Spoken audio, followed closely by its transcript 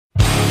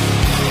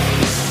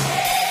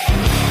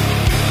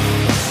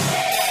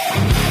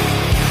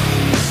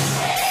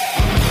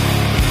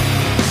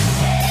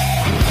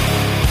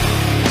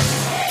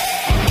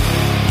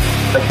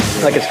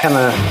like it's kind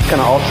of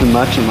all too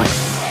much and like.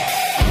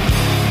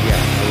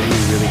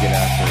 Yeah, really get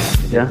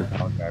after it. Yeah. The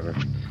power driver.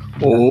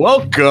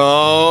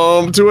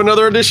 Welcome to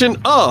another edition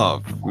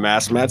of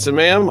Mass Mats and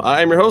Mayhem.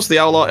 I'm your host, the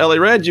Outlaw LA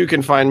Red. You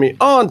can find me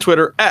on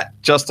Twitter at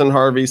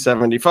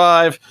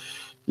JustinHarvey75.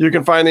 You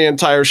can find the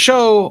entire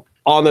show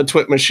on the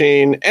Twit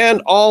machine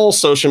and all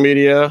social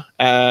media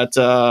at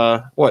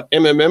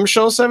MMM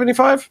Show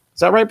 75? Is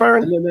that right,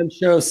 Byron? MMM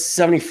Show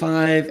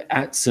 75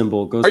 at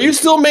symbol. Are you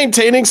still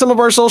maintaining some of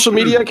our social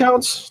media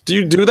accounts? Do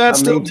you do that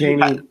still?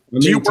 Do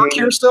you work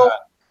here still?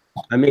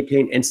 I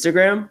maintain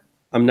Instagram.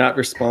 I'm not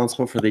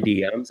responsible for the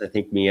DMs. I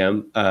think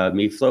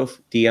MeFlow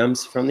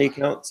DMs from the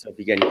account. So if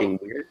you get anything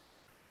weird,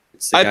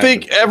 I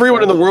think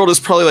everyone in the world is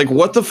probably like,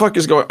 what the fuck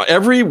is going on?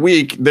 Every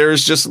week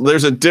there's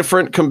a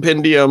different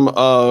compendium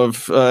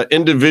of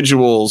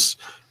individuals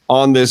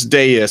on this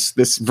dais,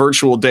 this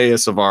virtual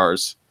dais of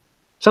ours.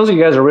 Sounds like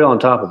you guys are real on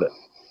top of it.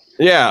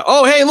 Yeah.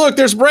 Oh, hey, look,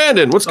 there's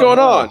Brandon. What's going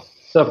on?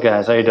 What's up,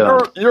 guys? How you doing?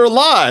 You're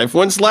alive.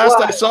 When's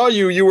last I saw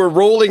you, you were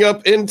rolling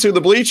up into the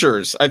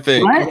bleachers, I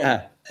think. What?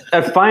 Yeah.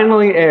 It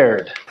finally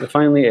aired.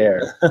 Finally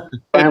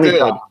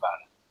talked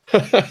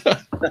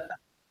about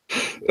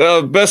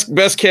it.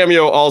 Best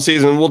cameo all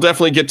season. We'll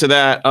definitely get to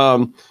that.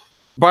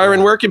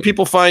 Byron, where can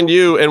people find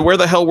you, and where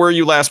the hell were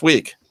you last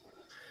week?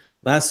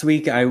 Last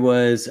week I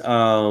was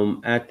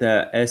at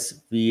the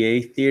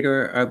SVA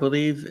Theater, I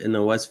believe, in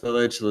the West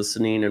Village,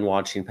 listening and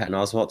watching Patton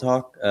Oswalt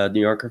talk,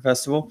 New Yorker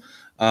Festival.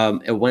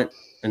 It went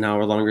an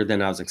hour longer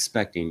than I was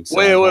expecting. So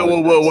Wait.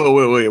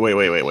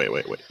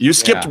 You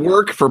skipped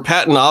work for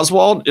Patton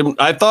Oswalt?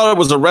 I thought it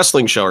was a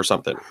wrestling show or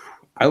something.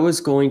 I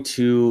was going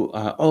to,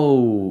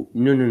 no.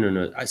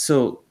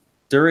 So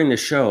during the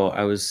show,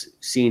 I was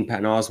seeing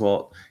Patton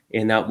Oswalt,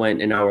 and that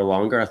went an hour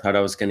longer. I thought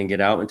I was going to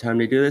get out in time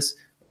to do this.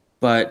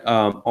 But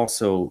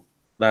also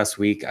last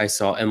week, I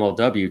saw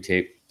MLW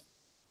tape,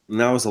 and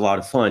that was a lot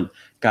of fun.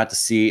 Got to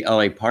see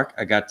LA Park.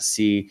 I got to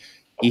see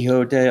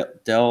Hijo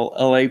del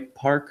LA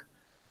Park.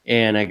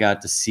 And I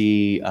got to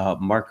see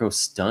Marco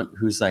Stunt,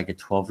 who's like a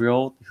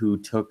 12-year-old who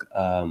took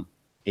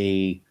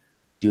a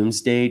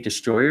Doomsday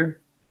Destroyer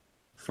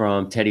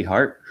from Teddy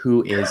Hart,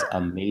 who is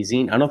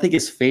amazing. I don't think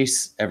his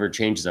face ever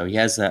changes, though. He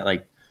has that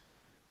like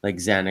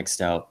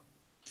Xanaxed out.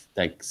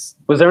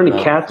 Was there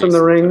any cats in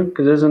the ring?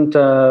 Because isn't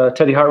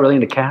Teddy Hart really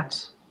into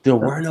cats? There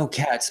were no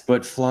cats,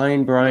 but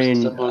Flying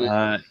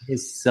Brian,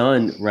 his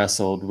son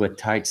wrestled with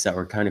tights that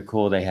were kind of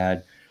cool. They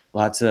had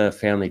lots of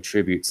family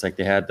tributes. Like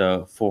they had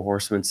the Four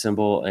Horsemen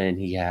symbol, and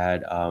he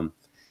had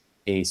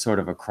a sort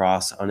of a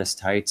cross on his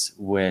tights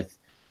with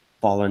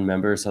fallen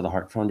members of the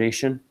Hart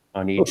Foundation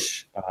on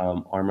each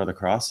arm of the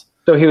cross.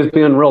 So he was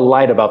being real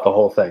light about the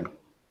whole thing.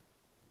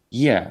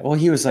 Yeah. Well,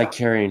 he was like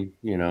carrying,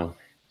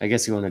 I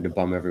guess he wanted to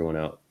bum everyone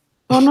out.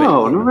 Oh,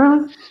 no,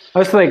 really?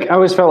 I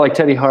always felt like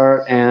Teddy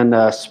Hart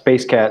and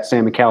Space Cat,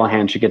 Sami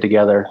Callihan should get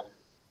together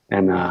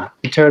and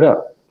tear it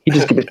up. He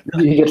just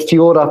gets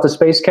fueled off the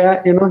Space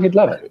Cat, he'd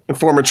love it. And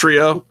form a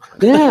trio.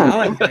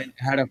 Yeah.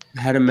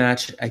 had a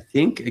match, I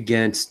think,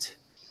 against,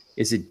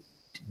 is it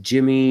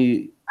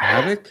Jimmy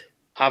Havoc?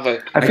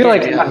 Havoc. I feel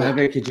like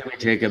Havoc and Jimmy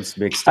Jacobs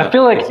mixed up. I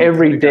feel like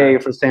every day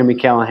for Sami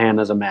Callihan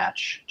is a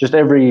match. Just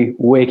every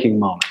waking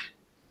moment.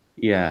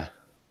 Yeah.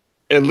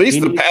 At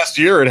least the past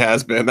year it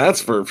has been.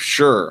 That's for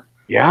sure.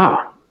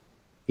 Yeah.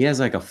 He has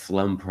like a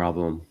phlegm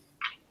problem.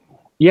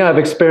 Yeah, I've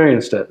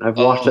experienced it. I've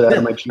washed it out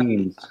of my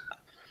jeans.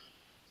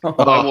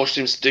 I watched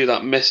him do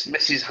that, miss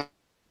his hand,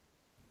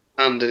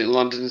 and it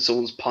landed in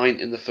someone's pint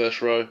in the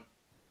first row.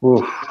 Oof.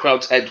 The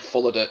crowd's head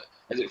followed it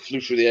as it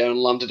flew through the air and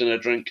landed in a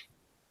drink.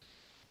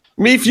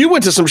 Meef, you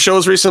went to some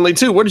shows recently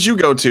too. What did you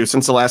go to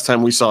since the last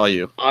time we saw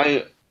you?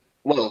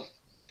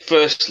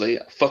 Firstly,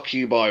 fuck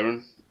you,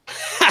 Byron.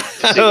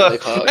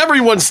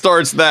 Everyone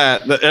starts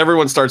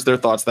everyone starts their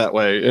thoughts that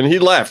way, and he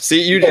left.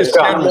 See, you just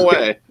scared him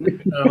away.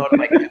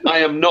 I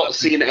am not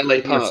seeing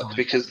LA Park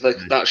because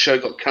that show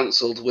got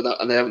cancelled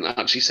and they haven't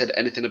actually said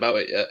anything about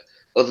it yet,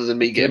 other than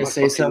me getting my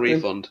fucking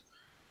refund.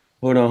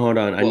 Hold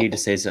on. I need to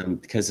say something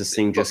because this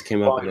thing just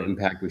came up at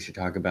Impact. We should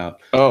talk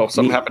about. Oh,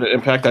 something happened at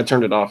Impact. I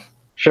turned it off.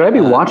 Should I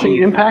be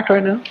watching Impact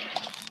right now?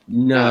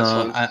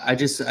 No, I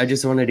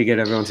just wanted to get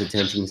everyone's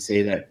attention to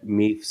say that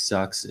Meef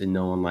sucks and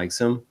no one likes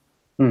him.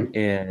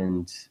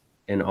 And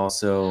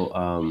also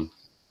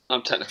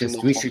I'm technically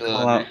we should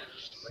call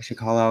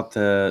out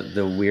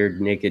the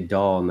weird naked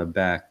doll in the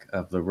back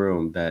of the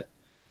room that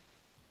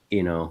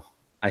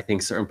I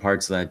think certain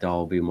parts of that doll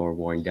will be more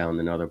worn down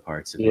than other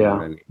parts.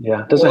 Yeah.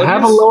 Does it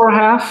have a lower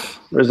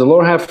half, or is the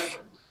lower half?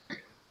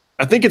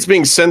 I think it's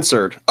being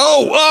censored.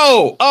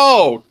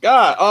 Oh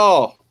God!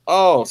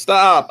 Oh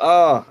stop!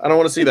 I don't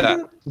want to see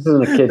that. This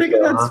isn't a kid Look show,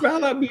 at that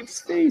smile on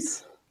Meef's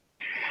face.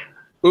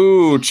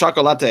 Ooh,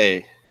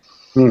 chocolate.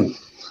 I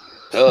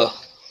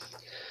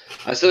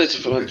still need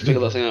to figure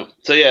that thing out.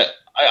 So yeah,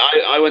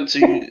 I went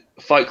to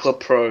Fight Club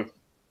Pro.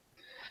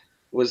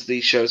 Was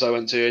the shows I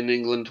went to in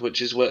England,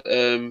 which is what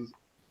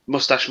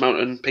Mustache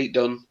Mountain, Pete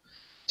Dunne,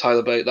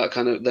 Tyler Bate, that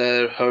kind of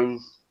their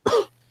home.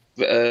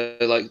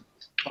 Trent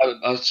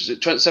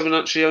Seven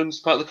actually owns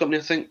part of the company,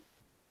 I think.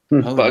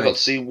 Oh, But I got nice.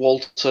 to see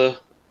Walter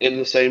in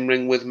the same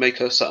ring with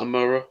Meiko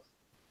Satomura.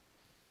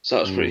 So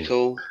that was pretty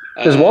cool.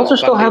 Does Walter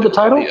still have the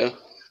title? Peter.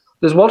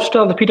 Does Walter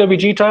still have the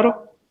PWG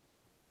title?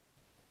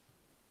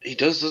 He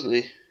does, doesn't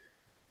he?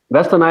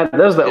 That's the night.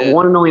 That was the Yeah.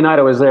 one and only night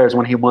I was there is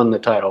when he won the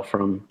title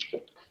from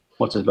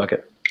what's his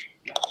bucket.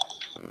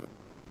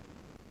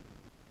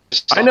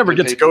 I never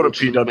get to go to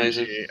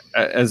PWG.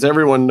 As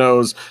everyone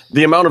knows,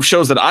 the amount of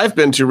shows that I've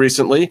been to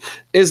recently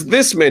is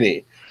this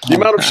many. The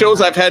amount of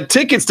shows I've had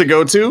tickets to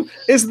go to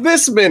is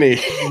this many.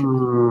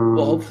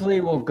 Well,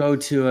 hopefully we'll go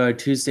to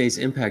Tuesday's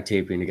Impact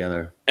taping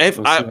together. We'll see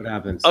what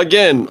happens.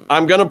 Again,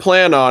 I'm going to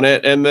plan on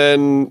it, and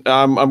then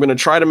I'm going to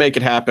try to make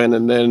it happen,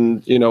 and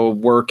then,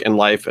 work and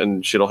life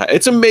and shit'll happen.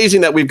 It's amazing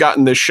that we've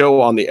gotten this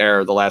show on the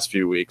air the last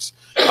few weeks.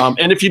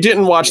 And if you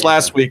didn't watch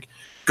last week,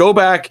 go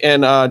back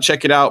and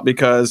check it out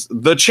because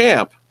the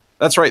champ,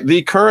 that's right,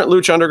 the current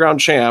Lucha Underground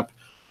champ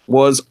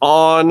was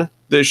on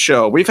this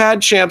show. We've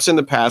had champs in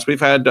the past.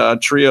 We've had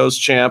Trios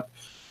champ,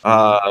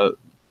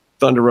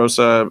 Thunder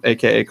Rosa,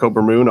 a.k.a.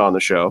 Cobra Moon, on the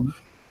show.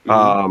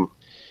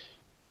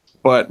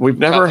 But we've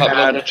never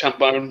had a champ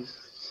Byron.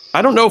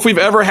 I don't know if we've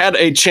ever had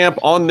a champ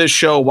on this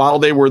show while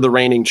they were the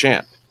reigning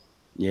champ.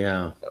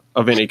 Yeah.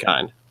 Of any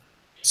kind.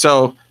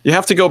 So you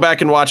have to go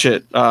back and watch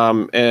it.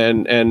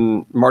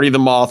 And Marty the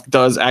Moth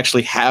does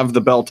actually have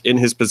the belt in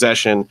his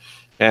possession.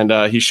 And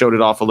he showed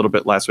it off a little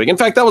bit last week. In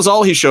fact, that was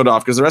all he showed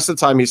off because the rest of the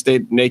time he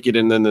stayed naked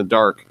and in the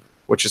dark,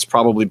 which is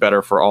probably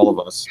better for all of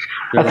us.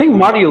 I think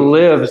Marty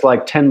lives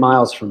like 10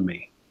 miles from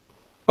me.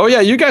 Oh,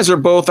 yeah. You guys are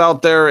both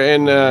out there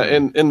in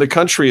the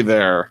country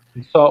there.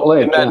 Salt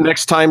Lake. In that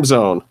next time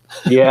zone.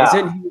 Yeah.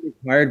 Isn't he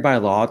required by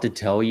law to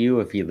tell you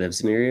if he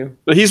lives near you?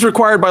 He's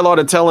required by law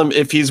to tell him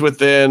if he's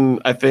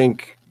within, I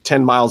think,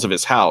 10 miles of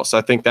his house.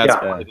 I think that's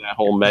part of that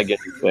whole Megan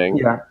thing.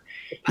 Yeah.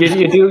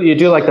 You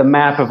do like the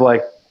map of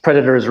like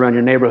predators around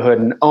your neighborhood,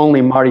 and only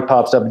Marty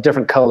pops up a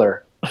different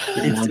color.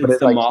 It's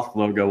the moth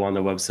logo on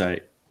the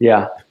website.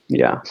 Yeah.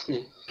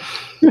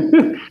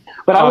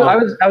 But I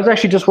was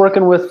actually just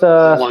working with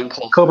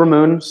Cobra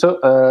Moon,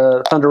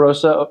 Thunder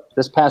Rosa,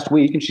 this past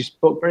week, and she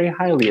spoke very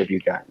highly of you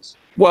guys.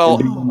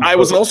 Well, I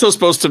was also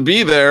supposed to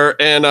be there,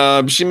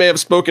 and she may have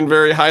spoken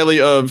very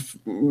highly of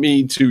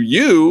me to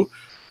you,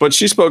 but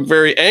she spoke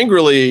very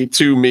angrily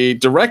to me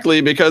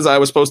directly because I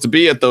was supposed to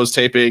be at those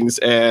tapings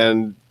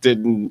and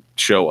didn't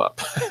show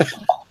up.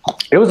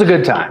 It was a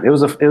good time. It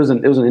was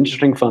an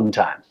interesting, fun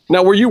time.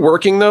 Now, were you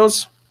working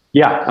those?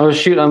 Yeah, I was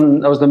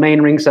shooting. I was the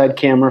main ringside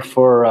camera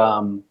for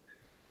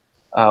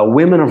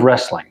Women of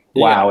Wrestling.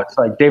 Wow, it's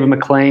like David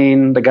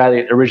McLean, the guy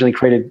that originally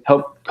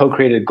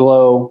co-created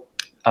Glow.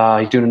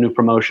 He's doing a new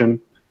promotion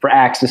for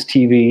Axis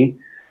TV,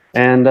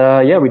 and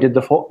we did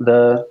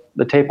the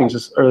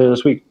tapings earlier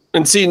this week.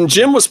 And see,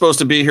 Jim was supposed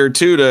to be here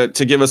too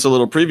to give us a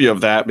little preview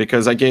of that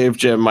because I gave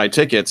Jim my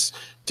tickets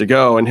to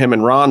go, and him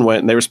and Ron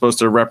went, and they were supposed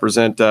to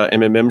represent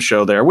MMM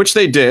show there, which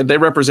they did. They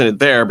represented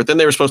there, but then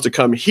they were supposed to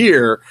come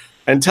here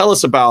and tell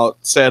us about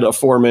said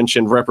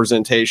aforementioned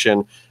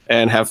representation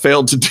and have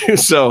failed to do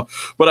so.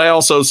 But I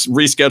also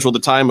rescheduled the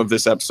time of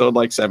this episode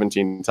like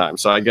 17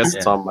 times, so I guess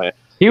it's on my...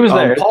 He was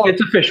there.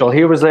 It's official.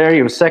 He was there.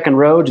 He was second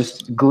row,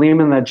 just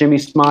gleaming that Jimmy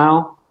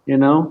smile,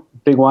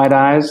 big wide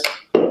eyes.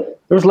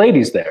 There was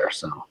ladies there,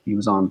 so he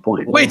was on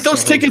point. Wait,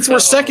 those tickets were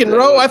second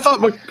row? I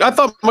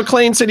thought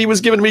McLean said he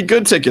was giving me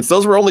good tickets.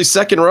 Those were only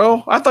second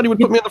row? I thought he would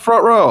put me in the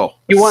front row.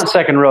 You want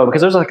second row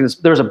because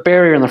there's a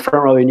barrier in the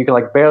front row and you could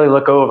like barely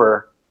look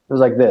over. It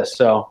was like this.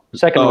 So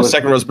second row.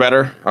 Second row's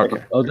better?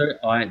 Okay.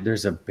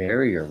 There's a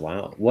barrier.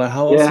 Wow.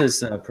 How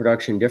else is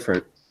production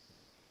different?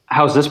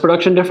 How's this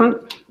production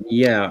different?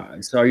 Yeah.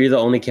 So are you the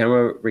only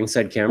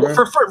ringside camera?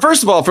 Well,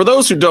 first of all, for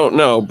those who don't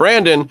know,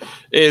 Brandon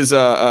is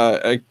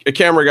a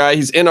camera guy.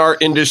 He's in our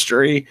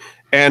industry,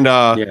 and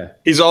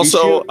he's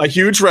also a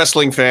huge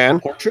wrestling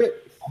fan. Portrait?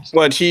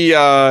 But he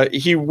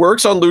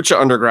works on Lucha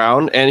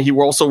Underground, and he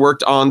also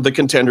worked on The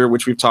Contender,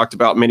 which we've talked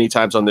about many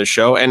times on this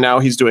show, and now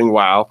he's doing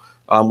WoW,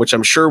 which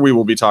I'm sure we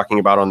will be talking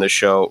about on this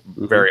show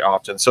very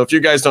often. So if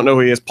you guys don't know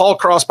who he is, Paul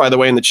Cross, by the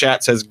way, in the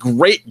chat says,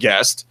 great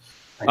guest.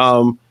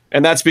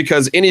 And that's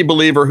because any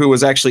believer who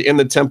was actually in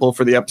the temple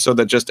for the episode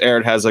that just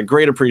aired has a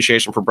great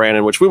appreciation for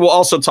Brandon, which we will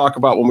also talk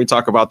about when we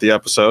talk about the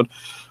episode.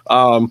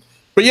 But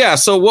yeah,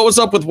 so what was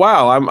up with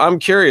WoW? I'm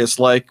curious.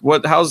 Like,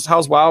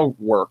 how's WoW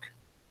work?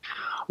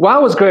 WoW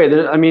was great.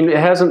 I mean, it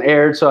hasn't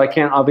aired, so I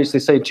can't obviously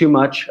say too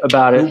much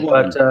about it.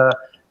 But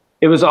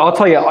it was. I'll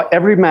tell you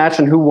every match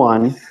and who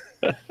won.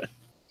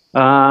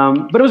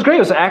 But it was great. It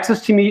was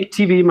Access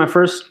TV, my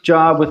first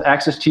job with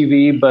Access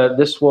TV, but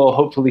this will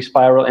hopefully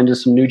spiral into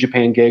some New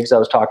Japan gigs I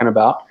was talking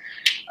about.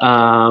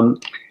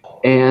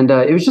 And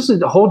it was just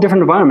a whole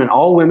different environment,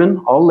 all women,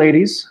 all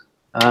ladies,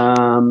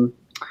 of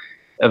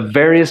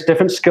various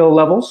different skill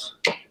levels.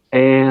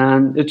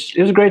 And it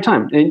was a great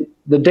time. And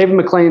the David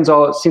McLean's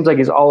it seems like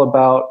he's all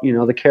about,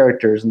 the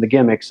characters and the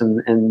gimmicks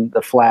and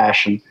the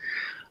flash.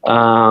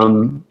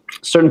 And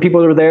certain people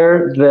were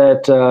there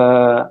that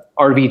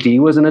RVD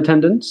was in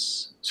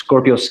attendance.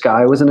 Scorpio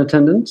Sky was in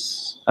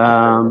attendance.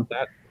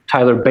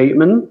 Tyler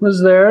Bateman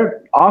was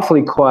there,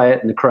 awfully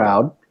quiet in the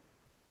crowd.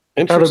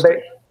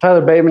 Interesting.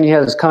 Tyler Bateman, he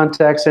had his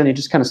contacts in. He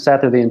just kind of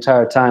sat there the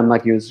entire time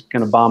like he was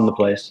going to bomb the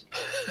place.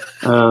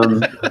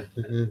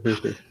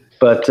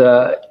 But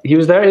he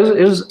was there.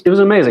 It was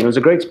amazing. It was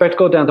a great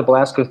spectacle down at the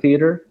Belasco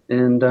Theater,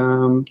 and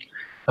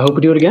I hope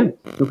we do it again.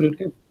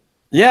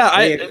 Yeah,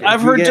 Hey,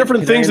 I've heard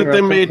different things that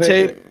they may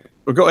take.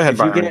 Well, go ahead,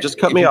 Byron. Just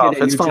cut me off.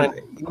 It's fine.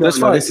 That's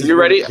fine. You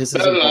ready? Are you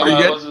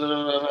good?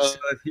 So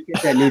if you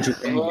get that New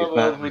Japan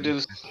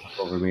gig,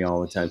 over me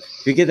all the time.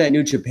 If you get that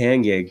New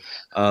Japan gig,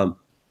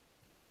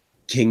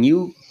 can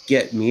you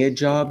get me a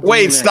job?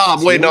 Wait,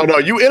 stop. Wait, no.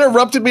 You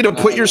interrupted me to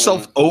put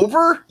yourself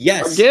over?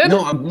 Yes. Again?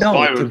 No.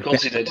 Byron, of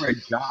course he did. For a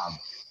job.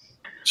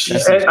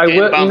 I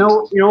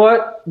will. You know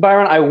what,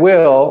 Byron? I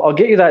will. I'll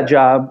get you that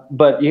job,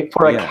 but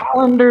for a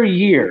calendar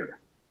year,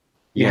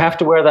 you have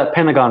to wear that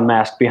Pentagon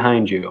mask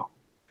behind you.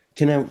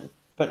 Can I?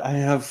 But I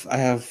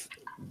have.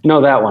 No,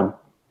 that one.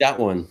 That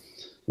one.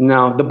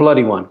 No, the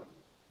bloody one.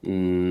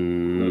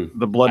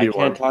 The bloody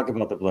one. I can't talk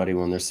about the bloody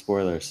one. There's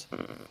spoilers.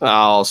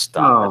 Oh,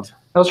 stop it.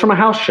 That was from a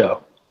house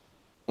show.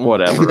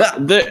 Whatever.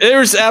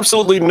 There's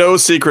absolutely no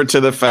secret to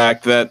the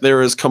fact that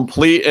there is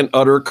complete and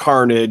utter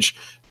carnage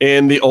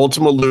in the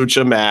Ultima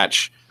Lucha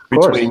match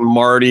between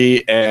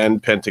Marty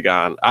and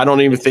Pentagon. I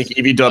don't even think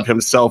Evie Dub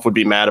himself would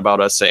be mad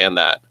about us saying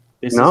that.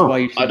 This is why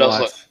you should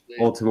watch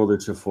Ultima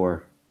Lucha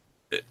 4.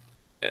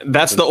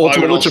 That's the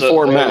Ultima Lucha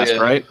 4 mask,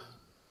 right?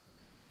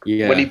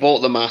 Yeah. When he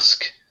bought the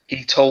mask,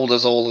 he told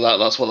us all of that.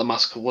 That's what the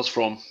mask was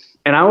from.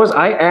 And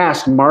I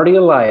asked Marty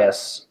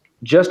Elias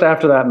just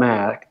after that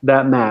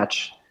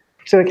match.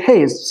 He said, like,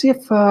 "Hey, see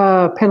if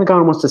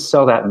Pentagon wants to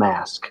sell that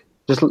mask.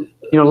 Just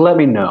let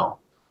me know."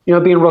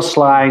 Being real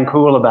sly and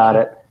cool about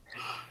it.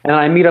 And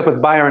I meet up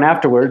with Byron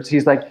afterwards.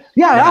 He's like,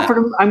 "Yeah, I offered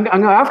him. I'm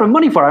going to offer him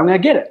money for it. I'm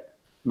going to get it."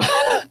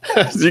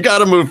 You got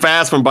to move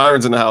fast when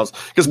Byron's in the house,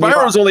 because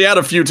Byron was only had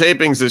a few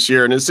tapings this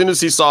year, and as soon as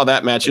he saw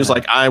that match, he was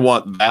like, "I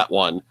want that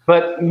one."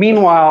 But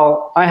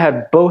meanwhile, I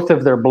had both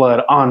of their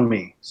blood on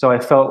me, so I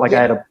felt like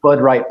I had a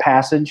blood right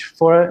passage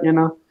for it,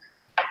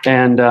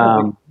 And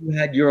you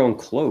had your own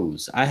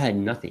clothes. I had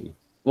nothing.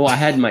 Well, I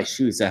had my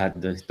shoes that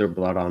had their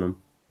blood on them.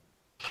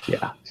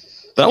 Yeah,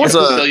 that was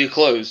sell your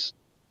clothes.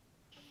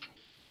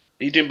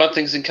 Are you doing bad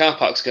things in car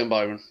parks again,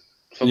 Byron?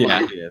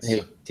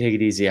 Hey, take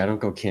it easy. I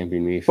don't go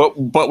camping, Meef.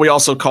 But we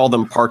also call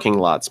them parking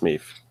lots,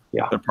 Meef.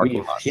 Yeah, they're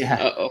parking lots.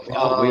 Yeah,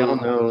 we all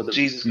know.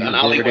 Jesus, and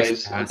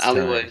alleyways.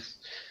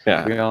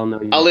 Yeah, we all know.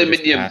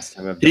 Aluminium.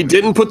 He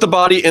didn't put the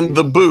body in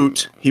the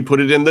boot. He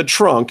put it in the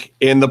trunk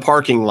in the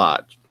parking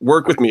lot.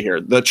 Work with me here.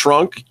 The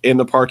trunk in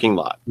the parking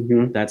lot.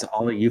 Mm-hmm. That's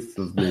all a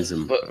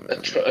euphemism. But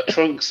a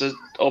trunk's an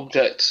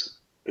object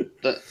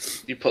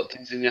that you put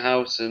things in your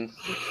house and.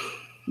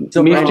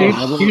 So, do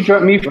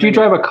you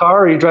drive a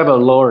car or you drive a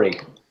lorry?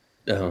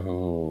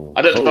 Oh,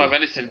 I don't drive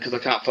anything because I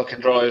can't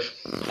fucking drive.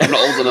 I'm not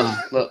old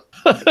enough.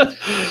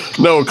 Look.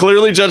 No,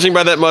 clearly judging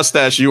by that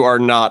mustache, you are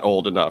not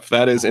old enough.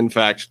 That is, in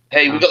fact.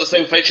 Hey, we got the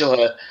same facial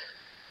hair.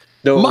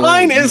 No,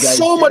 mine is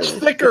so much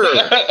thicker.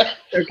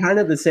 They're kind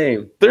of the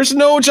same. There's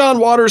no John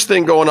Waters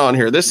thing going on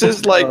here. This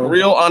is like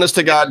real, honest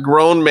to God,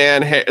 grown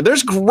man hair.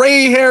 There's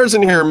gray hairs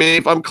in here,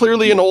 Maeve. I'm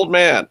clearly an old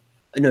man.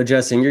 No,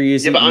 Justin, you're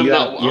using. Yeah,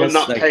 but I'm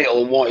not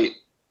pale and white.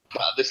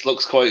 This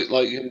looks quite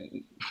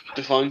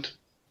defined.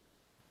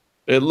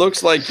 It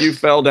looks like you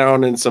fell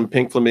down in some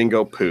pink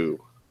flamingo poo.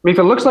 If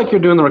it looks like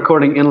you're doing the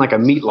recording in like a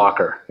meat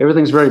locker,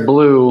 everything's very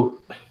blue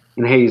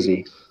and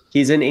hazy.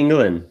 He's in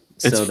England,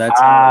 so that's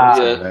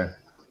there.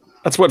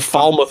 That's what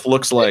Falmouth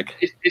looks like.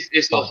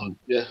 It's not.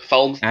 Yeah,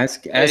 Falmouth.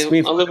 Ask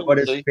me what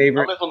his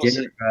favorite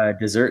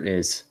dessert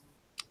is.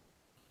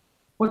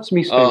 What's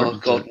me's favorite? Oh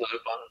God, no.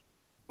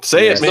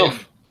 Say it, man.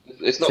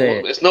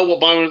 It's not what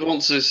Byron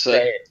wants to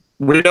say.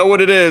 We know what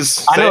it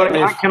is. I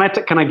know.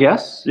 Can I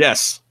guess?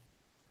 Yes.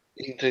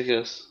 You can take a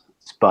guess.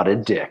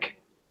 Spotted dick.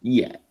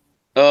 Yeah.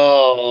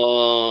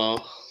 Oh,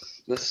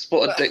 the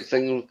spotted dick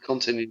thing will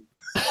continue.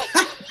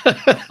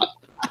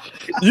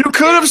 You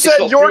could have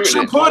said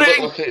Yorkshire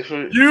pudding.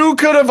 You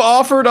could have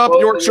offered up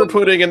Yorkshire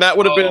pudding, and that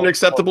would have been an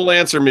acceptable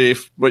answer,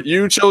 Meef. But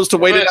you chose to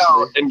wait it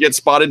out and get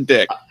spotted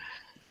dick.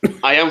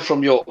 I am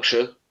from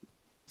Yorkshire.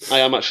 I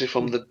am actually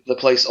from the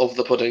place of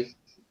the pudding.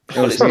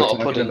 But it's not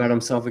a pudding. About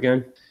himself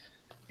again.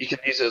 You can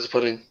use it as a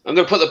pudding. I'm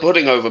going to put the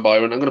pudding over,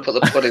 Byron. I'm going to put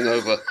the pudding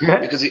over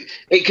because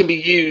it can be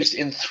used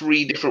in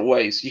 3 different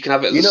ways. You can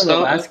have it as a starter.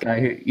 The last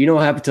guy. You know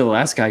what happened to the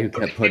last guy who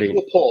kept pudding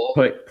over?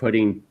 What?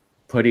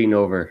 Pudding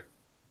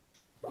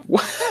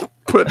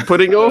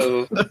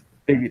over?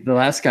 The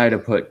last guy to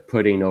put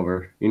pudding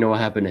over. You know what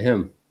happened to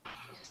him?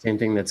 Same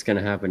thing that's going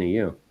to happen to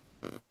you.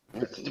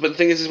 But the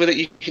thing is with it,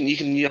 you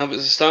can have it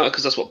as a starter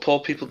because that's what poor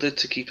people did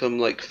to keep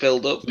them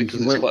filled up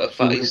because it's quite a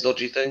fatty,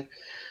 stodgy thing.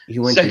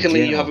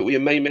 Secondly, you have it with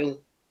your main meal.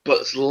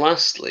 But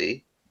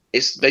lastly,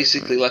 it's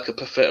basically like a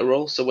perfetta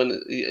roll. So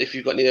if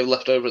you've got any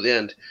left over at the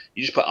end,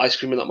 you just put ice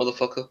cream in that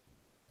motherfucker.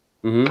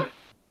 Mm-hmm.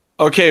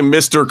 Okay,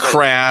 Mr.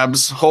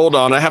 Krabs. Hold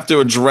on. I have to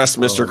address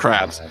Mr.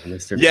 Krabs. God,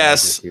 Mr.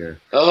 Yes.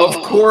 Of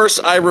course,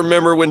 I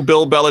remember when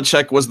Bill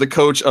Belichick was the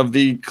coach of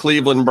the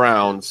Cleveland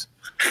Browns.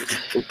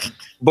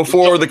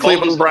 before the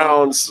Cleveland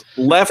Browns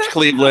left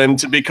Cleveland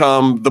to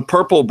become the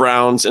Purple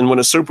Browns and win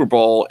a Super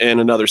Bowl in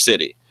another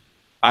city.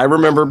 I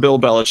remember Bill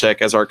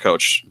Belichick as our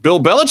coach. Bill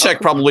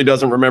Belichick probably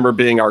doesn't remember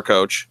being our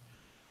coach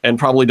and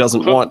probably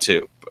doesn't want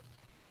to.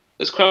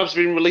 Has Krabs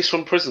been released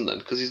from prison then?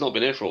 Because he's not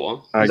been here for a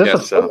while. I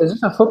guess so. Is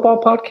this a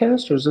football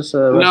podcast or is this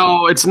a?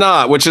 No, it's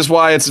not. Which is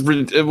why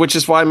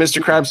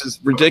Mr. Krabs is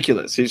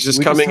ridiculous. He's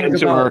just coming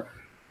into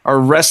our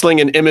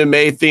wrestling and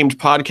MMA themed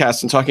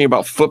podcast and talking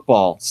about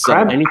football. So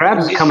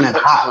Krabs is coming in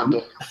hot.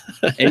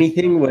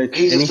 Anything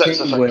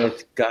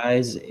with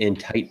guys in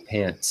tight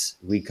pants,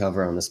 we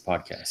cover on this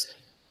podcast.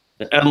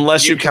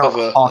 Unless you count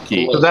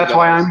hockey. So that's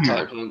why I'm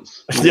here.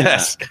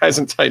 Yes, guys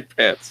in tight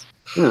pants.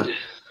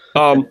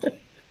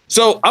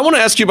 So I want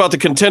to ask you about the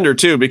Contender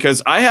too,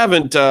 because I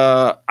haven't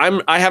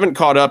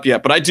caught up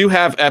yet, but I do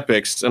have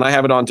Epics and I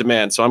have it on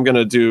demand, so I'm going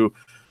to do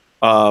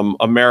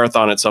a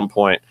marathon at some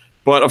point.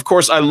 But of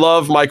course, I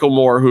love Michael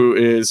Moore, who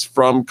is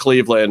from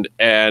Cleveland,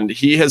 and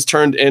he has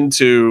turned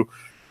into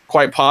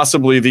quite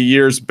possibly the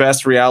year's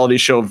best reality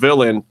show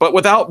villain, but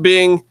without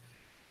being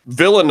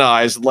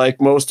villainized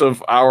like most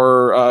of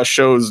our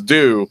shows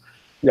do.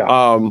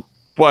 Yeah.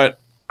 But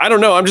I don't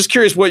know. I'm just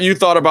curious what you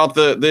thought about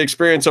the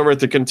experience over at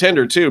the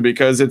Contender too,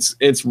 because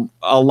it's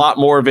a lot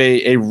more of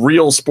a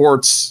real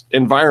sports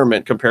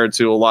environment compared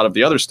to a lot of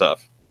the other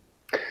stuff.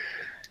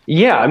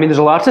 Yeah, I mean, there's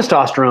a lot of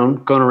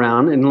testosterone going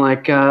around, and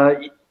like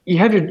you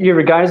have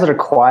your guys that are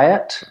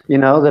quiet,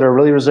 that are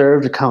really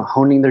reserved, kind of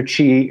honing their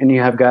chi, and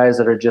you have guys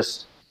that are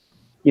just,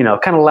 kind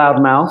of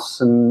loudmouths,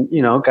 and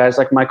guys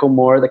like Michael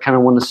Moore that kind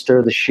of want to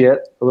stir the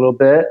shit a little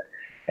bit.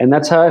 And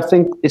that's how I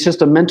think it's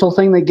just a mental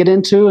thing they get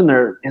into, and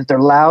they're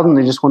loud and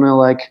they just want to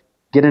like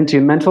get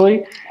into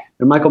mentally.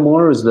 And Michael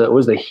Moore was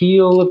the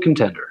heel of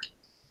Contender.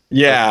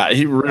 Yeah,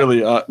 he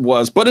really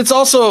was. But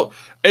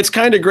it's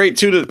kind of great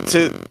too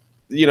to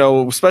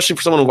especially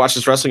for someone who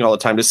watches wrestling all the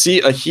time, to see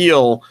a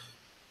heel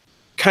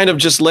kind of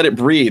just let it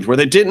breathe, where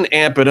they didn't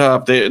amp it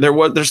up.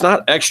 There's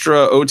not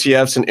extra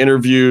OTFs and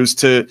interviews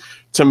to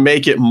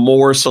make it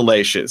more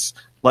salacious.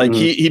 Like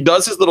he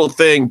does his little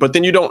thing, but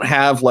then you don't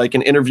have like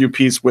an interview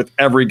piece with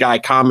every guy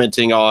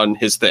commenting on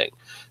his thing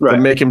to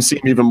make him seem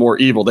even more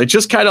evil. They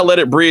just kind of let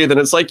it breathe, and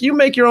it's like, you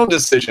make your own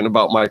decision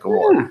about Michael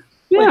Moore.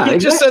 Yeah, he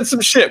just said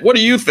some shit. What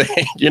do you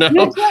think? Yeah,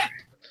 exactly.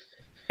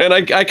 And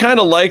I kind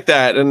of like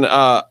that, and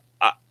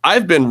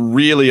I've been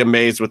really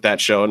amazed with that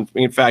show. And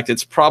in fact,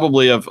 it's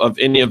probably of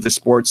any of the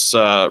sports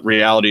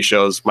reality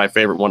shows my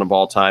favorite one of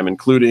all time,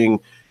 including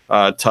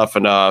Tough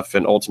Enough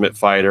and Ultimate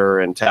Fighter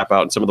and Tap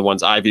Out and some of the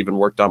ones I've even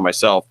worked on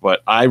myself.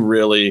 But I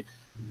really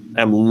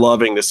am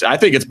loving this. I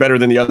think it's better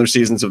than the other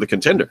seasons of the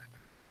Contender.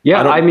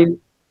 Yeah, I mean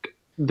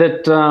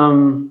that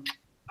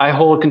I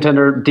hold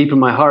Contender deep in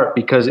my heart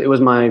because it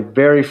was my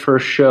very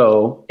first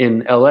show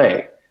in LA.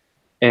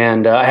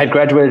 And I had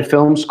graduated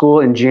film school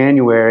in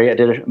January. I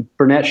did a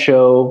Burnett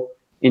show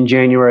in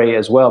January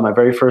as well, my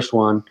very first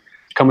one,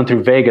 coming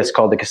through Vegas,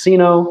 called The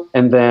Casino.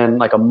 And then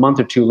like a month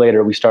or two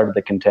later, we started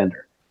the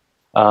Contender.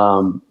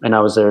 And I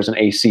was there as an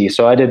AC.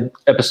 So I did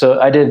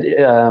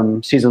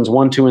seasons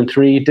 1, 2, and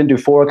 3. Didn't do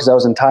 4 because I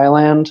was in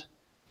Thailand.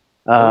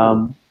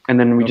 And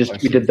then we did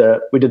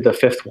the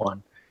 5th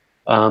one.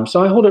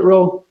 So I hold it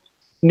real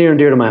near and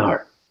dear to my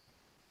heart.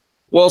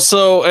 Well,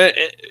 so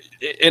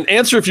an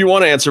answer if you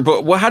want to answer,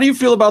 but how do you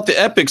feel about the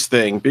Epics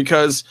thing?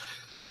 Because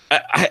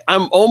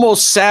I'm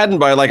almost saddened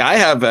by, like, I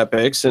have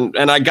Epics and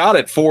I got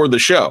it for the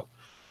show.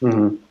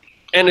 Mm-hmm.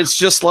 And it's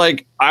just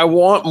like, I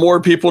want more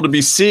people to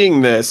be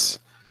seeing this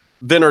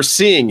than are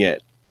seeing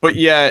it. But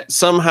yet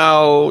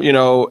somehow,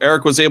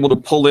 Eric was able to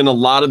pull in a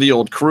lot of the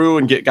old crew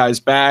and get guys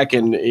back,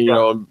 and,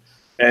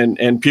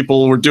 and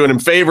people were doing him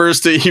favors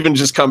to even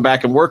just come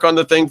back and work on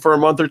the thing for a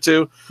month or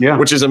two,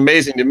 which is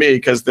amazing to me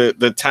because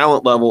the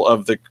talent level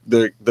of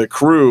the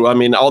crew, I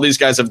mean, all these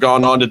guys have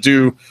gone on to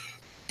do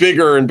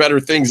bigger and better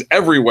things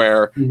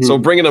everywhere. Mm-hmm. So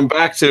bringing them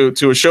back to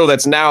a show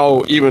that's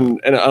now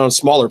even on a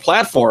smaller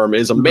platform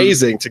is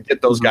amazing to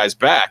get those guys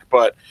back.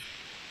 But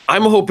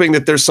I'm hoping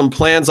that there's some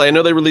plans. I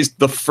know they released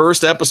the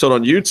first episode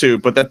on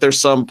YouTube, but that there's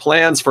some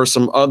plans for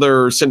some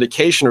other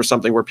syndication or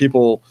something where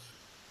people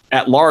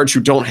at large who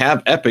don't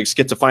have Epics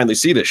get to finally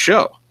see this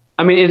show.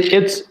 I mean,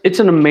 it's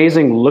an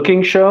amazing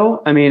looking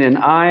show. I mean, and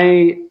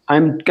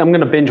I'm going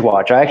to binge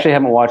watch. I actually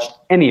haven't watched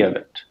any of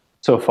it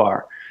so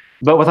far.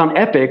 But with on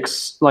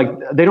Epics, like,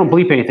 they don't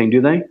bleep anything,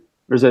 do they?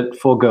 Or is it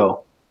full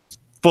go?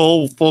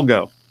 Full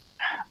go.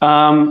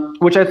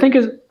 Which I think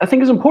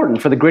is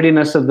important for the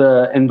grittiness of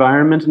the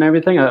environment and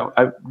everything.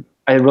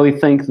 I really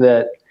think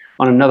that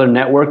on another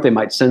network they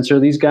might censor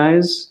these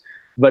guys,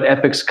 but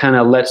Epics kind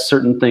of lets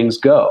certain things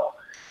go.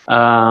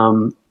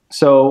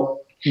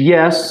 So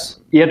yes,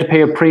 you have to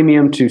pay a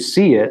premium to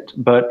see it,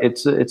 but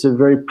it's a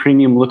very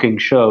premium looking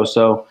show.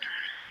 So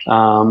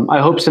I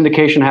hope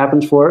syndication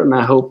happens for it, and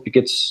I hope it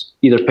gets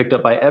either picked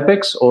up by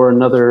Epics or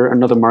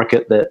another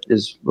market that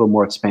is a little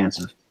more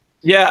expansive.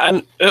 Yeah,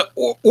 and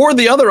or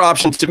the other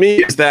option to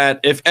me is that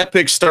if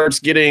Epic starts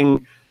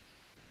getting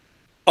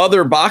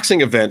other boxing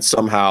events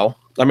somehow,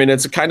 I mean,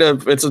 it's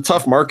a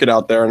tough market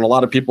out there, and a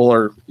lot of people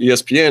are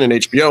ESPN and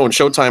HBO and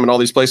Showtime and all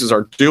these places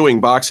are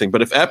doing boxing.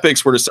 But if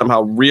Epix were to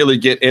somehow really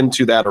get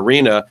into that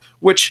arena,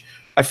 which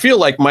I feel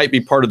like might be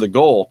part of the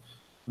goal,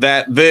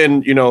 that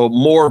then,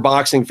 more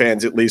boxing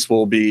fans at least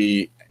will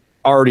be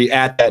already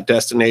at that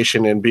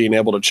destination and being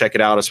able to check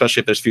it out,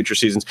 especially if there's future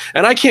seasons.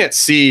 And I can't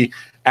see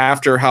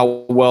after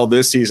how well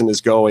this season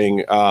is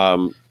going,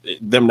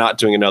 them not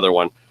doing another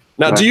one.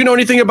 Now, do you know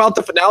anything about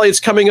the finale?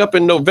 It's coming up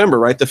in November,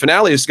 right? The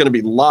finale is going to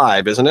be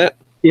live, isn't it?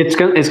 It's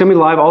going to be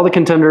live. All the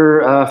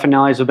contender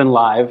finales have been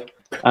live.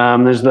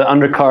 There's the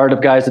undercard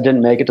of guys that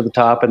didn't make it to the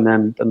top, and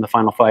then the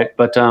final fight.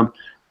 But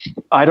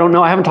I don't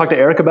know. I haven't talked to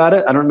Eric about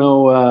it. I don't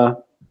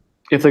know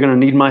if they're going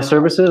to need my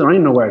services. I don't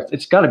even know where.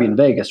 It's got to be in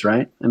Vegas,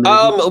 right?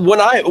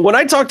 When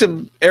I talked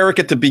to Eric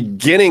at the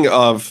beginning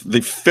of the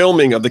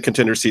filming of the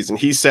contender season,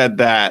 he said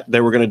that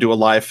they were going to do a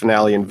live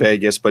finale in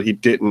Vegas, but he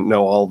didn't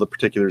know all the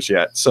particulars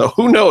yet. So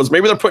who knows?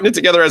 Maybe they're putting it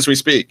together as we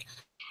speak.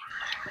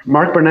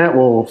 Mark Burnett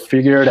will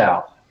figure it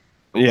out.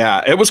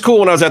 Yeah, it was cool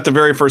when I was at the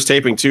very first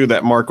taping too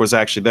that Mark was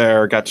actually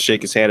there. Got to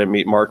shake his hand and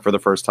meet Mark for the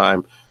first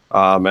time,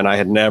 and I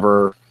had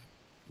never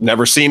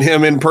seen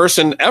him in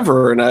person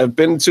ever, and I've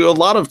been to a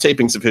lot of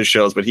tapings of his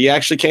shows, but he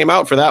actually came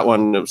out for that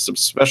one. It was a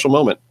special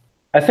moment.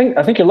 I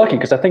think you're lucky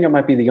because I think it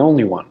might be the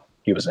only one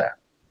he was at.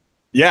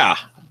 Yeah.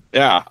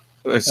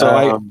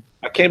 So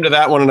I came to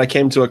that one, and I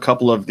came to a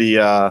couple of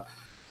the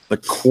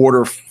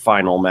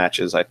quarterfinal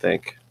matches, I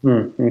think.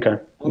 Okay.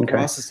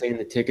 Ross is saying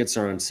the tickets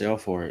are on sale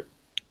for it.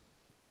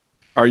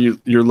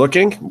 You're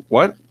looking?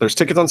 What? There's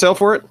tickets on sale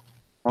for it?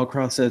 All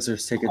Cross says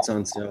there's tickets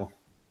on sale.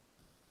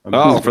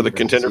 For the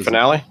contender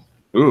finale?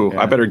 Ooh,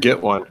 yeah. I better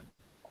get one.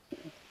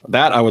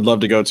 That I would love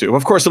to go to.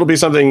 Of course, it'll be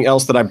something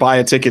else that I buy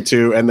a ticket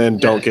to and then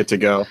don't get to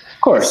go.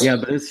 Of course. Yeah,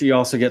 but if you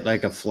also get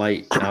like a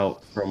flight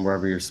out from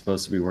wherever you're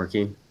supposed to be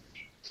working,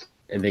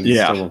 and then you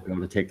still won't be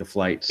able to take the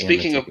flight.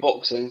 Speaking of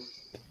boxing.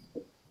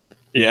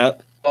 Yeah.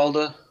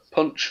 Wilder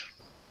punch.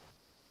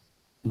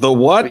 The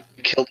what?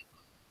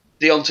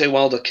 Deontay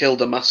Wilder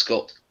killed a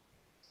mascot.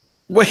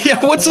 Wait,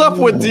 what's up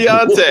with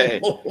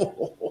Deontay?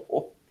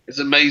 It's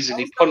amazing.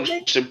 He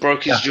punched and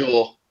broke his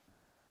jaw.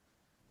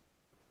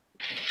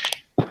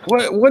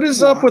 What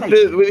is up with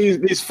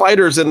these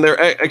fighters and their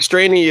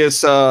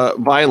extraneous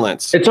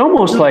violence? It's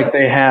almost like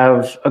they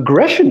have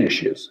aggression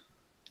issues.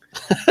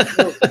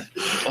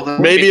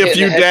 Maybe a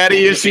few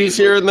daddy issues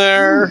here and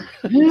there.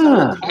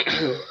 Yeah.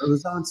 It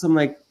was on some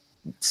like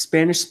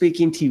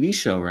Spanish-speaking TV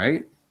show,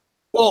 right?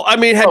 Well, I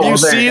mean, have you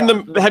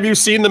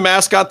seen the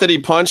mascot that he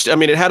punched? I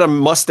mean, it had a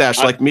mustache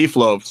like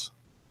Meatloaf's.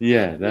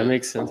 Yeah, that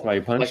makes sense why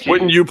you punched it.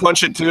 Wouldn't you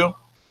punch it too?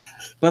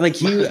 But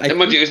like you, it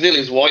was nearly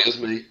as white as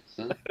me.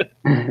 So.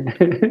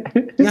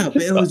 Yeah,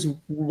 but it was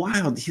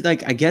wild. I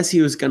guess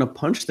he was gonna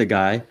punch the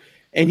guy,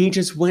 and he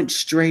just went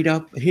straight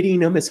up,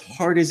 hitting him as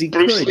hard as he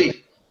could.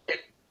 Lee.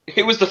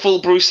 It was the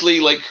full Bruce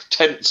Lee, like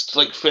tensed,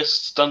 like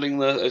fist standing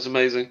there. It was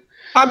amazing.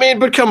 I mean,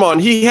 but come on,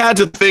 he had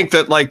to think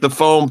that like the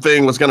foam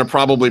thing was gonna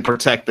probably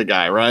protect the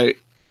guy, right?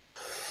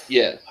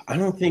 Yeah, I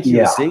don't think he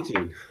was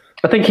thinking.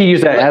 I think he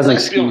used that as an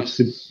excuse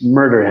to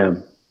murder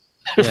him.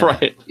 Yeah.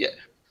 Right. Yeah.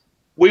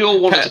 We all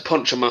wanted to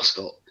punch a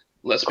mascot.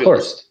 Let's be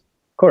honest.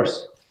 Of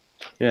course.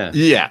 Yeah.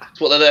 Yeah.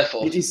 That's what they're there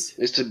for. Did you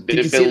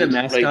build see the rage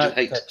mascot and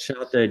hate. that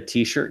shot the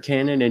t-shirt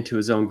cannon into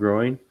his own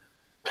groin?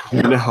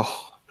 No.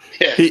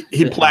 Yeah.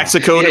 He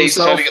plaxicoed himself. He was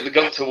trying to get the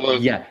gun to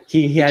work. Yeah,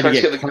 he had to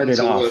get carted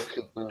off.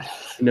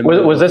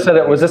 Was this at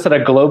a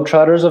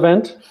Globetrotters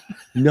event?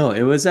 No,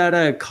 it was at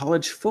a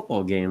college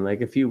football game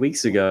like a few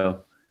weeks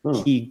ago.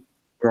 Oh. He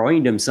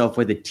groined himself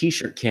with a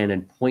t-shirt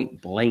cannon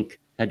point blank.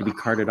 Had to be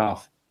carted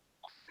off.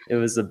 It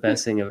was the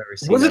best thing I've ever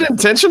seen. Was it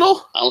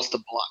intentional? Alistair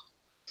Black.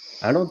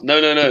 I don't. No.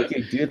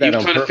 You do that he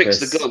was trying purpose.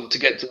 to fix the gun to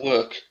get to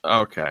work.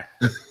 Okay.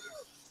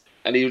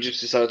 And he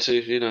just decided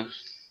to,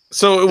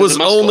 So it was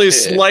only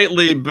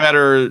slightly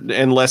better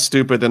and less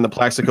stupid than the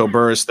Plaxico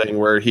Burress thing,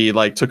 where he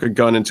like took a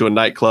gun into a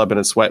nightclub in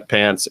his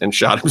sweatpants and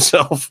shot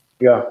himself.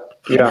 Yeah.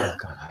 Oh,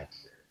 God.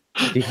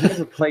 Did he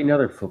ever play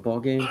another football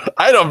game?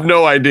 I have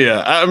no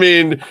idea. I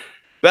mean,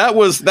 that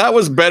was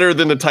better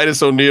than the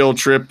Titus O'Neil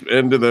trip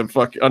into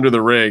the under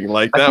the ring.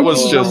 Like that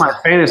was just my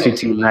fantasy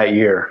team that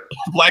year.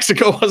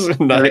 Plaxico wasn't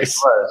nice.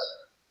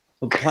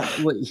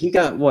 He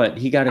got what?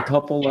 He got a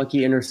couple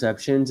lucky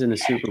interceptions in the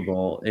Super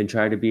Bowl and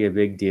tried to be a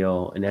big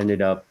deal and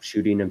ended up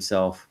shooting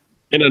himself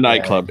in a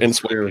nightclub. His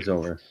career was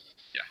over.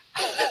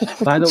 Yeah.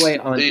 By the way,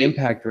 on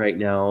Impact right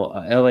now,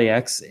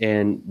 LAX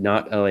and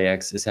not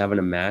LAX is having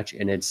a match,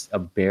 and it's a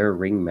bare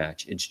ring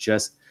match. It's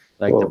just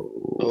like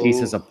the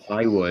pieces of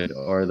plywood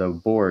or the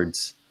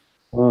boards,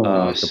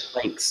 the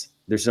planks.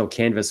 There's no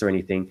canvas or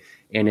anything,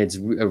 and it's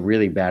a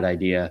really bad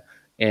idea.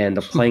 And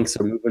the planks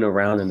are moving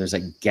around, and there's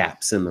like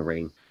gaps in the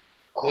ring.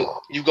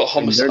 You've got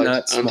homicide. They're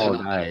not small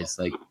guys.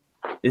 Like,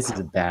 this is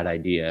a bad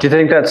idea. Do you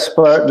think that's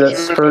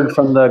spurred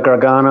from the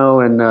Gargano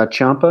and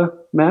Ciampa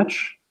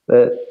match,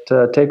 that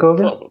takeover?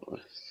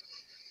 Probably.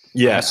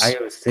 Yes. I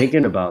was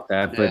thinking about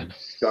that, but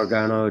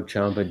Gargano and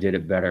Ciampa did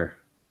it better.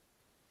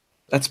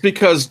 That's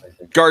because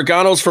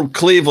Gargano's from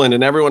Cleveland,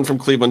 and everyone from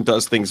Cleveland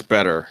does things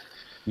better.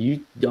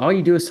 All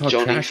you do is talk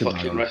Johnny trash about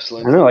fucking them.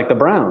 wrestling. I know, like the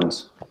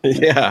Browns.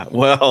 Yeah,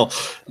 well,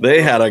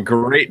 they had a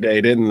great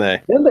day, didn't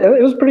they? Yeah,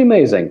 it was pretty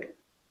amazing.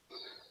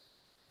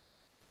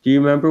 Do you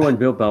remember when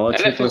Bill Belichick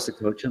NFL was the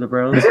coach of the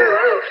Browns?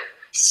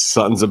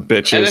 Sons of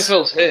bitches.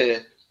 NFL's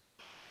here.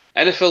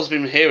 NFL's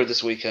been here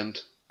this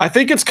weekend. I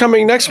think it's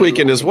coming next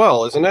weekend as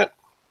well, isn't it?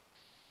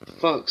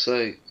 Fuck's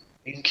sake.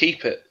 You can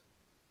keep it.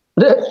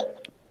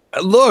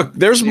 Look,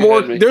 there's You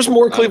more. heard me. There's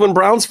more Cleveland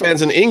Browns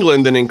fans in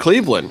England than in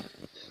Cleveland.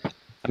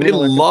 They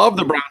love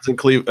the Browns in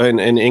Cleveland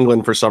in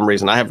England for some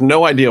reason. I have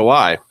no idea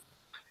why.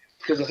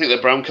 Because I think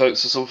they're brown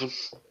coats or something.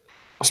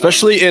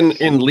 Especially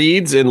in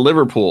Leeds and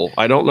Liverpool.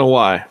 I don't know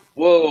why.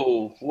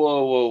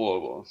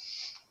 Whoa.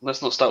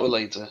 Let's not start with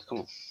later. Come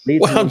on.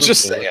 Well, I'm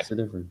just saying. What's the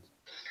difference?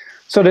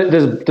 So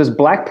does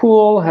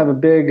Blackpool have a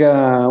big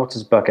what's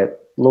his bucket?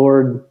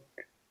 Lord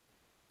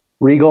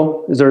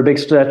Regal? Is there a big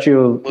statue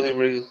of William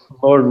Regal.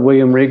 Lord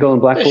William Regal in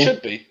It Blackpool?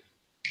 should be.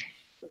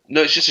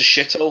 No, it's just a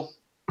shithole.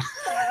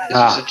 It's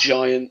just a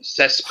giant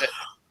cesspit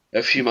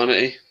of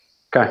humanity.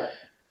 Okay.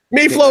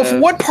 Meatloaf,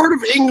 what part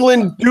of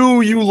England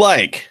do you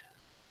like?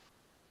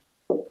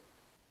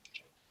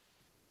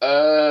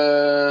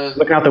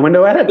 Looking out the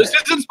window at it? This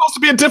isn't supposed to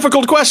be a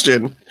difficult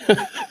question.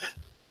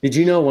 Did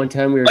you know one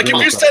time we were Like if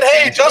doing you said,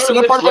 "Hey, Justin,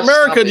 what part of Let's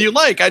America stop do it. you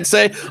like?" I'd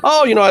say,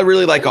 "Oh, I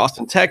really like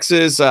Austin,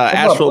 Texas.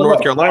 Asheville,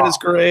 North Carolina is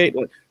great.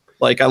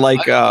 Like I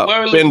like Where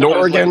I live Bend, now is,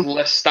 Oregon." like,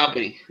 less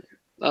stabby.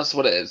 That's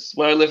what it is.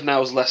 Where I live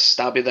now is less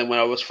stabby than where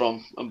I was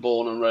from and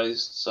born and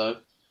raised. So,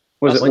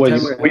 Was One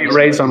time were you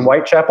raised on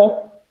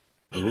Whitechapel?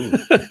 Ooh.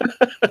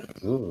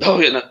 oh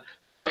yeah, no.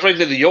 I was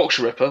the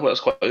Yorkshire Ripper. Well, that's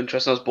quite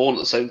interesting. I was born at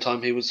the same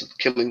time he was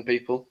killing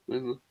people.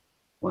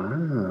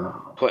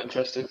 Wow. Quite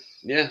interesting.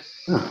 Yeah,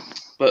 Huh.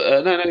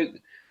 but no.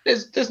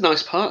 There's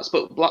nice parts,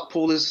 but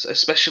Blackpool is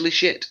especially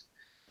shit.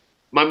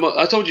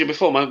 I told you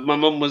before. My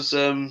mum was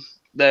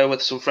there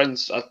with some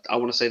friends. I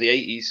want to say the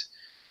 80s,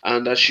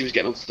 and as she was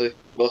getting onto the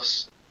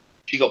bus,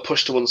 she got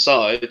pushed to one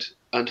side,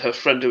 and her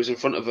friend who was in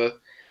front of her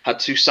had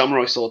 2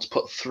 samurai swords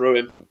put through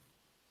him,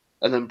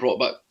 and then brought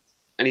back,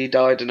 and he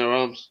died in her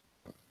arms.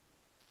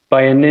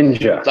 By a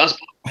ninja. That's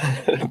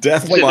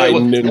Death Wait, by no,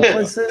 what- ninja. What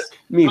was this?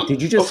 Me,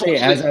 did you just say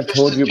as I've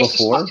told you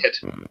before?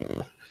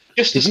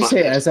 Just Did you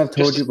say as I've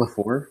told you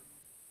before?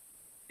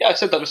 Yeah, I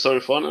said that story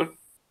before. No,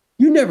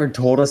 You never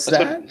told us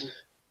I that.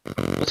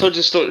 told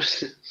you the story.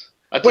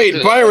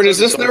 Wait, Byron, is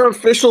this their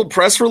official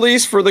press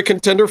release for the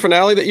Contender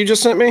finale that you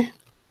just sent me?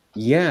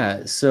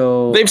 Yeah,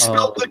 so They've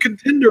spelled the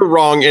Contender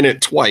wrong in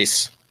it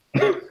twice.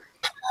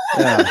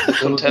 yeah,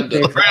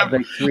 Contender. they've had,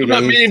 like, 3 I'm not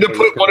days meaning to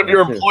put one of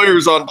your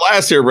employers on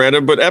blast here,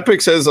 Brandon, but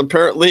Epix has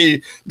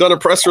apparently done a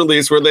press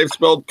release where they've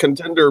spelled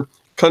Contender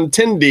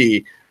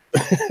Contendi.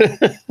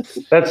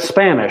 That's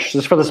Spanish.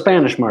 This is for the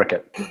Spanish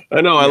market.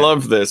 I know, I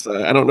love this.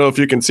 I don't know if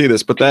you can see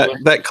this, but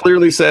that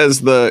clearly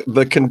says the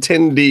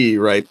contendee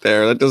right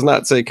there. That does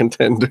not say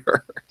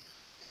contender.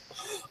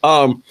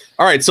 All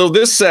right, so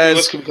this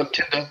says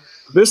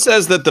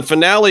that the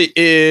finale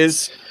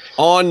is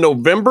on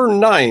November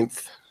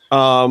 9th,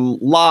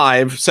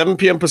 live, 7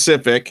 p.m.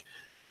 Pacific,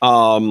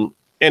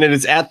 and it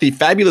is at the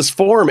Fabulous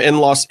Forum in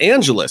Los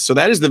Angeles. So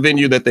that is the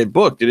venue that they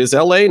booked. It is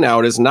LA now.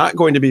 It is not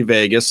going to be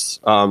Vegas,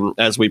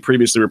 as we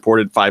previously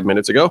reported 5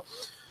 minutes ago.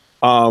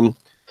 And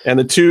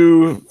the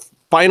 2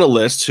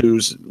 finalists,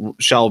 who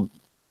shall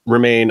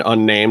remain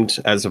unnamed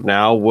as of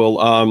now,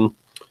 will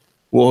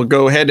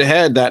go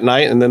head-to-head that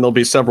night, and then there'll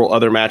be several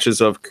other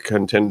matches of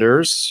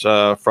contenders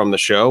from the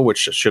show, which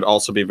should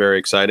also be very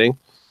exciting.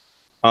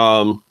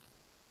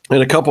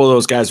 And a couple of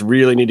those guys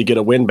really need to get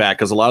a win back,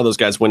 because a lot of those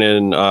guys went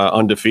in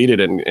undefeated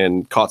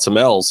and caught some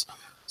L's.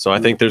 So I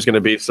think there's going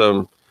to be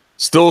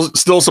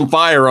still some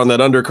fire on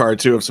that undercard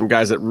too, of some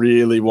guys that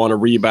really want to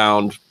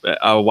rebound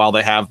while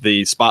they have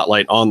the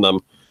spotlight on them.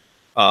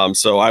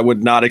 So I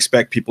would not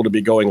expect people to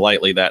be going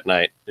lightly that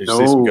night. You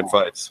see some good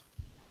fights.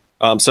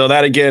 So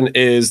that again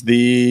is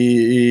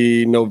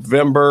the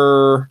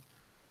November.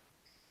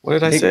 What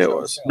did I say it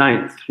was?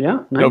 9th. Yeah.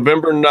 9th.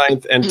 November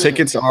 9th, and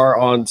tickets are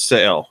on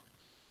sale.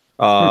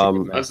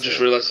 I've just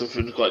realised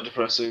something quite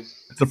depressing.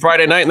 It's a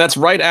Friday night, and that's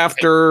right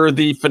after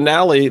the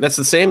finale. That's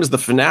the same as the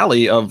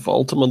finale of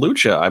Ultima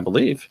Lucha, I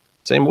believe.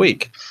 Same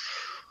week.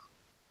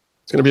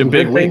 It's going to be a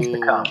big week. Things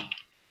to come.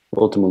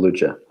 Ultima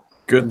Lucha.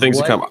 Good things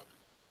to come.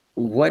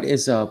 What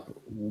is up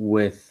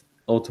with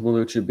Ultima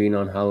Lucha being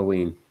on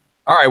Halloween?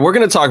 All right, we're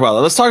going to talk about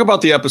that. Let's talk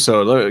about the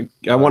episode.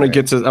 I want to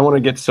get to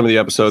some of the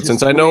episodes,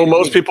 since I know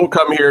most people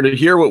come here to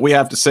hear what we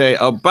have to say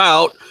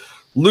about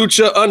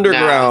Lucha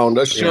Underground,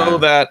 a show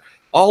that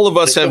all of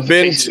us have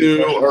been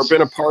to or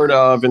been a part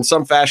of in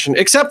some fashion,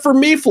 except for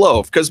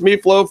Meatloaf, because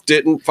Meatloaf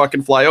didn't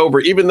fucking fly over,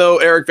 even though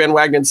Eric Van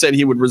Wagenen said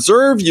he would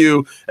reserve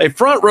you a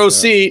front row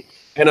seat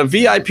and a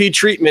VIP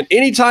treatment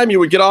anytime you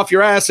would get off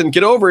your ass and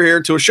get over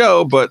here to a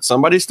show, but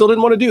somebody still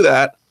didn't want to do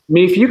that.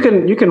 Meef, you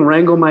can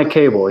wrangle my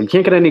cable. You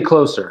can't get any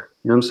closer.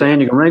 You know what I'm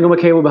saying? You can wrangle my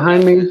cable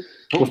behind me.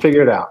 We'll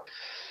figure it out.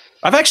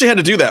 I've actually had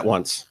to do that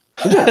once.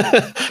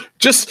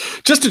 just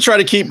to try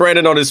to keep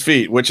Brandon on his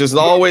feet, which is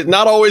not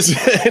always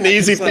an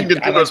easy thing to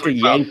do. I like to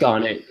yank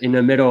on it in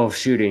the middle of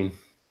shooting.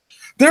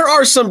 There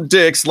are some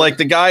dicks like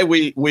the guy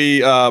we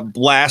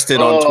blasted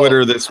on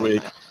Twitter this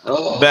week.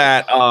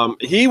 That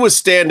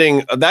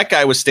that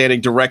guy was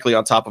standing directly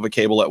on top of a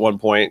cable at one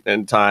point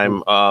in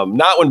time.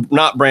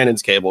 Not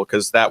Brandon's cable,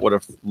 because that would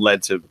have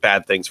led to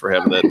bad things for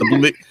him.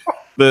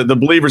 The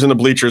believers in the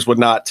bleachers would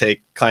not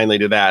take kindly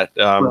to that.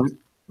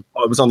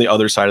 It was on the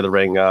other side of the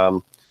ring.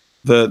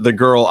 The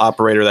girl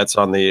operator that's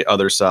on the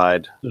other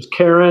side. There's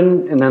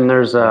Karen, and then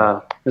there's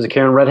a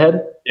Karen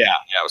redhead. Yeah,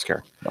 it was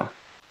Karen.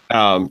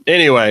 Yeah.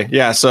 Anyway,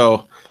 yeah.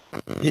 So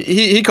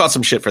he caught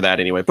some shit for that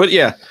anyway. But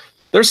yeah.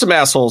 There's some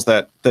assholes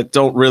that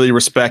don't really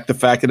respect the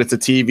fact that it's a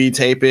TV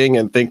taping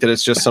and think that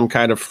it's just some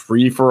kind of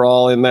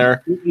free-for-all in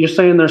there. You're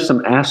saying there's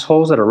some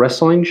assholes at a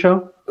wrestling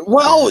show?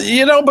 Well,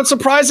 but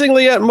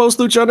surprisingly at most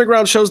Lucha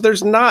Underground shows,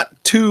 there's not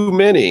too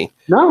many.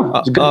 No,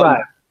 it's a good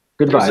vibe.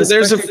 Good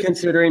vibe.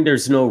 Considering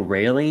there's no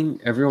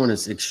railing, everyone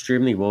is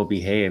extremely well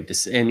behaved.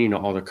 And,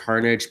 all the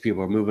carnage,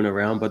 people are moving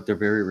around, but they're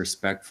very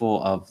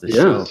respectful of the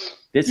show.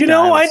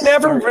 I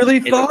never really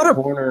thought of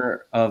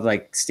corner of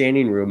like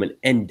standing room and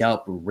end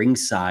up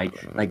ringside,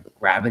 like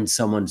grabbing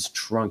someone's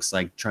trunks,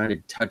 like trying to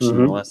touch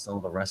and molest all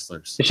the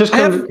wrestlers. It's just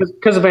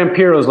because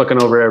Vampiro's looking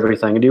over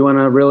everything. Do you want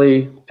to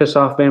really piss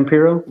off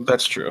Vampiro?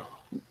 That's true.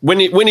 When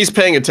he's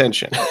paying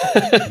attention.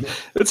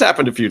 It's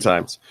happened a few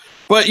times.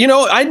 But,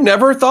 I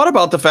never thought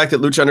about the fact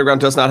that Lucha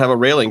Underground does not have a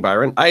railing,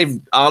 Byron. I've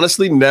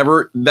honestly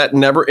never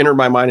entered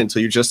my mind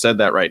until you just said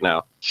that right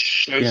now.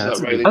 Yeah,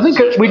 I think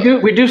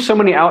we do so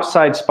many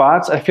outside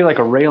spots. I feel like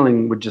a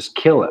railing would just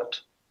kill it.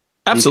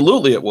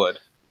 Absolutely, it would.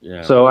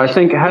 Yeah. So I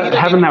think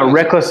having that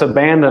reckless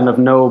abandon of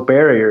no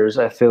barriers,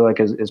 I feel like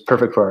is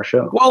perfect for our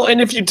show. Well,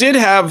 and if you did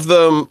have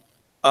them,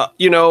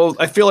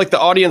 I feel like the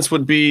audience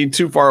would be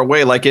too far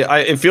away. Like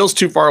it feels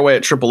too far away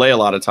at AAA a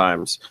lot of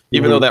times,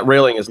 even though that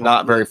railing is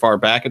not very far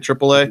back at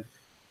AAA.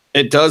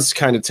 It does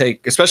kind of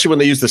take, especially when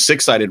they use the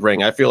 6-sided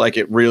ring. I feel like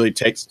it really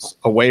takes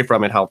away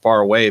from it how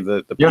far away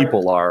the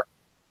people are.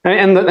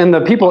 And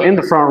the people in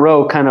the front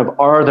row kind of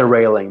are the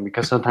railing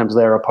because sometimes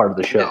they're a part of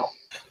the show.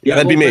 Yeah,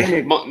 that'd be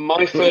me.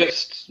 My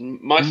first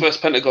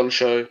Pentagon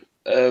show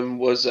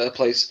was a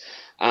place,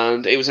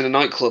 and it was in a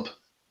nightclub,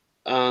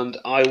 and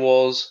I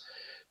was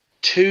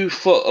 2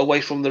 foot away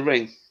from the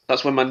ring.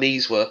 That's where my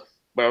knees were,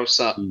 where I was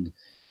sat, and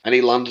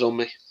he landed on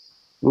me.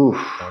 Oof.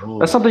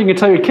 That's something you can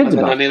tell your kids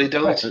about. I nearly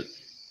died.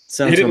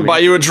 He didn't buy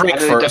you a drink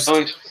first.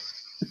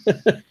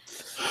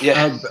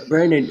 Yeah,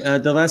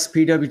 Brandon, the last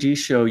PWG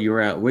show you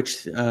were at,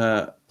 which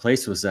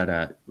place was that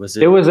at?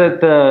 It was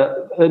at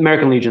the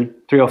American Legion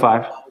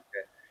 305. Okay.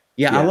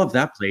 Yeah, I love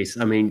that place.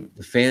 I mean,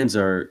 the fans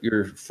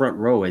your front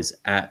row is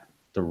at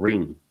the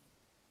ring.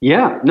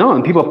 Yeah, no,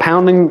 and people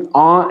pounding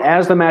on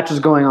as the match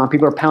is going on.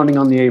 People are pounding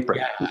on the apron.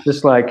 Yeah. It's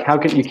just like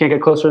you can't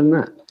get closer than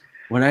that.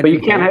 But you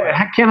can't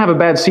have a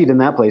bad seat in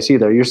that place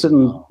either. You're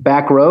sitting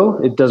back row.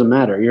 It doesn't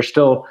matter. You're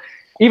still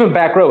even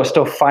back row is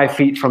still 5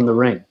 feet from the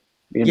ring.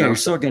 You're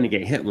still going to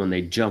get hit when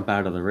they jump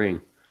out of the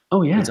ring.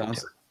 Oh yeah, it's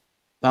awesome.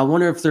 But I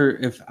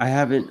wonder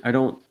I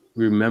don't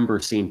remember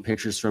seeing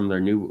pictures from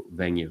their new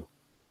venue.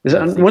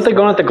 Weren't they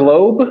going at the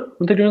Globe?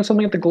 Weren't they doing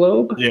something at the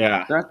Globe?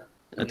 Yeah.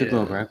 At the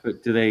Globe, right?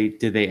 But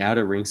did they add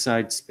a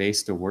ringside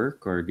space to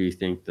work, or do you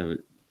think the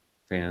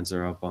fans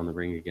are up on the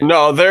ring again?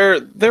 No,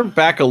 they're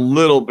back a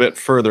little bit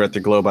further at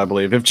the Globe, I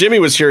believe. If Jimmy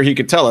was here, he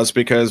could tell us,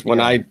 because when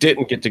I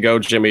didn't get to go,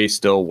 Jimmy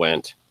still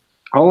went.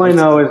 All I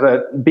know is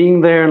that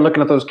being there and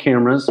looking at those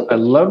cameras, I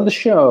love the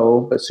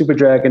show, but Super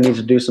Dragon needs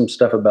to do some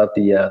stuff about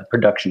the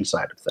production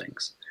side of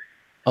things.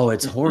 Oh,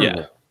 it's horrible.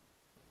 Yeah.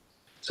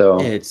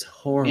 So it's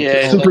horrible.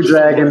 Yeah, Super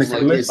Dragon.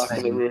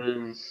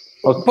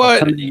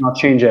 But I'll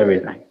change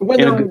everything.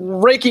 When they're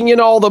raking in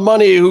all the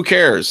money, who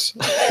cares?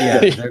 Yeah,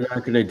 they're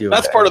not going to do it.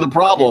 That's part of the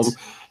problem.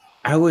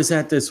 I was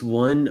at this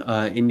one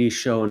indie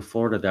show in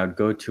Florida that I'd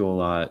go to a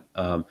lot,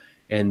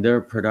 and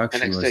their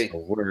production was the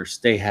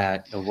worst.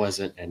 It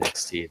wasn't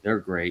NXT. They're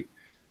great,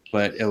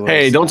 but it was.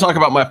 Hey, don't talk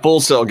about my Full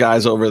Sail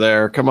guys over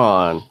there. Come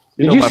on.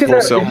 Did you see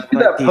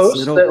that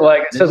post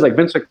that it says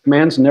Vince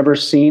McMahon's never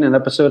seen an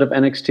episode of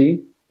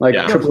NXT?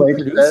 Triple H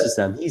produces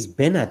them. He's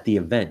been at the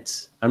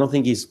events. I don't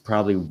think he's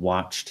probably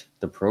watched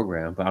the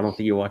program, but I don't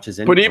think he watches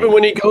any. But even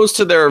when he goes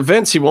to their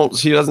events, he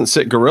doesn't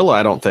sit gorilla.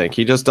 I don't think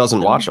he just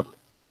doesn't watch them.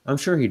 I'm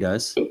sure he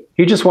does.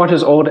 He just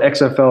watches old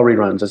XFL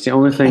reruns. That's the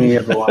only thing he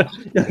ever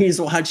watches. No, he's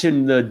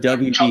watching the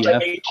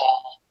WBF.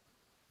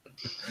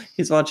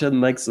 He's watching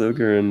Lex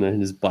Luger in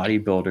his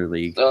bodybuilder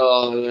league.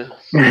 Oh.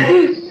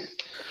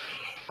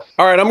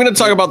 All right, I'm going to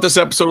talk about this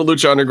episode of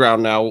Lucha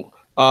Underground now.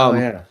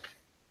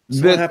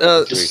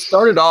 That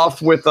started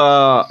off with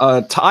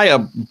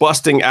Taya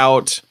busting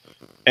out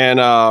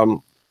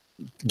and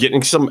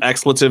getting some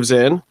expletives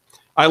in.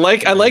 I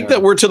like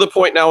that we're to the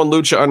point now in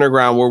Lucha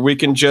Underground where we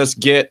can just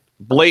get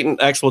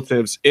blatant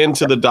expletives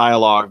into the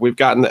dialogue. We've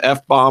gotten the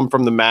F-bomb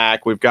from the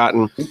Mac. We've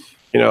gotten,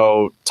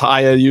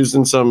 Taya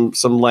using some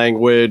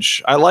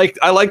language. I like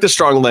the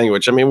strong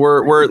language. I mean,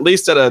 we're at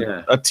least at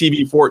a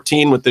TV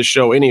 14 with this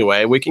show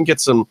anyway. We can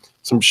get some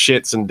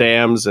shits and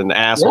dams and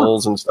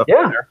assholes and stuff.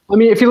 Yeah, I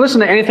mean, if you listen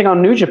to anything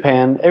on New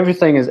Japan,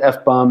 everything is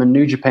F-bomb in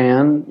New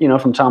Japan. You know,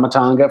 from Tama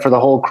Tonga for the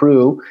whole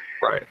crew,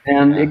 Right?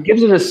 And it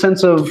gives it a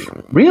sense of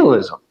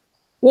realism.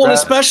 Well, and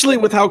especially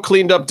with how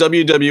cleaned up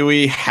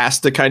WWE has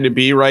to kind of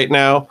be right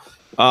now.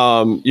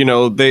 You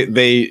know,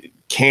 they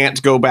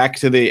can't go back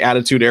to the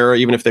Attitude Era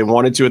even if they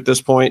wanted to at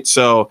this point.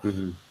 So,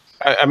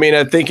 I mean,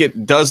 I think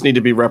it does need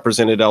to be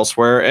represented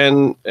elsewhere.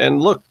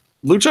 And look,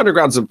 Lucha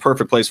Underground's a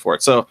perfect place for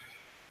it. So,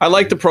 I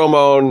like the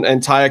promo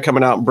and Taya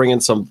coming out and bringing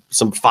some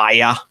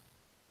fire,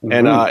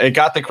 and it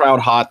got the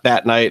crowd hot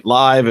that night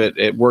live.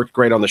 It worked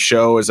great on the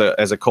show as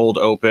a cold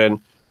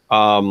open,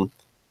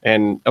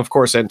 and of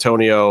course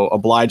Antonio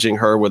obliging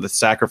her with a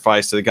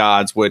sacrifice to the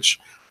gods, which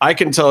I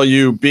can tell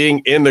you, being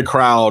in the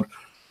crowd,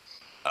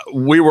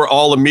 we were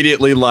all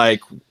immediately like,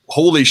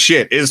 holy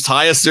shit, is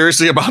Taya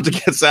seriously about to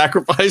get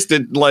sacrificed?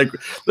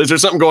 Is there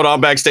something going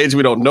on backstage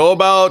we don't know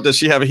about? Does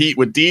she have a heat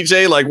with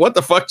DJ? Like, what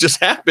the fuck just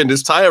happened?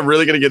 Is Taya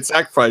really going to get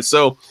sacrificed?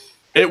 So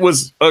it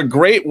was a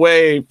great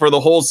way for the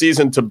whole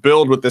season to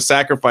build with the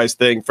sacrifice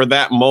thing for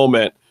that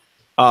moment.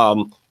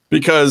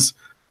 Because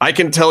I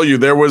can tell you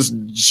there was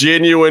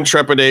genuine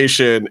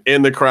trepidation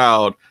in the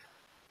crowd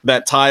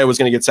that Taya was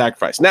going to get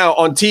sacrificed. Now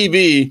on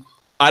TV,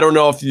 I don't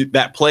know if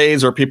that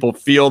plays or people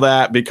feel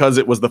that because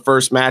it was the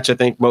first match. I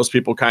think most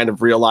people kind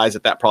of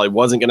realized that probably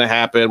wasn't going to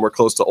happen. We're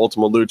close to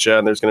Ultima Lucha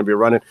and there's going to be a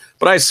run-in.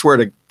 But I swear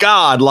to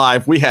God,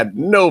 live, we had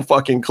no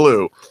fucking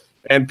clue.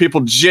 And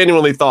people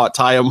genuinely thought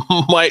Taya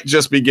might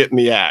just be getting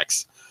the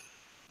axe.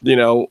 You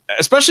know,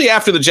 especially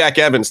after the Jack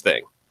Evans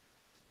thing.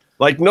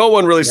 Like, no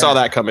one really saw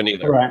that coming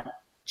either. Right.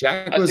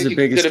 Jack was the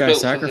biggest guy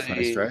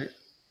sacrificed, right?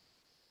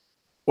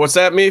 What's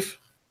that, Meef?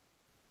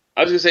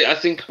 I was gonna say, I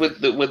think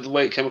with the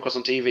way it came across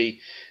on TV,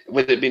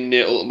 with it being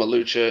near Ultima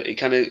Lucha, it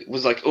kind of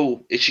was like,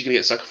 oh, is she gonna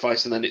get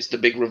sacrificed? And then it's the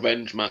big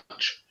revenge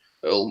match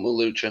at Ultima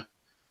Lucha.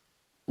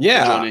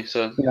 Yeah, Johnny.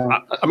 So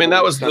I mean,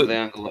 that was kind of the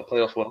angle that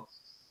played off well.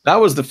 That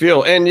was the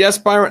feel. And yes,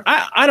 Byron,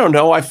 I don't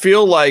know. I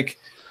feel like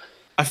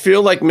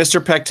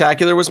Mr.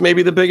 Spectacular was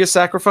maybe the biggest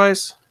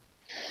sacrifice.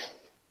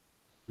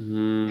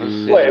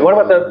 Wait, what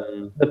about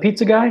the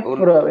pizza guy?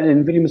 What about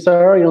Vinny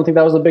Massaro? You don't think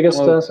that was the biggest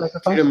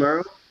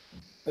sacrifice?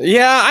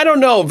 Yeah, I don't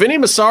know. Vinny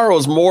Massaro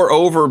is more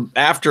over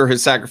after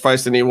his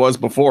sacrifice than he was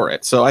before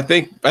it. So I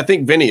think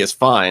Vinny is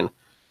fine.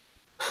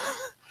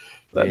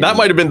 That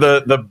might have been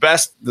the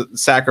best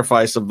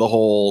sacrifice of the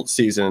whole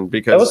season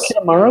because that was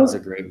Kitamura. That was a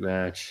great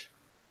match.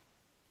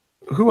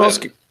 Who else?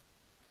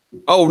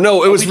 Oh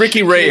no, it was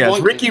Ricky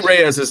Reyes. Ricky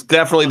Reyes is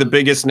definitely the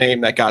biggest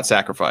name that got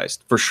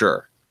sacrificed for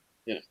sure.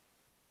 Yeah.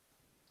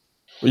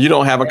 You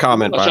don't have a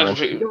comment, Byron.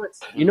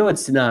 You know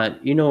it's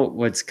not. You know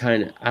what's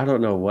kind of. I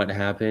don't know what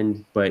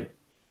happened, but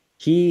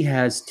he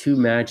has two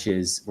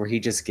matches where he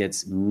just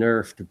gets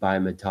nerfed by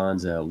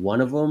Matanza. One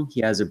of them,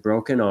 he has a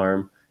broken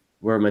arm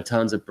where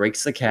Matanza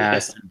breaks the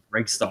cast and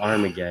breaks the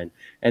arm again.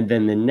 And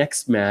then the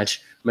next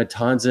match,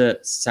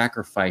 Matanza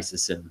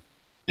sacrifices him.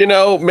 You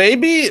know,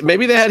 maybe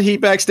they had heat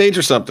backstage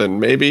or something.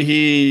 Maybe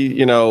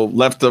he,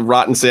 left a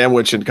rotten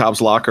sandwich in Cobb's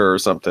locker or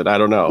something. I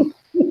don't know.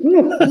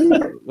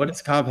 What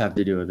does Cobb have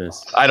to do with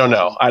this? I don't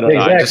know.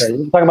 Exactly.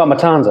 You're talking about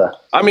Matanza.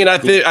 I mean, I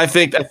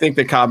think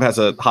that Cobb has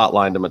a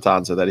hotline to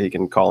Matanza that he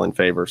can call in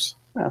favors.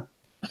 Yeah.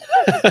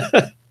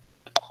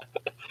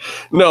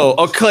 No,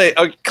 okay.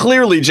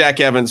 Clearly, Jack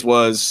Evans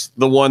was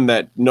the one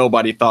that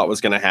nobody thought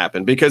was going to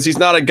happen because he's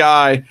not a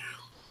guy.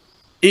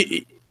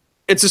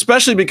 It's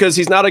especially because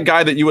he's not a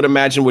guy that you would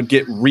imagine would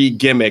get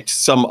re-gimmicked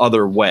some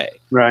other way.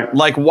 Right.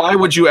 Like, why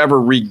would you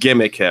ever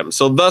re-gimmick him?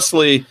 So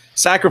thusly,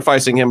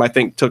 sacrificing him, I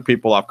think, took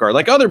people off guard.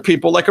 Like other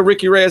people, like a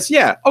Ricky Reyes,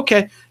 yeah,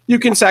 okay, you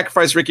can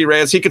sacrifice Ricky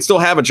Reyes. He could still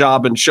have a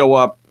job and show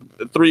up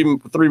three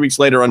weeks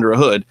later under a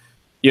hood,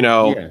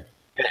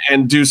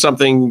 and do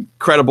something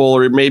credible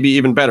or maybe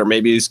even better.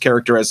 Maybe his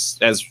character as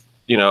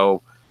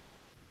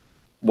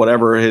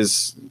whatever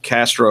his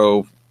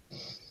Castro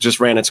just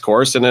ran its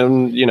course, and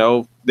then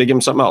they give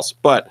him something else.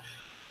 But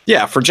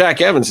yeah, for Jack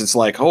Evans, it's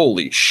like,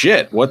 holy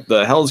shit, what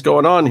the hell's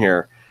going on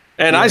here?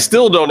 And I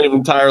still don't even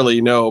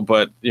entirely know,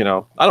 but I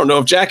don't know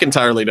if Jack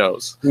entirely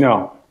knows.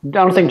 No, I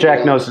don't think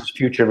Jack knows his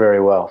future very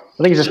well.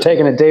 I think he's just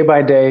taking it day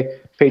by day,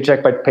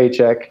 paycheck by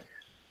paycheck,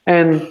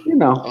 and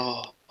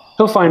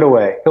he'll find a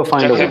way.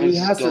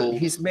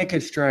 He's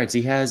making strides.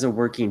 He has a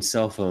working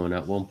cell phone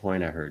at one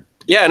point, I heard.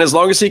 Yeah, and as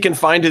long as he can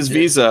find his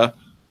visa,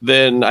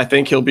 then I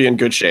think he'll be in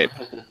good shape.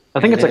 I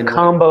think it's a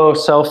combo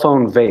cell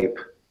phone vape.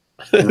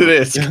 It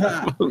is.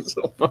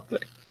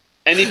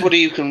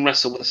 Anybody who can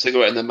wrestle with a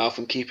cigarette in their mouth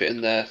and keep it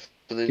in there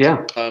for the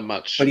entire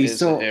match. But he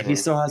still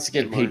has to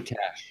get paid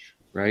cash,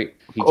 right?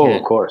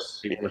 Of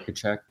course. Work a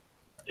check.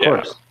 Of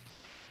course.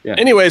 Yeah.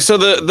 Anyway, so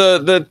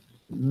the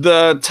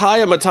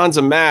Taya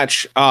Matanza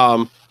match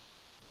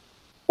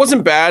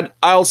wasn't bad.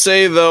 I'll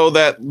say though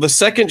that the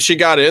second she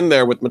got in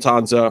there with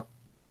Matanza,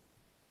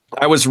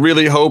 I was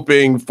really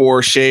hoping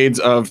for shades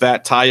of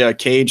that Taya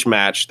cage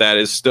match that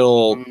is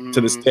still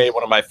to this day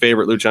one of my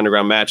favorite Lucha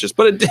Underground matches,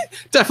 but it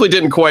definitely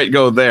didn't quite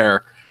go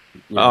there.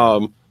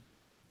 Yeah.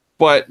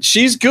 but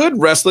she's good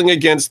wrestling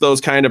against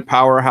those kind of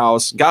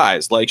powerhouse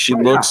guys. Like she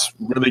looks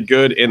really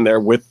good in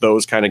there with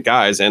those kind of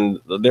guys, and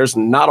there's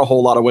not a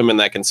whole lot of women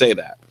that can say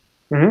that.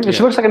 Mm-hmm. And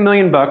she looks like $1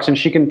 million, and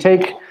she can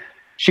take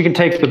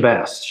the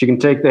best. She can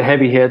take the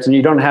heavy hits, and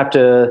you don't have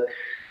to.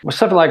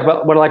 Something like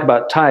what I like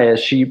about Ty is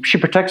she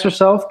protects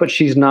herself, but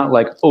she's not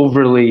like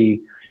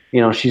overly,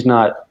 she's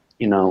not,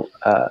 prima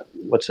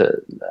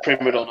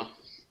donna.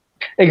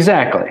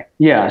 Exactly.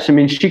 Yeah. I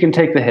mean, she can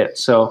take the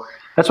hits. So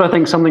that's why I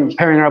think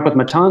pairing her up with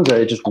Matanza,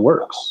 it just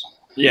works.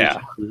 Yeah.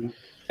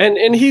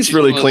 And he's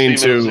really clean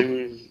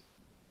too.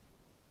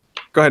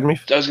 Go ahead,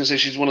 Meef. I was going to say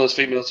she's one of those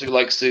females who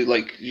likes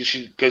to,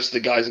 she goes to the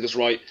guys and goes,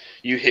 right,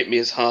 you hit me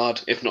as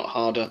hard, if not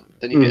harder,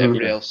 than you hit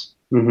everybody else.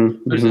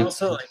 Mm-hmm. There's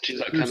also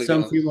there's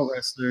some female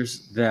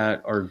wrestlers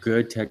that are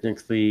good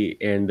technically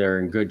and they're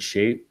in good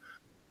shape,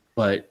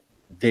 but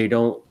they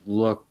don't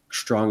look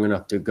strong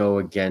enough to go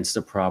against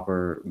a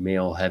proper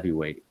male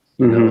heavyweight.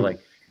 Like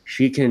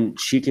she can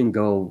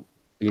go,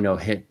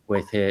 hit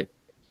with hit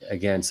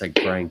against like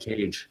Brian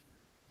Cage,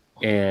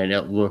 and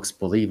it looks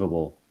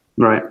believable.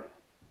 Right.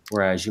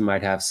 Whereas you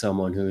might have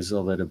someone who's a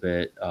little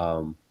bit,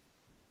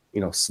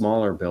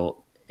 smaller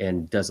built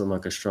and doesn't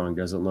look as strong,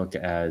 doesn't look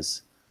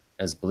as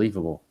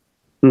believable.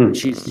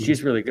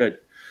 She's really good.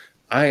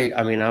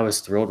 I mean, I was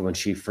thrilled when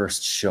she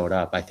first showed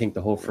up. I think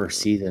the whole first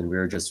season we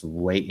were just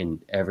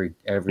waiting every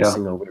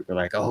single week. We're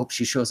like, I hope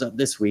she shows up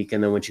this week.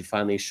 And then when she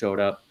finally showed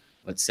up,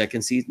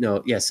 second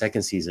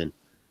season,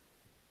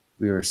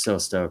 we were so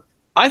stoked.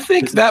 I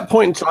think that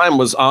point in time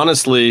was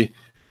honestly,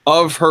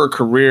 of her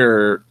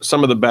career,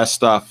 some of the best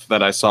stuff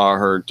that I saw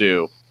her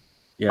do.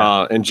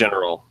 In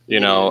general,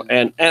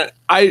 and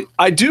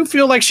I do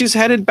feel like she's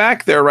headed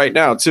back there right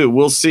now too.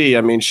 We'll see.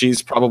 I mean,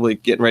 she's probably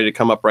getting ready to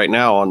come up right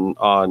now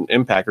on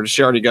Impact, or did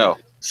she already go?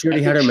 She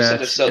already had her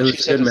match. It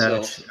was a good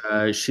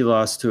match. She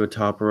lost to a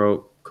top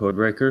rope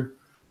codebreaker,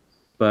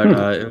 but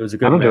it was a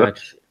good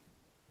match.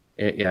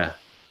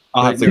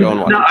 I'll have to go and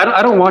watch. No,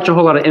 I don't watch a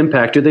whole lot of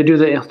Impact. Do they do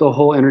the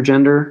whole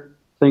intergender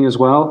thing as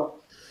well,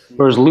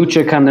 or is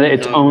Lucha kind of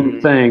its own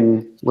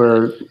thing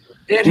where?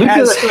 It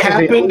has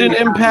happened in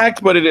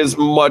Impact, but it is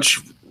much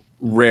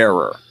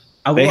rarer.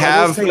 They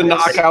have the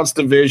Knockouts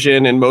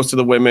division, and most of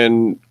the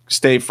women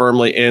stay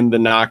firmly in the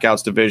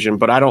Knockouts division,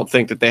 but I don't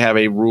think that they have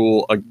a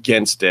rule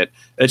against it.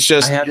 It's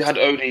just... You had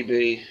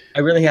ODB. I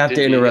really have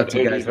to interrupt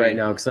you guys right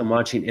now because I'm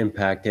watching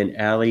Impact, and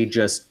Allie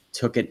just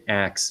took an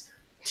axe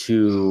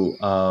to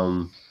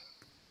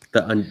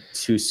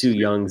Su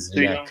Young's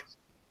neck.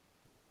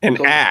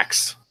 An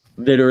axe?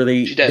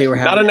 Literally, they were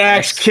having not an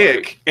axe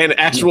kick, an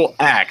actual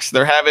axe.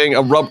 They're having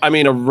a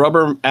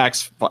rubber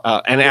axe,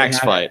 an axe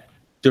fight.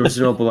 There was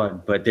no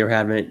blood, but they were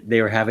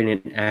having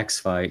an axe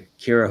fight.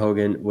 Kiera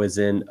Hogan was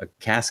in a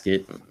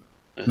casket.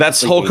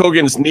 That's Hulk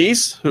Hogan's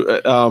niece.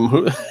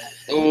 Well,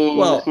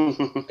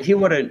 he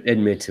wouldn't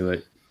admit to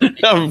it.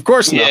 Of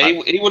course not.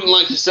 Yeah, he wouldn't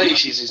like to say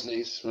she's his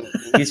niece.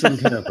 He's from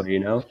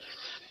Tampa,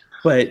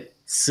 But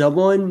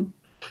someone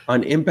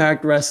on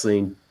Impact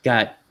Wrestling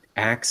got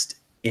axed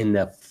in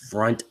the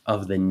front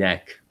of the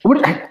neck.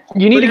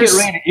 You need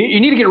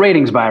to get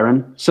ratings,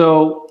 Byron.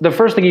 So the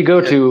first thing you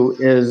go to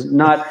is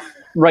not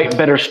write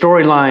better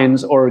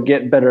storylines or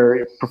get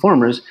better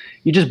performers.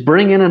 You just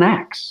bring in an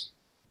axe.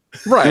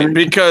 Right,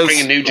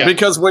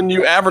 because when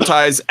you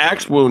advertise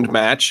axe wound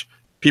match,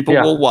 people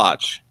will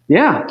watch.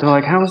 Yeah, they're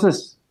like, how is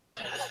this?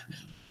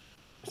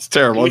 It's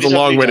terrible. It's a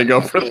long way to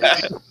go for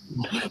that.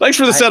 Thanks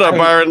for the setup,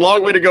 Byron.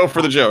 Long way to go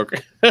for the joke.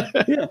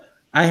 Yeah,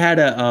 I had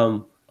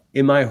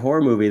in my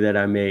horror movie that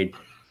I made.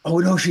 Oh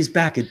no, she's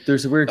back.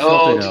 There's a weird.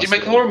 Oh, did you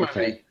make a horror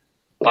movie,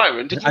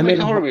 Byron? Did you make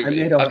a horror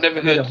movie? I've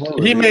never heard.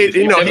 He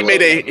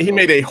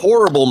made a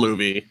horrible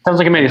movie. Sounds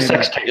like he made a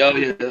sex tape. Oh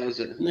yeah, that was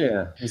it.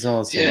 Yeah, it's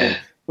all. Yeah.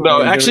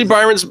 No, actually,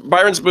 Byron's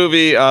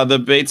movie, The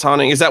Bates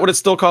Haunting. Is that what it's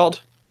still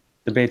called?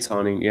 The Bates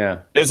Haunting. Yeah,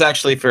 it's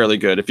actually fairly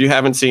good. If you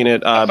haven't seen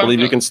it, I believe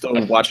you can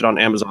still watch it on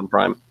Amazon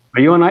Prime. Are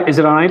you on? Is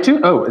it on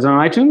iTunes? Oh, is it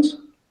on iTunes?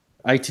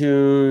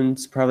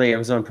 iTunes, probably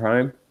Amazon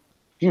Prime.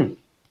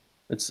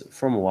 It's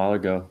from a while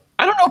ago.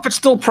 I don't know if it's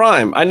still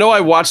Prime. I know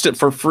I watched it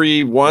for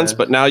free once,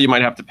 but now you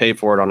might have to pay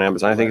for it on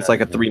Amazon. I think it's like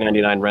a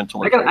 $3.99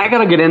 rental. I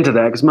gotta get into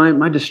that because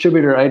my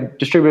distributor. I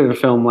distributed a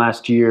film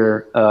last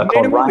year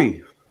called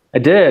Ryan. I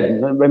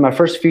did. My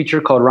first feature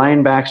called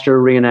Ryan Baxter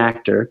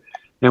Reenactor,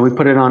 and we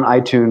put it on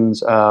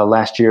iTunes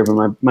last year.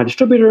 But my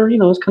distributor,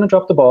 has kind of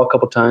dropped the ball a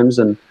couple times,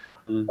 and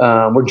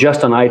we're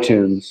just on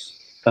iTunes.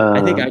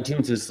 I think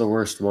iTunes is the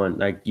worst one.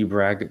 Like you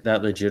brag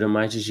that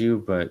legitimizes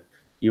you, but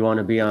you want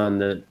to be on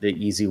the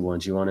easy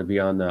ones. You want to be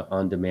on the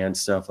on-demand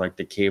stuff like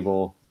the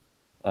cable,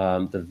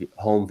 the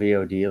home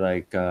VOD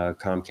like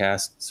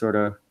Comcast sort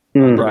of.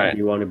 Right.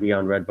 You want to be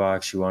on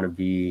Redbox. You want to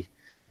be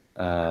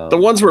the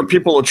ones where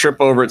people will trip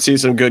over it, see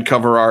some good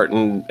cover art,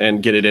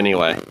 and get it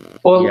anyway.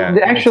 Well,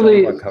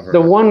 actually,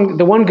 the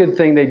one good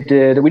thing they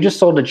did, we just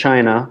sold to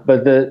China,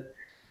 but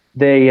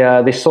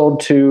they sold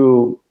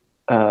to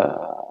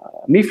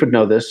Meef would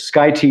know this,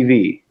 Sky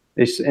TV.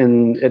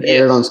 And it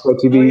aired on Sky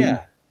TV. Oh,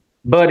 yeah.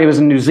 But it was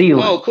in New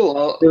Zealand. Oh,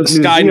 cool. It was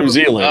New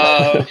Zealand.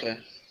 Oh, okay.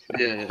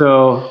 Yeah.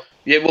 So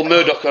Yeah, well,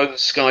 Murdoch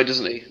owns Sky,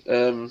 doesn't he?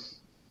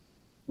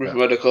 Rupert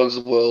Murdoch owns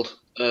the world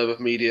of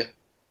media.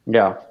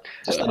 Yeah.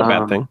 That's not a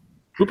bad thing.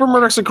 Rupert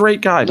Murdoch's a great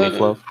guy, No,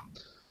 Meatloaf.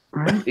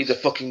 He's a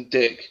fucking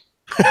dick.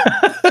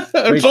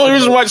 That's the only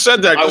reason why I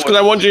said that, just because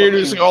I wanted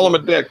you to call him a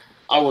dick.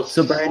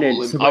 So Brandon,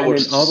 all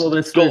the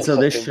listeners of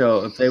this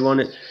show, if they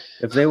want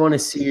to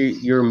see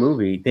your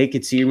movie, they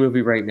could see your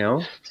movie right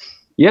now.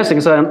 Yes,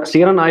 you can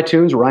see it on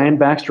iTunes. Ryan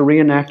Baxter,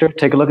 reenactor.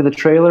 Take a look at the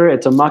trailer.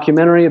 It's a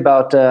mockumentary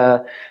about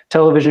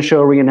television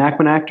show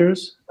reenactment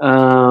actors,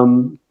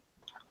 and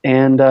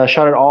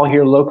shot it all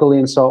here locally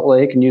in Salt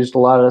Lake, and used a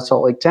lot of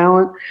Salt Lake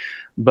talent.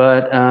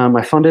 But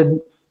I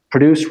funded,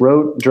 produced,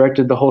 wrote,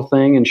 directed the whole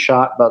thing, and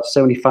shot about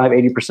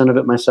 75-80% of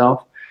it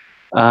myself.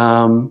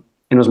 And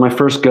it was my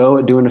first go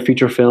at doing a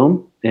feature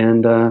film,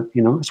 and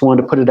just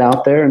wanted to put it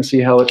out there and see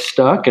how it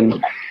stuck.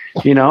 And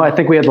I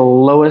think we had the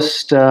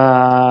lowest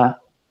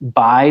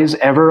buys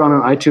ever on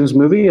an iTunes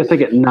movie. I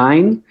think at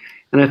 9,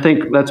 and I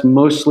think that's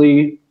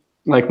mostly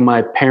like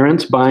my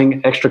parents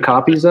buying extra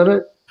copies of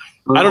it.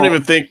 I don't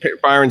even think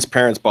Byron's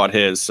parents bought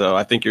his, so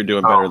I think you're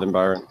doing better than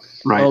Byron.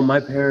 Right. Oh,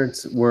 my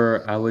parents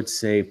were, I would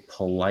say,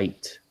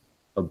 polite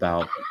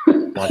about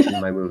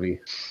watching my movie.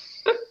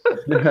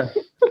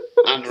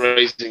 And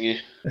raising you.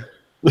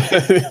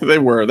 They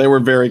were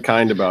very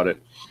kind about it.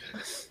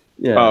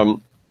 Yeah.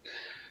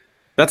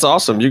 That's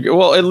awesome.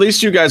 Well, at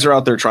least you guys are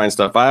out there trying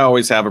stuff. I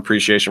always have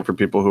appreciation for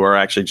people who are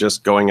actually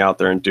just going out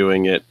there and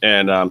doing it.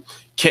 And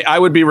I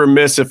would be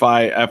remiss if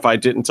I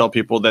didn't tell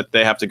people that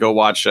they have to go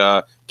watch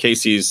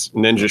Casey's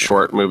Ninja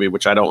Short movie,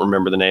 which I don't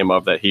remember the name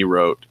of, that he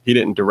wrote. He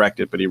didn't direct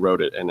it, but he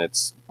wrote it, and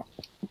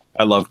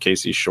I love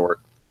Casey's short.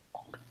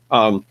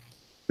 What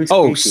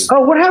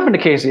happened to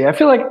Casey? I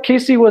feel like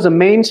Casey was a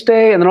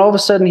mainstay, and then all of a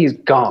sudden he's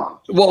gone.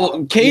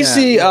 Well,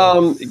 Casey,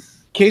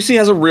 Casey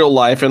has a real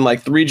life and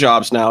like 3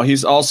 jobs now.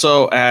 He's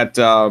also at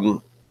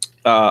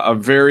a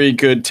very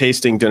good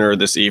tasting dinner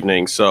this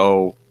evening,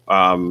 so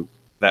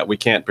that we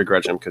can't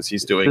begrudge him because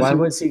he's doing. Why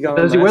was he gone?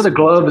 Does he wear the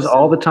gloves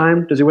all the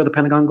time? Does he wear the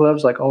Pentagon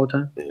gloves like all the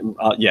time?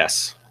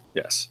 Yes.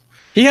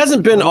 He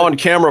hasn't been on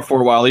camera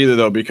for a while either,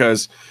 though,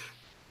 because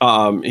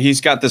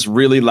he's got this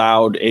really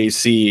loud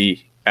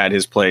AC at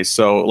his place.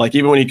 So, like,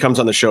 even when he comes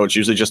on the show, it's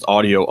usually just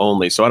audio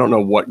only. So I don't know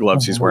what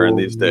gloves he's wearing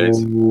these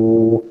days.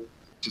 Why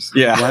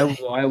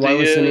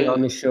wasn't he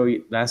on the show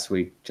last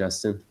week,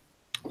 Justin?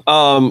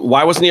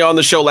 Why wasn't he on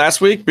the show last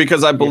week?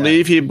 Because I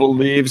believe he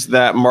believes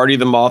that Marty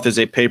the Moth is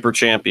a paper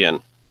champion.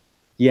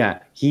 Yeah,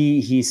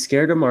 he's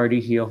scared of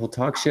Marty. He'll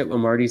talk shit when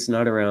Marty's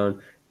not around,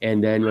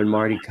 and then when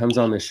Marty comes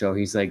on the show,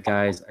 he's like,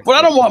 "Guys." Well,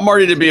 I don't want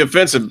Marty to be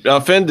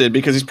offended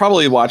because he's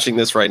probably watching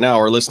this right now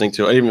or listening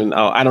to it. Even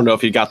I don't know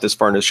if he got this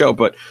far in the show,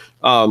 but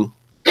I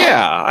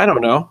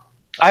don't know.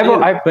 I've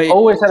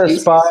always had a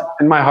spot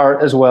in my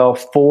heart as well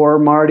for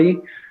Marty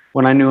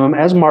when I knew him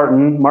as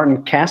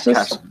Martin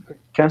Casas.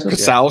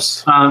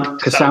 Casaus.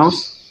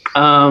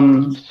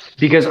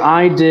 Because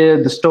I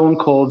did the Stone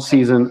Cold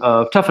season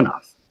of Tough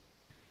Enough.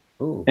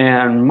 Ooh.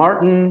 And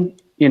Martin,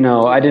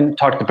 I didn't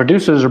talk to the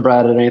producers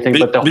about it or anything,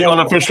 but the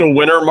unofficial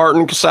winner,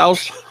 Martin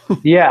Casaus.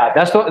 Yeah,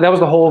 that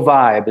was the whole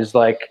vibe. Is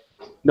like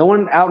no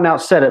one out and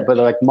out said it, but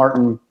like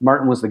Martin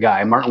was the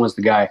guy. Martin was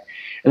the guy,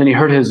 and then he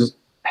hurt his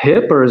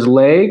hip or his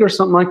leg or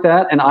something like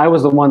that, and I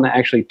was the one that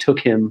actually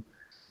took him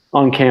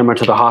on camera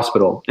to the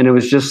hospital, and it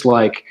was just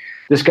like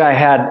this guy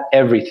had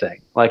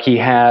everything. Like he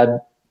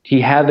had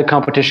the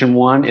competition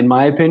won. In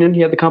my opinion,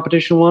 he had the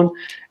competition won,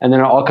 and then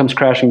it all comes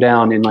crashing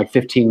down in like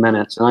 15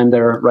 minutes, and I'm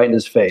there right in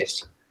his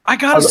face. I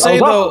gotta say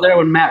I was though, there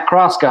when Matt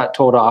Cross got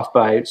told off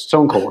by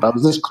Stone Cold. I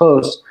was this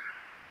close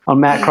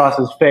on Matt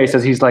Cross's face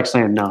as he's like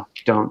saying, "No,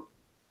 don't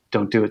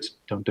do it,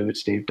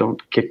 Steve.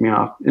 Don't kick me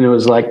off." And it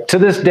was like, to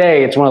this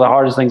day, it's one of the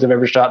hardest things I've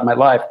ever shot in my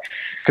life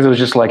because it was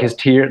just like a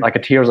tear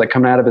was like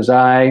coming out of his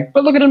eye.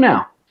 But look at him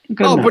now.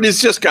 But he's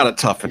just got to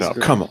toughen up.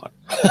 Come on.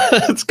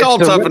 It's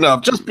called tough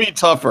enough. Just be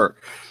tougher.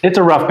 It's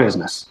a rough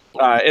business.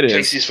 It is.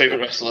 Casey's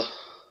favorite wrestler.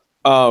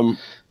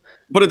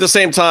 But at the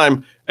same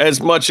time, as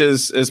much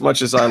as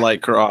I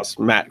like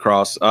Matt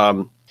Cross,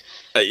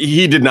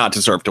 he did not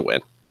deserve to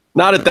win.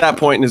 Not at that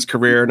point in his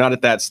career, not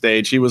at that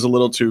stage. He was a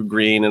little too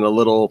green and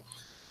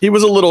he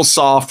was a little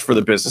soft for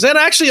the business. And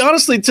actually,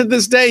 honestly, to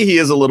this day, he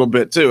is a little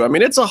bit too. I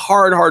mean, it's a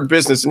hard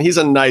business, and he's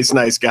a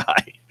nice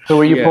guy. So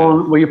were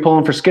you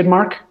pulling for skid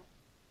mark?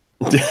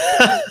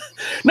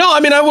 No,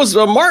 I mean, I was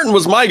Martin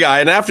was my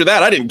guy, and after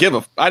that, I didn't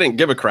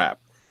give a crap.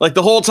 Like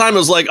the whole time, it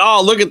was like,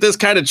 oh, look at this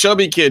kind of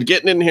chubby kid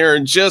getting in here,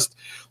 and just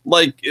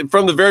like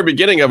from the very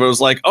beginning of it, it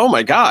was like, oh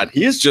my god,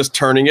 he is just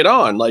turning it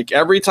on. Like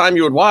every time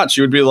you would watch,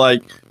 you would be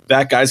like,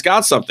 that guy's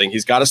got something.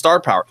 He's got a star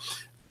power.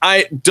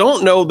 I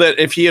don't know that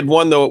if he had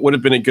won, though, it would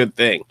have been a good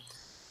thing,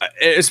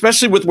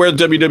 especially with where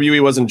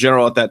WWE was in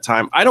general at that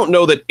time. I don't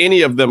know that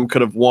any of them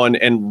could have won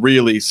and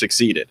really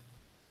succeeded.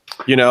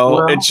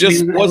 It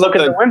just wasn't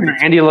the winner.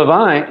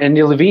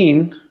 Andy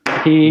Levine,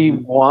 he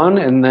won,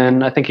 and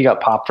then I think he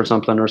got popped for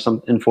something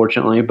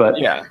unfortunately. But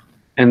yeah,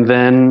 and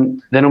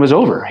then it was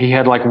over. He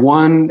had like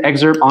one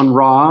excerpt on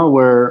Raw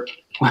where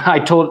I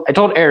told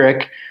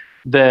Eric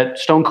that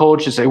Stone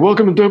Cold should say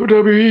 "Welcome to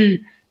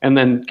WWE," and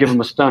then give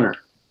him a stunner.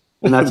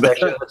 And that's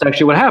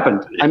actually what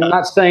happened. Yeah. I'm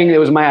not saying it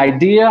was my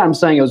idea. I'm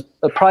saying it was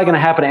probably going to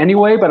happen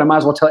anyway, but I might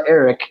as well tell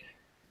Eric,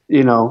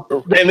 you know.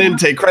 And then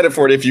take credit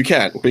for it if you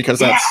can, because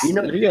that's,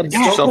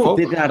 Stone Cold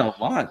did that a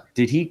lot.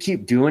 Did he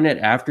keep doing it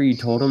after you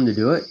told him to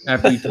do it?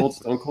 After you told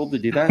Stone Cold to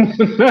do that?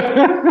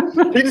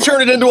 He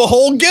turned it into a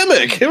whole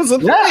gimmick. It was a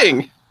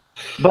thing.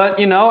 But,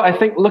 you know, I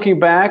think looking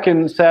back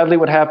and sadly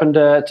what happened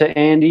to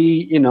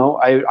Andy, you know,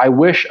 I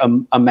wish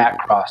a Matt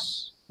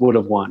Cross would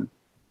have won.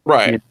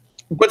 Right. You know?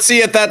 But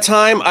see, at that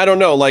time, I don't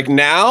know. Like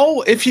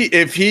now, if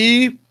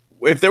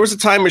there was a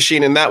time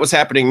machine and that was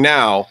happening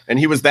now, and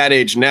he was that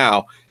age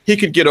now, he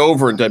could get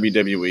over in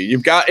WWE.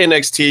 You've got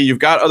NXT, you've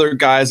got other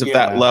guys of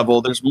that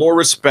level. There's more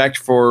respect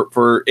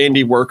for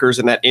indie workers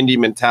and that indie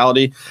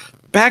mentality.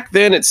 Back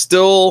then, it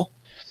still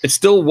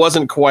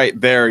wasn't quite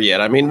there yet.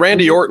 I mean,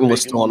 Randy Orton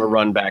was still on a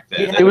run back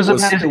then. It was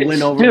have to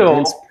win over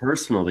Vince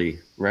personally,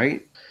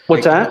 right?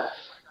 What's that?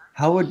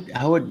 How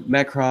would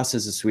Matt Cross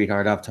is a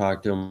sweetheart? I've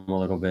talked to him a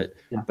little bit,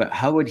 but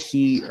how would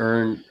he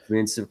earn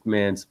Vince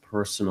McMahon's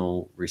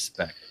personal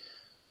respect?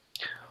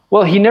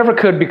 Well, he never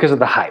could because of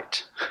the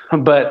height,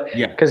 but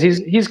because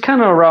he's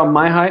kind of around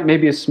my height,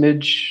 maybe a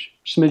smidge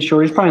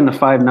short. He's probably in the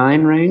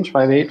 5'9" range,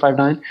 5'8",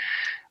 5'9".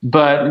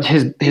 But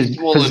his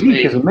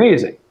physique is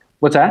amazing.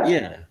 What's that?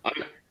 Yeah,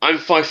 I'm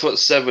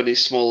 5'7".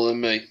 He's smaller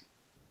than me.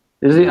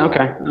 Is he?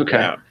 Okay.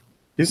 Yeah.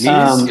 He's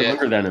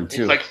younger than him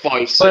too. He's like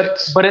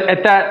 5'6". But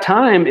at that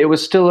time, it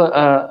was still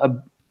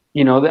a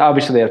you know,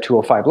 obviously they have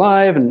 205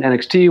 Live and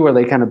NXT where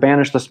they kind of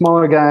banish the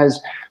smaller guys.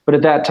 But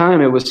at that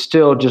time, it was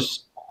still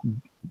just.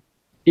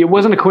 It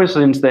wasn't a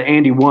coincidence that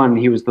Andy won.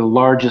 He was the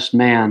largest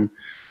man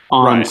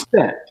on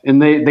set,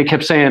 and they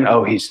kept saying,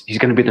 "Oh, he's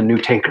going to be the new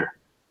Taker,"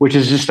 which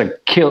is just a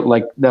kill.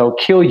 Like they'll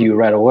kill you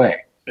right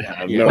away.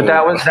 Yeah, but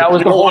that was the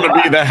don't whole want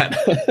to be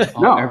that.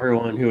 No,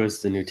 everyone who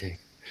is the new Taker.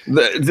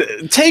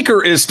 The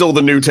Taker is still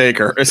the new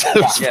Taker as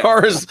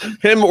far as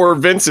him or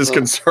Vince is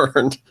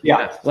concerned.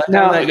 Yeah.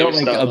 Now that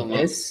like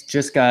Abyss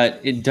just got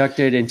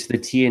inducted into the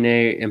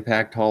TNA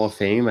Impact Hall of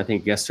Fame, I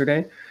think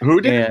yesterday. Who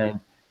did? And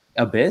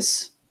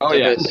Abyss. Oh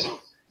yeah.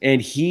 And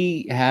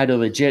he had a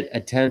legit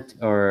attempt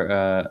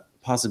or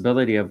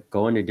possibility of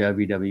going to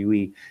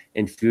WWE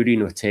and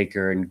feuding with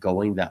Taker and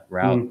going that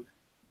route.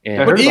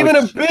 But even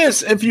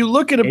Abyss, if you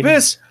look at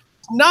Abyss,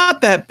 not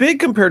that big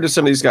compared to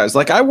some of these guys.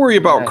 Like I worry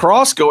about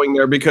Cross going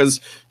there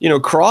because, you know,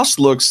 Cross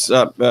looks,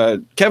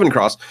 Kevin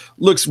Cross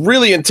looks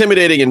really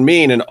intimidating and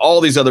mean in all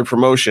these other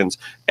promotions.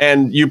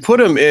 And you put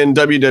him in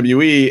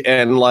WWE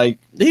and like,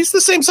 he's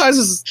the same size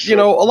as, you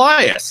know,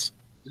 Elias.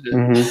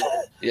 Mm-hmm.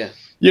 Yeah.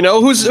 You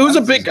know, who's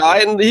a big guy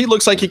and he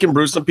looks like he can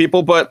bruise some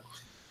people, but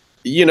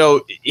you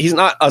know, he's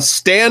not a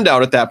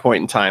standout at that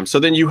point in time. So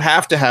then you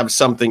have to have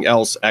something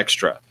else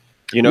extra.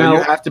 You know,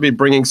 you have to be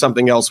bringing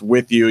something else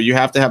with you. You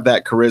have to have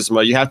that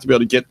charisma. You have to be able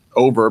to get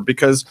over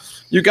because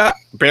you got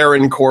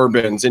Baron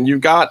Corbin's and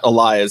you've got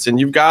Elias and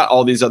you've got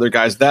all these other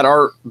guys that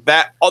are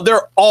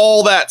they're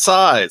all that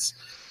size.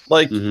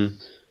 Like,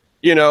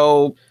 you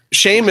know,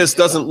 Sheamus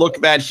doesn't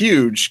look that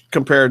huge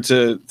compared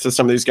to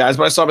some of these guys,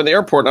 but I saw him in the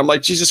airport and I'm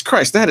like, Jesus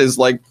Christ, that is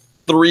like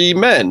 3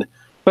 men.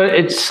 But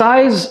it's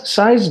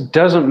size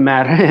doesn't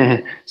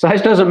matter.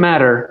 Size doesn't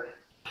matter.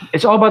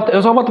 It's all about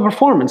the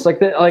performance. Like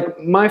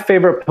my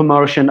favorite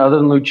promotion other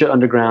than Lucha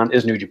Underground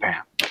is New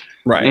Japan.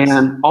 Right.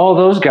 And all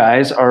those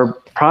guys are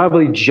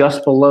probably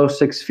just below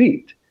 6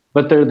 feet,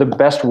 but they're the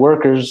best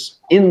workers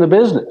in the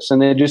business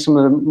and they do some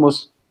of the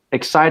most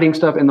exciting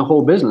stuff in the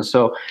whole business.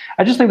 So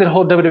I just think that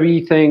whole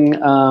WWE thing,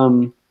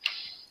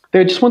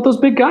 they just want those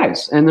big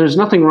guys, and there's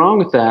nothing wrong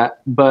with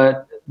that.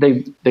 But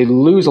they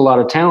lose a lot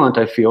of talent,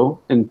 I feel,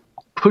 in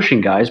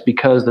pushing guys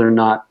because they're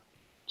not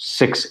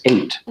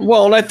 6'8".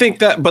 Well, and I think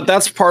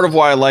that's part of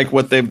why I like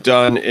what they've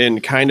done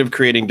in kind of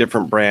creating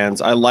different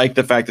brands. I like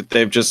the fact that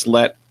they've just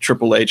let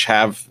Triple H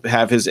have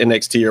his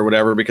NXT or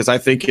whatever, because I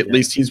think at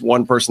least he's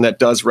one person that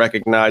does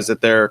recognize that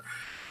they're.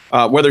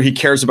 Whether he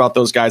cares about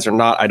those guys or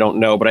not, I don't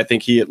know. But I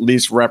think he at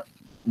least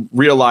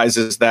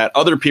realizes that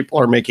other people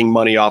are making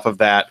money off of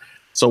that.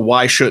 So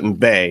why shouldn't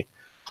they?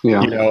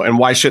 Yeah. You know, and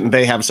why shouldn't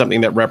they have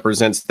something that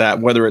represents that,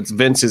 whether it's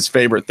Vince's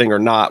favorite thing or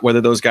not,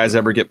 whether those guys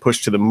ever get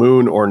pushed to the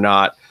moon or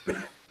not,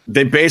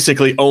 they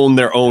basically own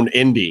their own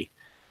indie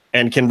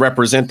and can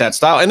represent that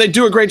style. And they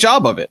do a great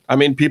job of it. I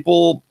mean,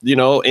 people, you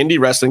know, indie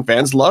wrestling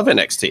fans love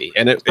NXT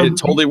and it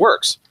totally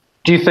works.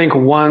 Do you think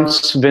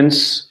once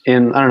Vince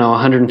in,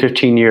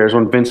 115 years,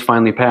 when Vince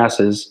finally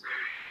passes,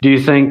 do you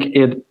think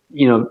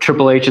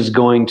Triple H is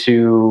going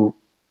to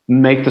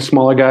make the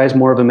smaller guys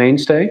more of a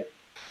mainstay?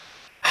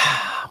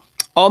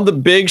 On the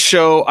big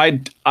show,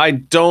 I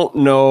don't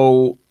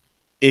know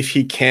if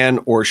he can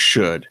or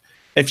should.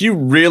 If you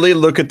really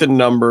look at the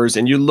numbers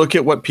and you look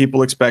at what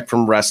people expect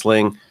from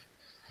wrestling,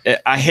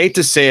 I hate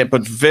to say it,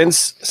 but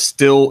Vince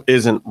still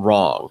isn't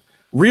wrong.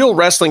 Real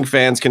wrestling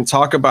fans can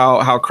talk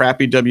about how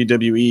crappy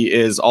WWE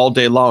is all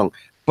day long,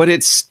 but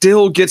it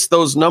still gets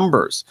those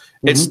numbers.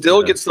 It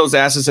still gets those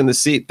asses in the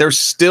seat. They're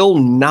still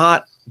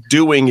not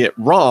doing it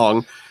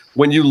wrong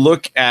when you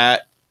look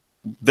at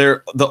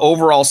the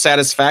overall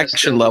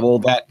satisfaction level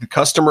that the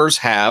customers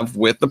have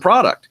with the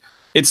product.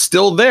 It's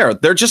still there.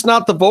 They're just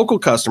not the vocal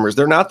customers.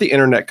 They're not the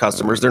internet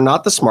customers. They're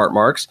not the smart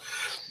marks.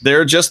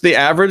 They're just the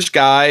average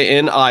guy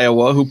in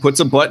Iowa who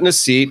puts a butt in a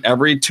seat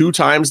every 2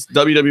 times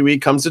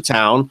WWE comes to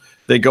town.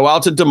 They go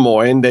out to Des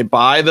Moines. They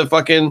buy the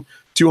fucking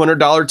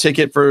 $200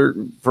 ticket for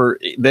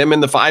them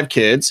and the 5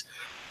 kids.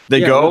 They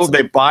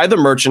they buy the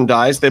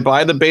merchandise. They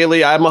buy the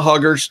Bailey I'm a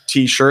Hugger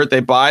t-shirt. They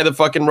buy the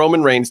fucking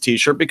Roman Reigns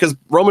t-shirt because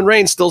Roman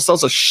Reigns still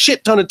sells a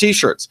shit ton of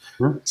t-shirts.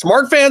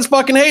 Smart fans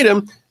fucking hate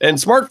him, and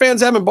smart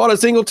fans haven't bought a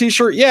single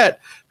t-shirt yet,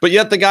 but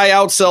yet the guy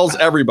outsells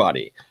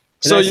everybody.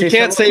 So you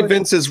can't say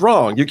Vince is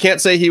wrong. You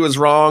can't say he was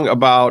wrong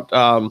about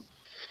right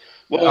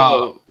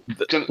now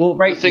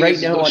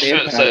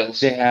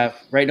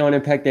on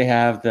Impact they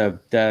have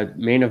the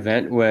main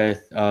event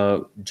with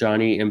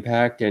Johnny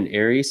Impact and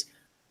Aries.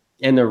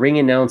 And the ring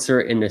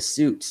announcer in the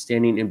suit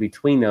standing in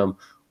between them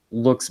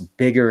looks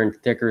bigger and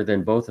thicker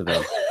than both of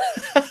them.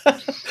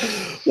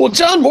 Well,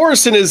 John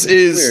Morrison is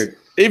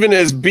even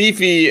as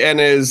beefy and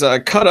as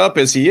cut up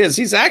as he is,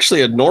 he's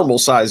actually a normal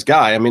sized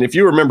guy. I mean, if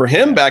you remember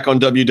him back on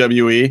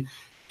WWE,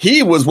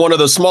 he was one of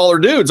the smaller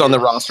dudes on the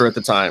roster at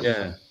the time.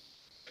 Yeah.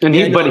 And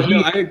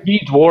he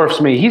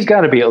dwarfs me. He's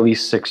got to be at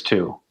least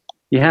 6'2".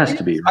 He has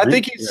to be. Right? I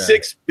think he's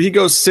 6. He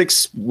goes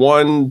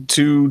 6'1",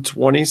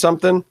 220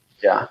 something.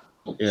 Yeah.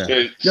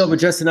 Yeah. No, but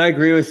Justin, I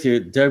agree with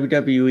you.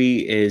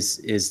 WWE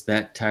is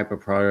that type of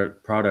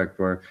product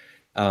where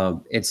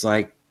it's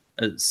like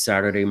a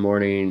Saturday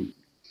morning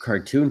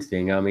cartoon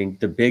thing. I mean,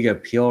 the big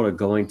appeal to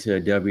going to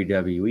a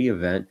WWE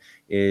event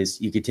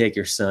is you could take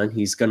your son.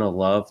 He's going to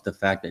love the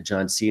fact that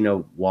John Cena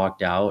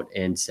walked out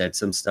and said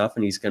some stuff,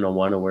 and he's going to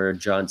want to wear a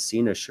John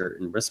Cena shirt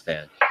and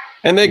wristband.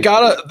 And they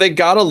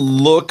gotta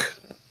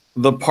look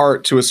the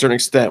part to a certain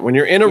extent. When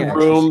you're in a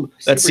room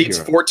that seats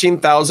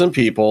 14,000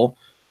 people,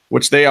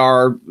 which they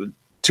are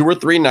 2 or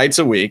 3 nights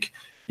a week,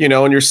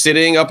 and you're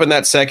sitting up in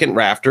that second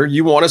rafter,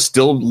 you want to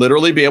still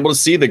literally be able to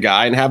see the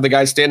guy and have the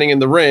guy standing in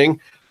the ring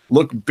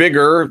look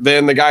bigger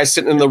than the guy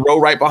sitting in the row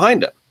right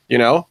behind him,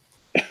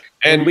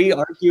 And we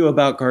argue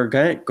about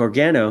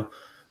Gargano,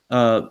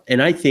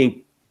 and I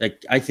think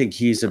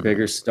he's a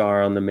bigger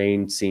star on the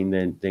main scene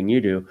than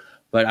you do.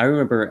 But I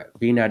remember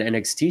being at an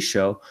NXT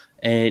show,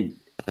 and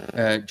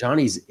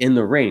Johnny's in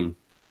the ring.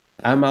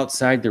 I'm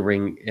outside the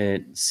ring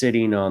and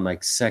sitting on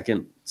like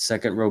second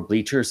row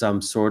bleachers.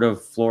 I'm sort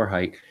of floor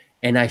height,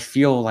 and I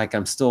feel like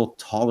I'm still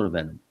taller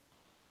than him.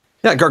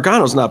 Yeah,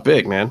 Gargano's not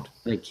big, man.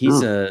 Like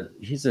he's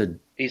 5'6"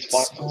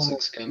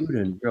 dude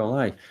in real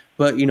life,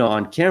 but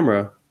on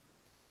camera,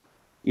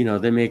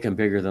 they make him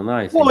bigger than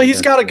life. Well,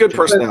 he's got a good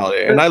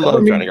personality, and I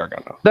love Johnny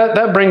Gargano.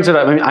 That brings it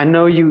up. I mean, I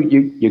know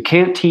you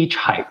can't teach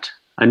height.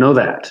 I know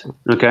that.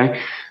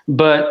 Okay,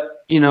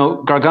 but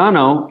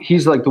Gargano,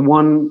 he's like the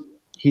one.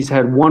 He's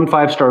had one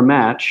 5-star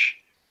match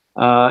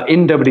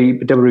in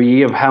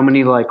WWE of how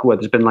many,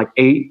 there's been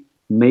 8,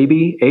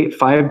 maybe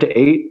 5 to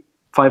 8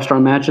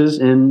 5-star matches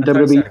in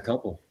WWE. A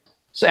couple.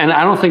 So, and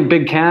I don't think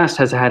Big Cass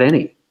has had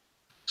any.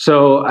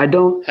 So I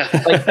don't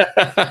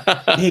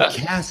Big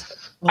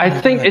Cass. Oh, I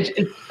think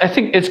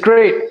it's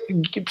great.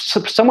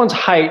 Someone's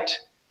height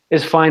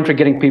is fine for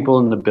getting people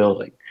in the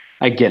building.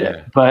 I get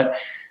it, but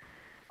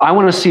I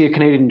want to see a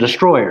Canadian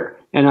destroyer.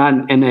 And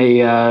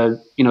a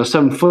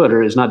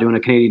 7-footer is not doing a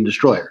Canadian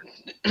destroyer.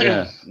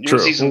 Yeah, true.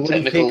 What do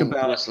you think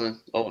about wrestling?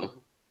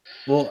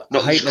 Well,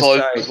 not just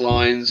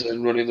clotheslines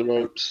and running the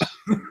ropes,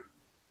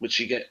 which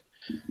you get.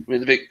 I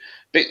mean, the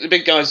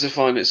big guys are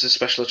fine. It's a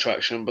special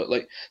attraction, but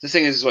the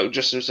thing is, like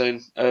Justin was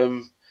saying,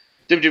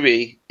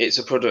 WWE, it's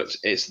a product.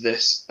 It's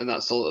this, and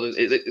that's all.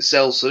 It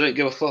sells, so they don't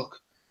give a fuck.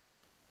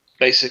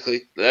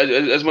 Basically,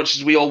 as much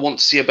as we all want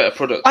to see a better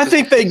product. I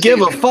think they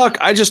give a fuck.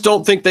 I just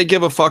don't think they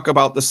give a fuck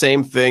about the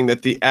same thing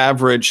that the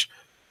average,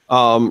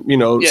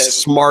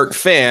 smart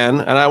fan,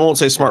 and I won't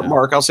say smart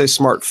mark, I'll say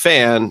smart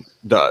fan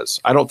does.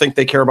 I don't think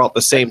they care about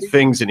the same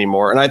things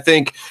anymore. And I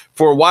think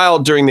for a while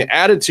during the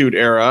Attitude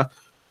Era,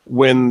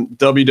 when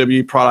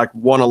WWE product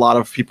won a lot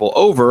of people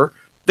over,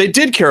 they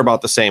did care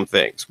about the same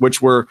things,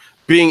 which were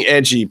being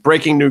edgy,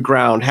 breaking new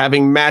ground,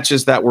 having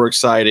matches that were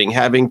exciting,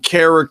 having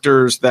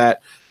characters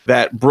that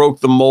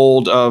broke the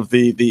mold of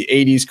the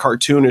 80s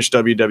cartoonish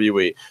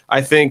WWE.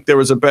 I think there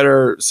was a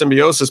better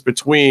symbiosis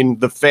between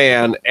the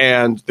fan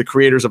and the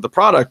creators of the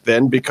product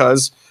then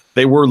because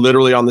they were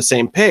literally on the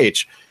same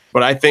page.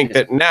 But I think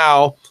that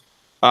now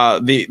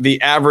the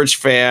average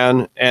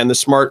fan and the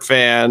smart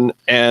fan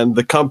and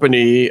the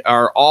company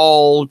are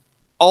all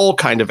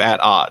kind of at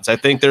odds. I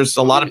think there's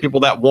a lot of people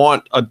that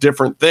want a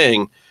different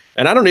thing.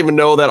 And I don't even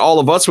know that all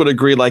of us would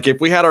agree. Like, if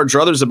we had our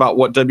druthers about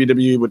what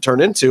WWE would turn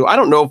into, I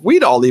don't know if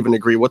we'd all even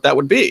agree what that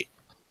would be.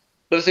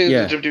 But the thing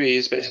with WWE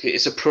is basically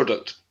it's a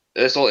product.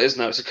 That's all it is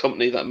now. It's a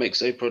company that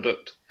makes a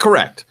product.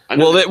 Correct.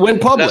 Well, it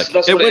went public.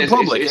 It went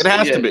public. It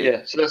has to be.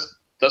 Yeah. So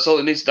that's all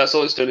it needs. That's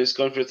all it's doing. It's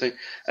going through a thing.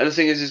 And the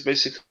thing is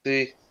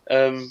basically.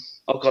 Oh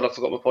God, I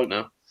forgot my point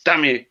now.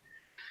 Damn you.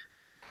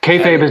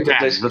 Kayfabe is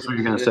dead. That's what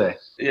you're gonna say.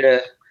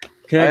 Yeah.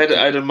 I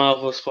had a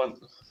marvelous point.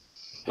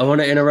 I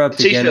want to interrupt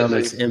again T-shirt on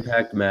this thing.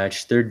 Impact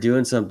match. They're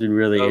doing something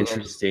really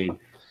interesting.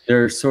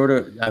 They're sort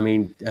of, I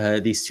mean,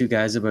 these two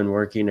guys have been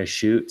working a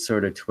shoot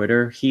sort of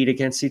Twitter heat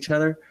against each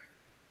other.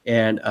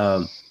 And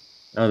I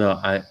don't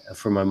know,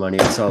 for my money,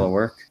 it's all a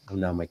work. Oh,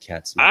 now my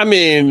cat's. I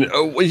mean,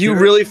 you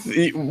really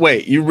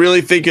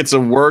think it's a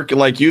work?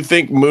 Like, you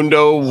think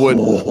Mundo would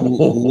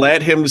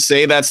let him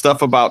say that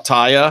stuff about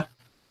Taya?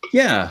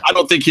 Yeah. I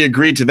don't think he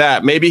agreed to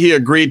that. Maybe he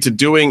agreed to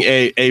doing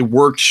a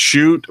work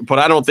shoot, but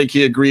I don't think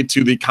he agreed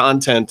to the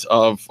content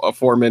of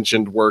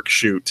aforementioned work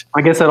shoot.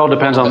 I guess that all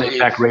depends on the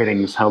Impact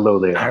ratings, how low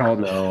they are.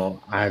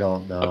 I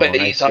don't know. I bet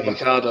he eats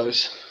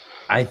avocados.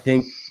 I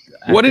think.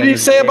 What did he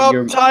say about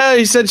Taya?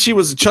 He said she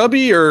was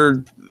chubby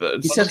or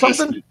he said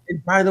something.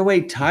 By the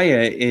way,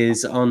 Taya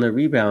is on the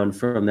rebound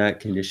from that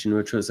condition,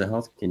 which was a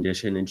health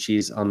condition, and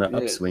she's on the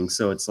upswing.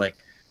 So it's like,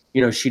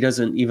 she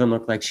doesn't even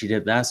look like she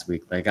did last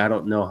week. Like, I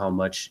don't know how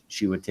much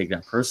she would take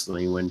that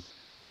personally when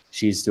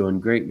she's doing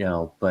great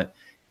now. But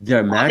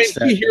their match,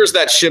 he hears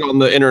that shit on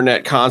the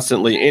internet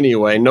constantly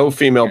anyway. No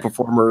female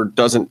performer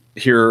doesn't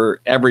hear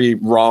every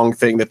wrong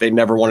thing that they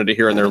never wanted to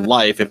hear in their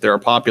life if they're a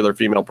popular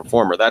female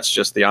performer. That's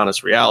just the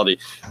honest reality.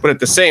 But at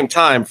the same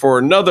time, for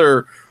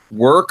another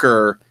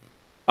worker,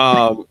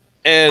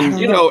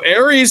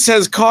 Aries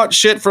has caught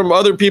shit from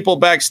other people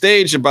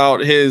backstage about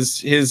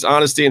his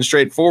honesty and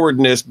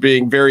straightforwardness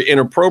being very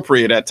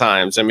inappropriate at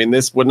times. I mean,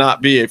 this would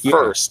not be a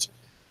first.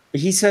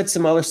 He said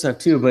some other stuff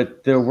too,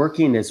 but they're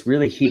working this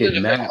really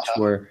heated match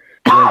where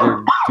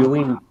they're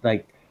doing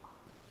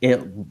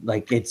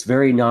it's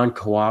very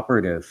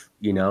non-cooperative,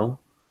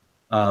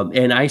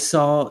 and I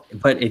saw,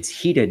 but it's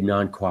heated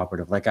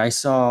non-cooperative. Like, I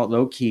saw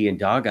Low-Key and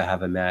Daga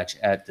have a match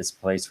at this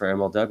place for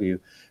MLW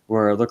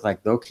where it looked like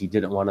Low-Key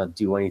didn't want to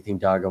do anything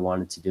Daga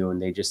wanted to do, and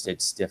they just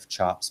did stiff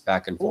chops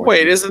back and forth.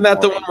 Wait, isn't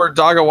that the one where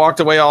Daga walked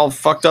away all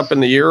fucked up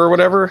in the ear or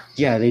whatever?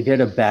 Yeah, they did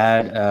a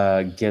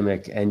bad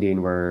gimmick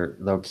ending where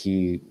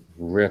Low-Key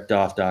ripped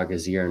off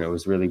Daga's ear, and it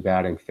was really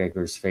bad, and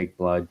there's fake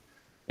blood.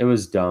 It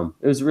was dumb.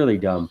 It was really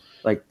dumb.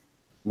 Like,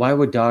 why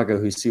would Daga,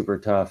 who's super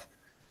tough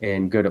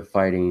and good at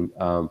fighting,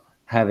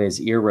 have his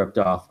ear ripped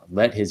off,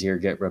 let his ear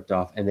get ripped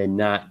off, and then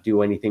not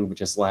do anything but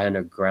just lie on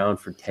the ground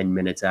for 10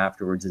 minutes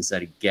afterwards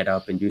instead of get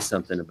up and do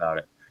something about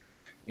it?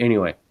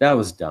 Anyway, that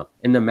was dumb.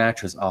 And the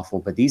match was awful.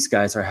 But these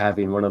guys are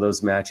having one of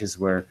those matches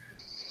where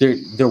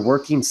they're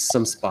working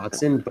some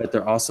spots in, but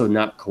they're also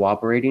not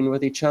cooperating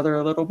with each other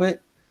a little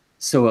bit.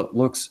 So it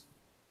looks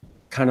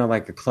kind of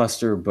like a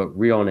cluster, but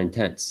real and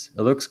intense.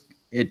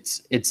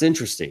 It's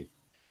interesting.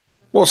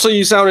 Well, so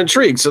you sound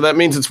intrigued. So that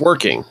means it's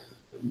working,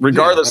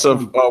 regardless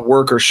of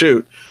work or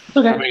shoot.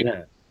 Okay. I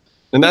mean,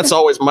 and that's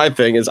always my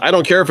thing is I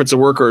don't care if it's a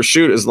work or a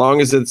shoot as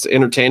long as it's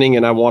entertaining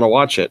and I want to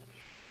watch it.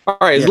 All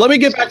right, let me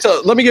get back to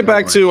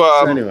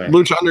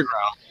Lucha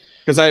Underground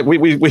because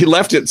we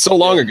left it so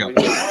long ago.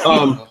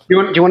 Do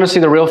you want to see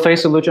the real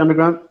face of Lucha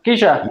Underground?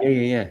 Keisha.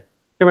 Yeah.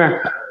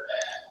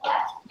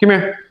 Come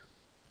here.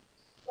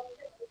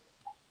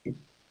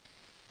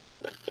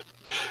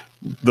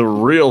 The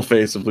real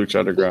face of Lucha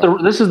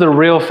Underground. This is the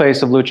real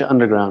face of Lucha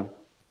Underground.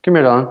 Come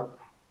here, Don.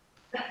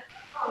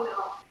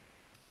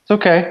 It's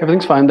okay.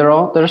 Everything's fine. They're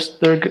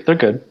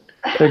good.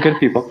 They're good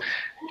people.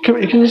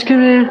 Can you just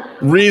come here?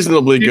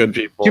 Reasonably good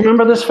people. Do you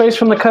remember this face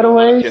from the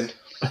Cutaways?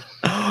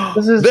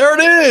 There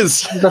it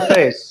is. The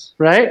face,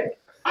 right?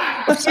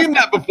 I've seen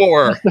that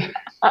before.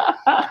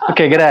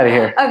 Okay, get out of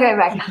here. Okay,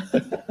 back.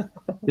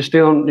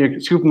 You're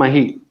scooping my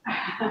heat.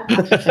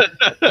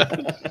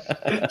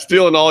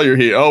 Stealing all your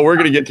heat. Oh, we're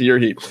going to get to your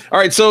heat. All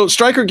right, so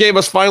Stryker gave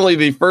us finally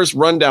the first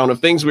rundown of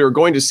things we were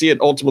going to see at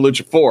Ultima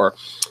Lucha 4.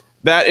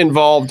 That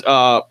involved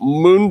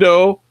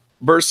Mundo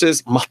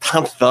versus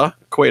Matanza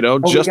Cueto.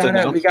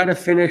 We got to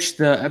finish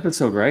the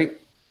episode, right?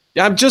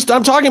 Yeah, I'm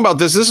talking about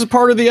this. This is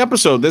part of the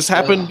episode. This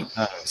happened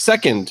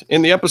second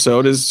in the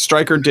episode as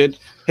Stryker did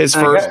his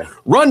first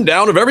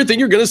rundown of everything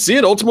you're going to see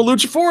at Ultima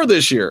Lucha 4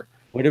 this year.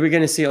 What are we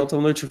going to see at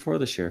Ultima Lucha 4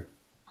 this year?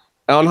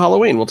 On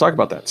Halloween. We'll talk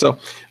about that. So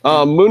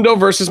Mundo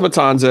versus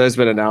Matanza has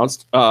been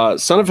announced.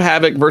 Son of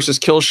Havoc versus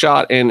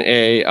Killshot in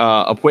a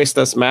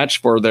apuestas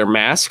match for their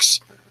masks.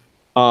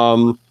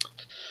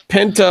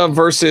 Penta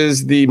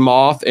versus the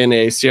Moth in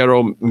a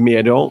Cierro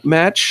Miedo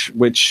match,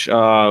 which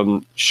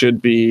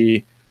should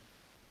be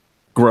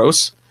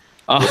gross.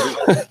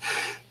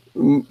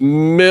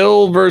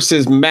 Mill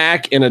versus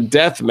Mac in a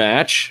death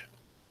match.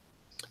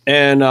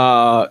 And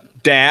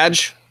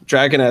Daj,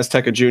 Dragon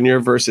Azteca Jr.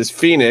 versus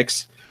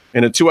Phoenix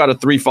in a 2 out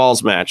of 3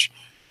 falls match.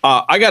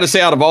 I got to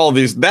say, out of all of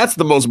these, that's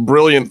the most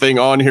brilliant thing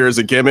on here as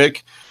a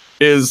gimmick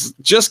is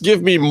just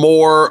give me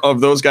more of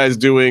those guys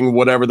doing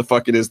whatever the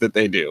fuck it is that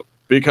they do.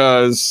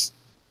 Because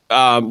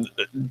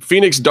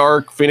Phoenix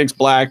Dark, Phoenix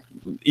Black,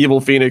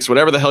 Evil Phoenix,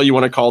 whatever the hell you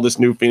want to call this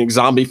new Phoenix,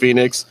 Zombie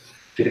Phoenix.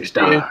 Phoenix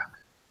Dark.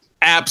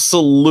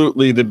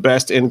 Absolutely the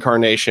best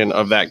incarnation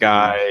of that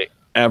guy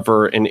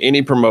ever in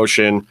any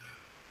promotion.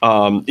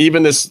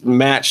 Even this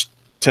match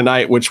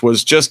tonight, which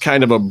was just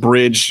kind of a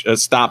bridge, a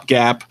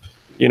stopgap,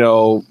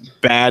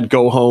 bad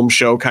go home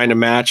show kind of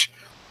match.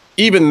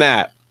 Even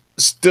that,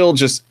 still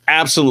just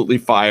absolutely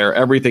fire.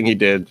 Everything he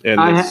did. And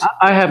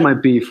I have my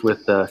beef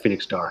with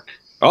Phoenix Dark.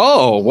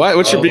 Oh,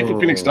 what's your beef with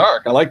Phoenix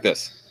Dark? I like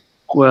this.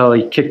 Well,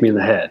 he kicked me in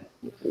the head.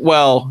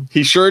 Well,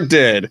 he sure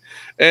did.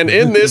 And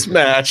in this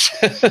match,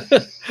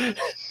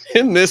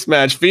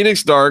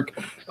 Phoenix Dark,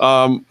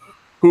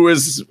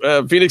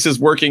 Phoenix is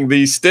working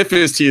the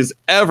stiffest he has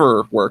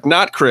ever worked.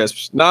 Not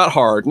crisp, not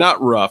hard,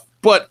 not rough,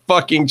 but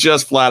fucking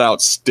just flat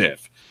out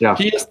stiff. Yeah.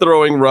 He is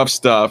throwing rough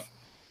stuff,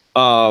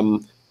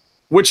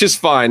 which is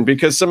fine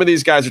because some of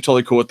these guys are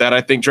totally cool with that.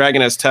 I think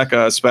Dragon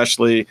Azteca,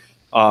 especially,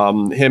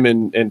 him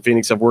and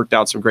Phoenix have worked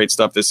out some great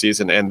stuff this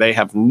season, and they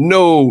have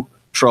no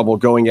trouble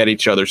going at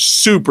each other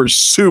super,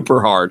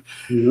 super hard.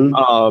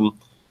 Mm-hmm.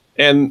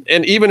 And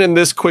even in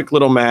this quick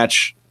little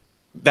match,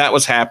 that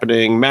was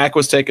happening. Mac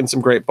was taking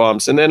some great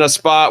bumps, and then a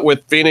spot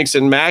with Phoenix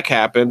and Mac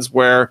happens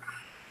where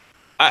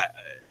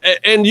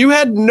and you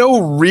had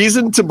no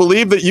reason to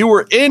believe that you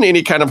were in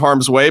any kind of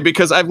harm's way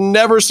because I've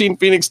never seen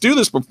Phoenix do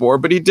this before,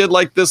 but he did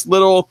like this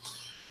little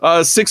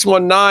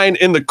 619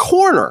 in the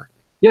corner.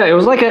 Yeah, it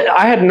was like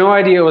I had no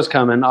idea it was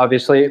coming,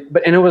 obviously,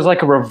 and it was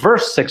like a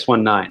reverse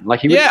 619. Like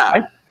he was,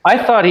 yeah. I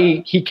thought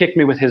he kicked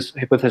me with his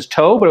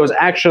toe, but it was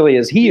actually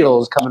his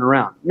heels coming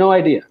around. No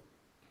idea.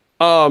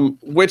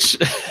 Which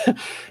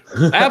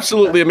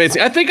absolutely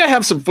amazing. I think I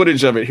have some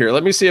footage of it here.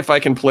 Let me see if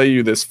I can play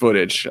you this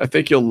footage. I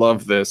think you'll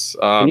love this.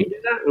 Can you do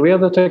that? Do we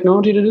have the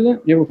technology to do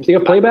that? You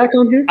have playback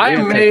on here? I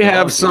may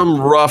have some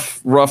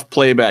rough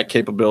playback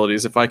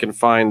capabilities if I can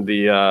find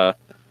the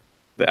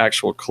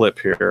actual clip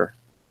here.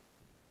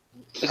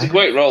 It's a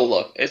great role,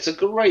 though. It's a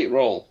great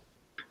role.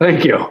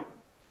 Thank you.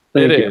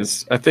 It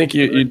is. I think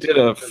you did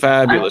a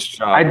fabulous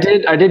job. I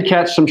did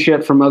catch some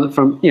shit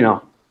from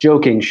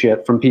joking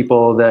shit from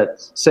people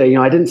that say,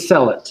 I didn't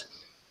sell it.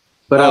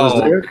 But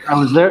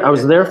I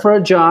was there for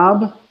a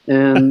job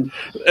and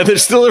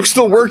there's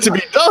still work to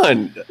be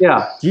done.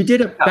 Yeah. You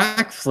did a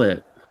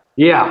backflip.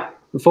 Yeah,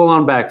 a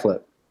full-on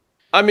backflip.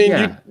 I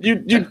mean,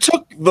 you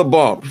took the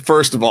bump,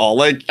 first of all.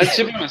 Like, and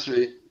to be honest with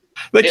you,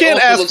 they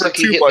can't ask for like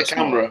too much. The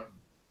camera.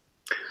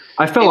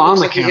 I fell on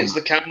the like camera. He hits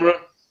the camera.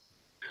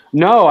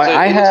 No,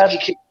 I had.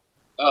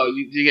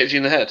 You get you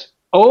in the head.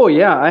 Oh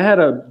yeah, I had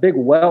a big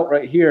welt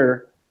right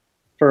here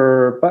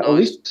for about at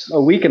least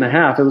a week and a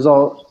half. It was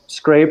all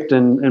scraped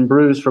and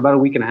bruised for about a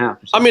week and a half.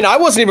 I mean, I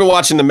wasn't even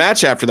watching the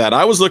match after that.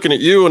 I was looking at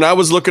you, and I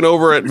was looking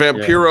over at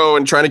Vampiro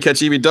and trying to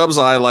catch EV Dub's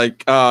eye.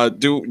 Like,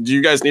 do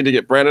you guys need to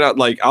get Brandon out?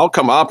 Like, I'll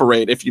come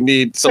operate if you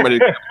need somebody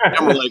to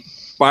camera. Like,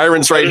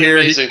 Byron's right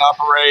here; he can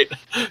operate.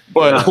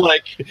 But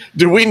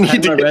do we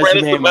need to get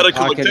Brandon for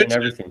medical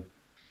attention?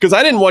 Because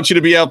I didn't want you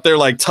to be out there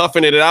like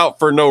toughing it out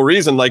for no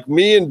reason. Like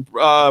me and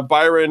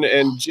Byron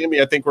and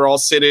Jimmy, I think we're all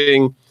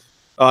sitting,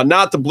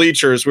 not the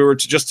bleachers. We were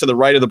just to the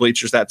right of the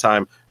bleachers that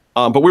time,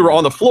 but we were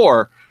on the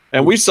floor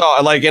and we saw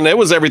and it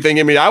was everything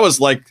in me. I was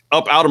like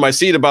up out of my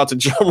seat, about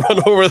to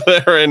run over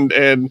there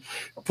and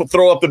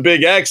throw up the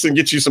big X and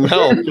get you some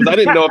help because I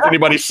didn't know if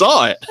anybody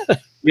saw it.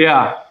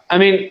 Yeah, I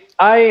mean,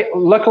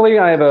 luckily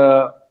I have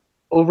a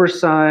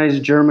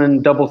oversized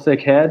German double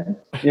thick head,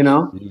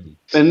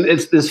 And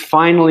this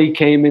finally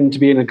came into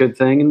being a good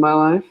thing in my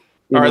life.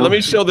 All right, let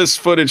me show this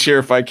footage here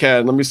if I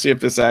can. Let me see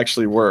if this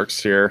actually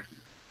works here.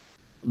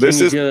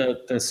 This is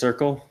the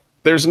circle.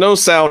 There's no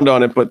sound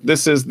on it, but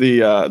this is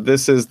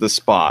the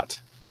spot.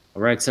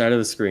 Right side of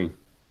the screen.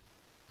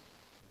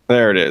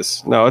 There it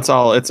is. No, it's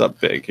up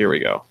big. Here we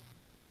go.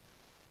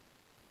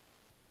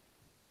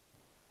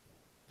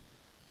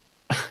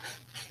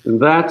 And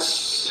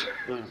that's.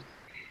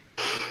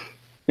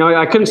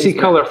 I couldn't see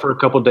color for a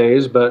couple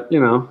days, but it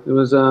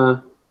was.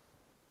 I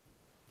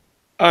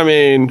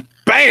mean,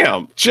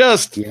 bam!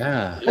 Just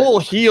full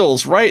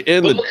heels right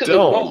in the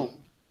dome.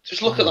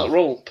 Just look at that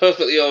roll,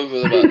 perfectly over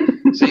the back.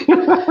 See,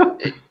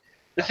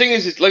 the thing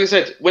is, like I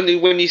said, when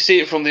you see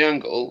it from the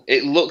angle,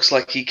 it looks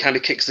like he kind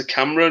of kicks the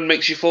camera and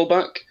makes you fall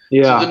back.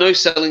 Yeah. So there's no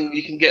selling.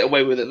 You can get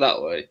away with it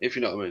that way, if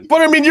you know what I mean.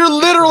 But I mean, you're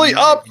literally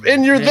up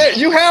and you're there.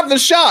 You have the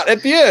shot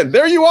at the end.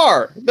 There you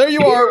are. There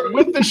you are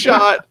with the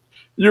shot.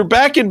 You're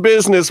back in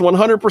business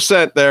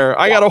 100% there.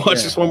 I got to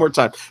watch this one more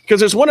time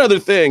because there's one other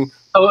thing.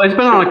 Oh, it's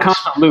been on a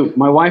constant loop.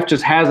 My wife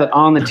just has it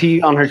on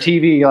on her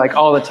TV like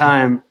all the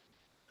time.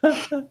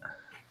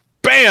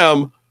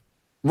 Bam!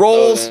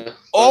 Rolls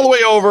all the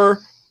way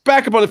over,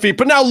 back up on the feet.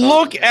 But now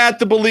look at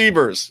the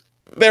believers.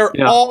 They're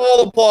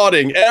all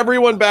applauding.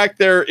 Everyone back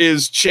there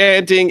is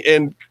chanting.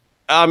 And,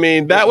 I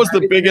mean, that was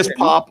the biggest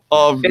pop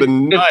of the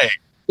night.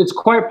 It's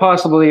quite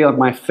possibly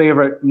my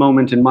favorite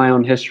moment in my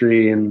own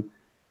history, and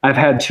I've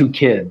had 2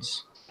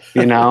 kids,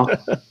 and,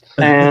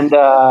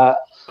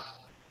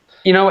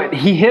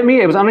 he hit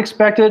me. It was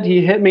unexpected.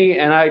 He hit me,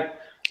 and I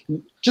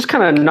just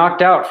kind of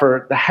knocked out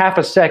for half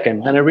a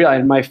second. And I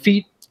realized my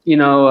feet,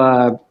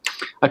 I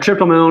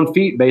tripped on my own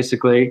feet,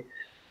 basically,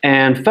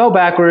 and fell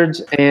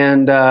backwards.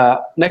 And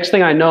next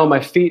thing I know,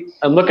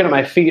 I'm looking at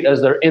my feet as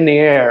they're in the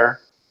air,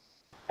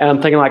 and I'm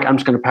thinking, I'm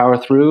just going to power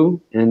through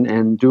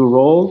and do a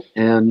roll.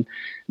 And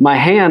my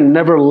hand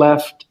never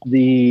left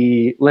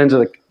the lens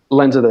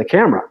of the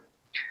camera.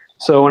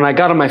 So when I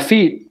got on my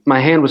feet, my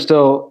hand was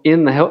still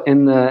in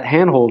the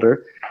hand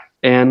holder,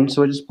 and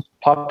so I just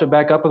popped it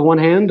back up with one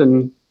hand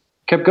and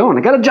kept going.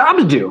 I got a job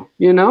to do,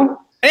 you know.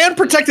 And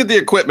protected the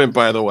equipment,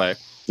 by the way.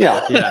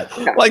 Yeah.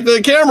 Like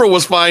the camera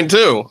was fine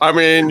too. I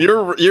mean,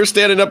 you're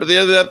standing up at the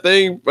end of that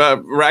thing,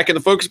 racking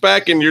the focus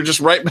back, and you're just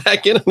right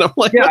back in. And I'm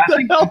like, Yeah, what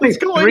the hell is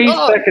going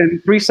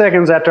on? 3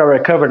 seconds after I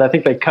recovered, I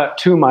think they cut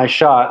to my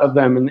shot of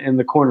them in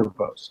the corner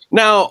post.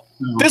 Now,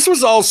 this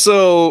was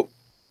also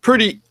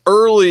pretty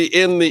early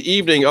in the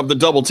evening of the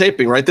double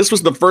taping, right? This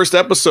was the first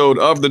episode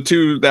of the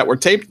 2 that were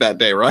taped that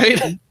day, right?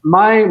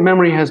 My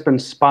memory has been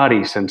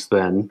spotty since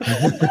then.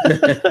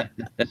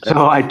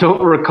 So I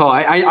don't recall.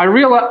 I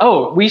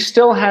realized, we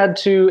still had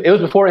to, it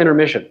was before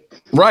intermission.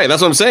 Right,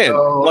 that's what I'm saying.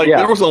 So,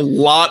 there was a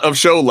lot of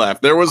show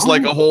left. There was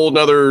like a whole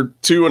another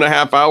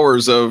 2.5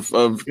 hours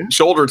of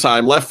shoulder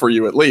time left for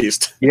you at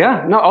least.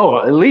 Yeah,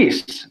 at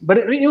least. But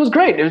it was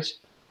great. It was,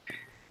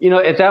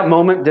 at that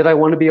moment, did I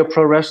want to be a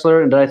pro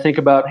wrestler? And did I think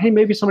about, hey,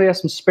 maybe somebody has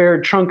some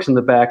spared trunks in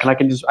the back, and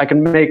I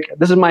can make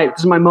this is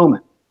my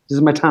moment. This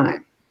is my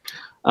time.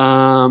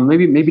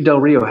 Maybe Del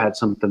Rio had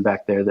something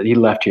back there that he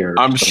left here.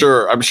 I'm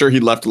sure he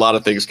left a lot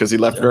of things because he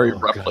left very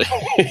abruptly.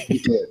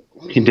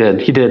 He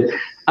did.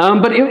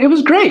 But it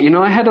was great.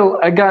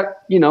 I got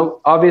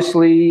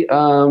obviously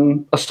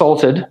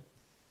assaulted,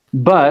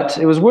 but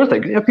it was worth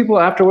it. People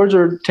afterwards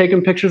are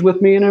taking pictures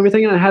with me and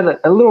everything, and I had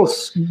a little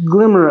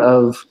glimmer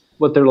of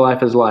what their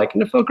life is like,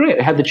 and it felt great.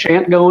 I had the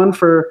chant going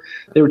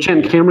they were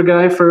chanting "Camera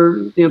Guy"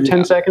 for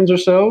 10 seconds or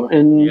so,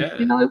 and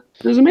it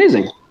was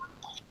amazing.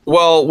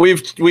 Well,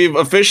 we've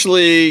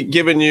officially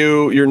given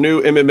you your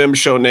new MMM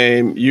show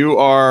name. You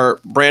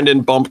are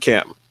Brandon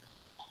Bumpcam.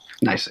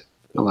 Nice,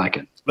 I like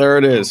it. There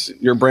it is.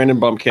 You're Brandon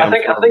Bumpcam. I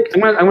think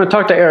I'm going to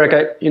talk to Eric.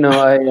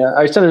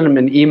 I sent him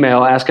an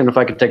email asking if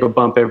I could take a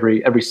bump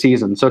every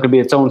season, so it could be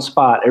its own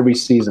spot every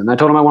season. I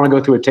told him I want to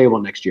go through a table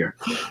next year.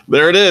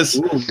 There it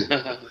is.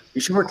 You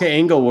should work an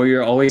angle where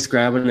you're always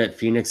grabbing at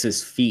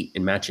Phoenix's feet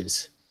in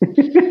matches.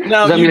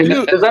 Now,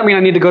 does that mean I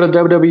need to go to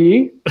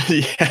WWE?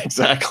 Yeah,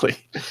 exactly.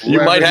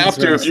 You might have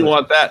to if you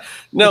want that.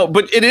 No,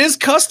 but it is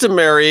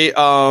customary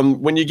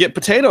when you get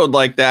potatoed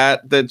like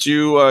that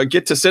you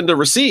get to send a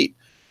receipt.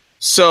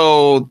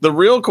 So the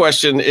real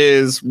question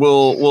is,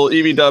 will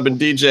EV Dub and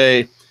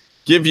DJ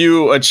give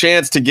you a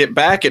chance to get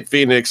back at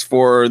Phoenix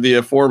for the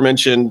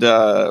aforementioned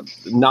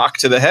knock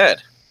to the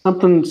head?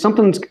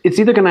 Something's. It's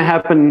either going to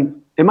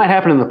happen. It might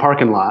happen in the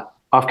parking lot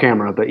off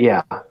camera, but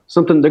yeah,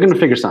 they're going to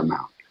figure something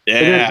out.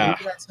 Yeah.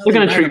 They're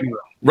going to treat me.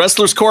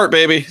 Wrestler's court,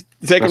 baby.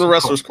 Take him to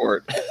wrestler's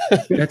court.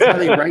 That's how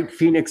they write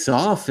Phoenix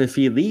off if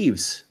he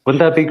leaves. Wouldn't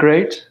that be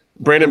great?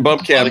 Brandon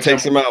Bumpcam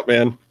takes him out,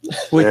 man.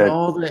 With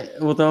all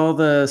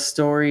the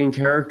story and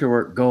character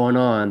work going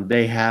on,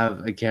 they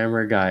have a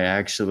camera guy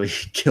actually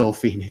kill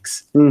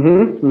Phoenix.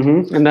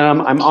 And then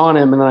I'm on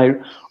him, and then I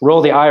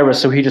roll the iris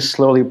so he just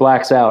slowly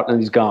blacks out and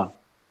he's gone.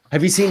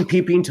 Have you seen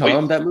Peeping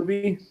Tom, that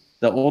movie?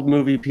 The old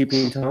movie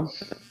Peeping Tom?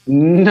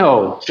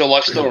 No. It's your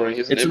life story,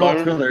 isn't it? It's an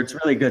old thriller. It's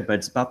really good, but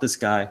it's about this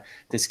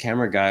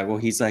camera guy. Well,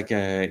 he's like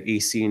a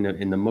AC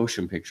in the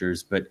motion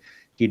pictures, but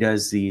he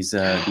does these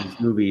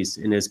movies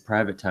in his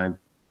private time.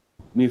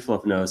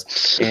 Meatloaf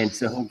knows. And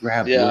so he'll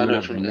grab one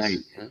every night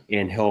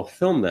and he'll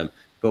film them.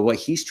 But what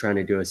he's trying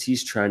to do is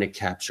he's trying to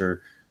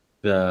capture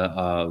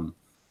the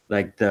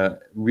the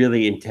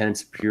really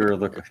intense, pure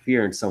look of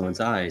fear in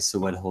someone's eyes. So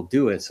what he'll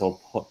do is he'll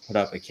put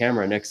up a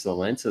camera next to the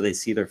lens so they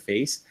see their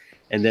face.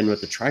 And then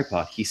with the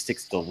tripod, he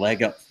sticks the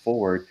leg up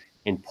forward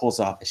and pulls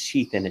off a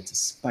sheath, and it's a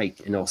spike,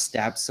 and it'll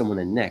stab someone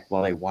in the neck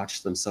while they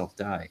watch themselves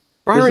die.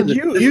 Byron,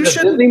 you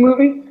should. Disney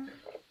movie?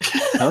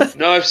 Huh?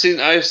 No, I'm sure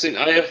I've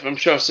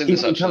seen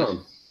this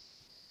actually.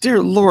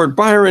 Dear Lord,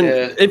 Byron,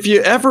 if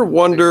you ever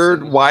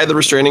wondered why the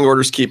restraining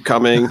orders keep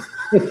coming,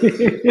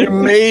 you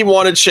may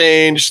want to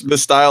change the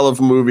style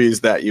of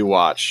movies that you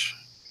watch.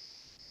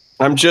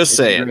 I'm just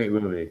saying. It's a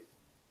great movie.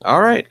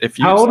 All right.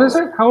 How old is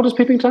it? How old is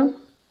Peeping Tom?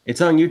 It's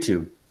on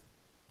YouTube.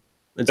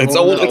 It's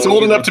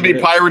old enough to be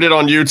pirated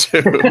on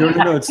YouTube.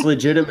 No, it's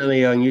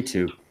legitimately on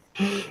YouTube.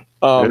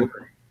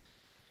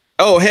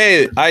 Oh,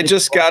 hey, I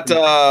just got,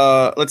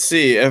 let's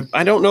see.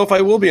 I don't know if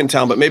I will be in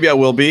town, but maybe I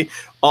will be.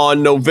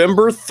 On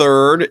November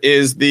 3rd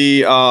is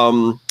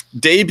the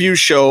debut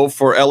show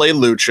for LA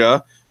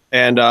Lucha,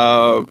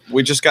 and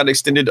we just got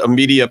extended a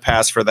media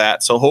pass for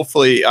that. So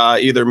hopefully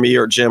either me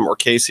or Jim or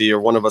Casey or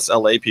one of us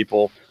LA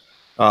people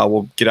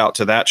will get out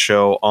to that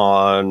show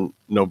on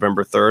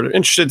November 3rd.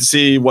 Interested to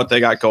see what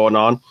they got going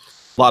on.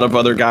 A lot of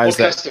other guys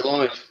that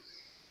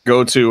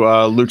go to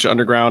Lucha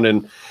Underground,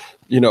 and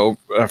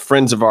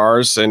friends of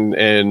ours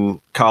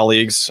and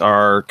colleagues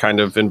are kind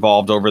of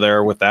involved over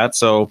there with that.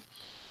 So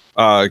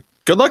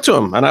good luck to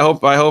them, and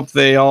I hope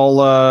they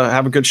all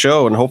have a good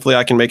show, and hopefully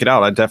I can make it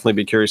out. I'd definitely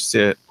be curious to see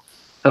it.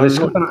 Are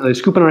they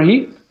scooping our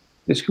heat?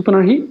 They scooping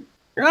our heat?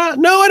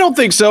 No, I don't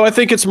think so. I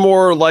think it's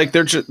more like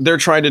they're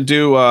trying to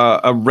do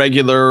a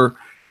regular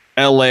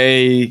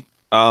LA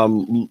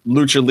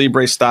Lucha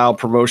Libre style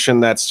promotion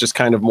that's just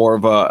kind of more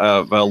of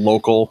a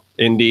local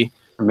indie.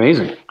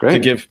 Amazing.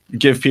 Great. To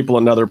give people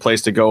another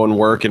place to go and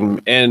work.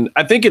 And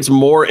I think it's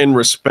more in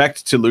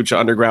respect to Lucha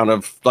Underground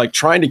of like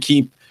trying to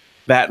keep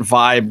that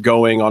vibe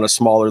going on a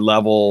smaller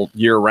level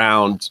year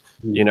round,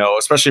 you know,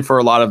 especially for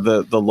a lot of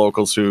the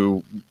locals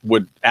who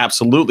would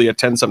absolutely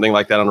attend something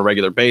like that on a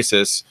regular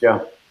basis. Yeah.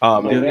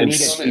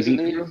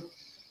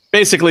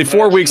 Basically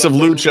 4 weeks of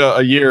Lucha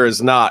a year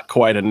is not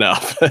quite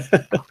enough.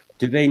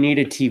 Do they need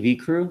a TV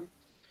crew?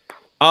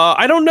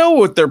 I don't know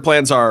what their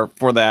plans are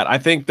for that. I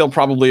think they'll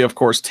probably, of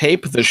course,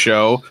 tape the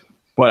show,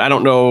 but I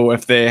don't know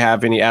if they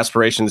have any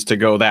aspirations to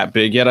go that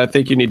big yet. I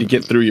think you need to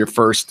get through your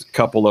first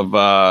couple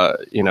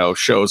of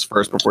shows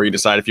first before you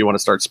decide if you want to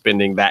start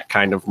spending that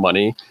kind of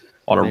money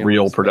on a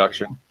real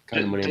production.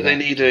 Do they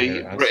need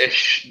a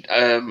British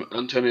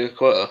Antonio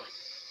Quota?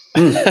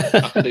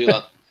 I can do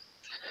that.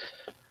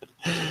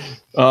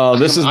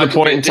 This is the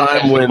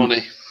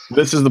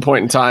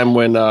point in time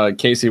when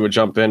Casey would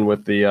jump in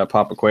with the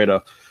Papa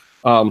Queta.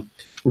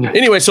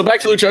 Anyway, so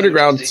back to Lucha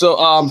Underground.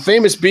 So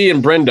Famous B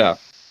and Brenda.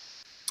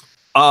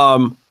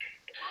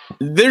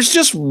 There's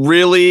just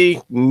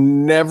really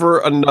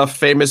never enough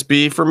Famous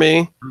B for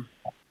me.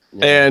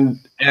 Yeah.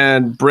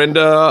 And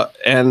Brenda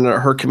and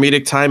her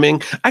comedic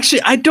timing.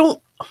 Actually, I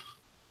don't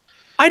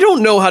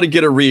know how to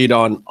get a read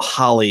on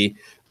Holly.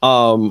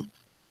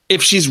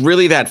 If she's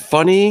really that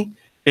funny,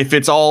 if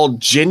it's all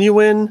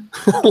genuine,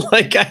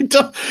 like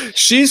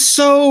she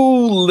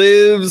so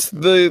lives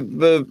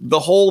the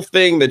whole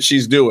thing that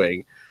she's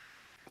doing.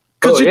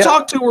 Because you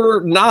talk to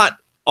her not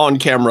on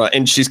camera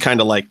and she's kind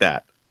of like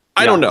that.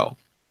 I don't know.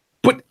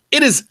 But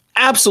it is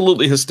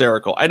absolutely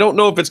hysterical. I don't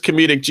know if it's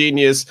comedic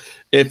genius,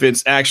 if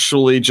it's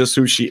actually just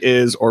who she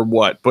is or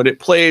what, but it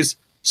plays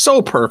so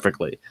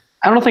perfectly.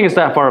 I don't think it's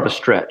that far of a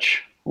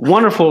stretch.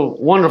 Wonderful,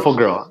 wonderful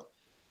girl.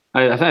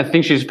 I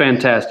think she's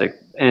fantastic.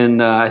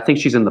 And I think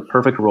she's in the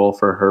perfect role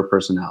for her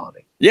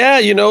personality. Yeah,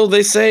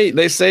 they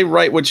say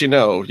write what you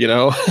know.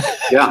 Yeah.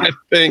 Kind of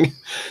thing.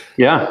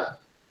 Yeah.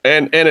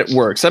 And it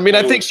works. I mean,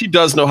 I think she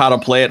does know how to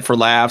play it for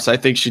laughs. I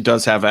think she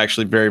does have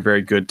actually very,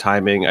 very good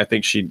timing.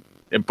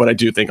 But I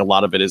do think a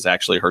lot of it is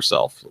actually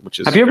herself, which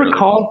is. Have you ever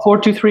called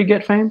 423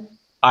 Get Fame?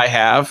 I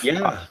have.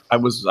 Yeah. I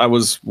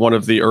was one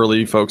of the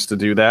early folks to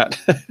do that.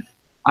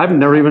 I've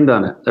never even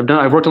done it.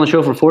 I've worked on the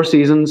show for 4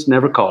 seasons,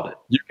 never called it.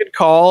 You can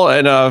call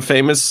and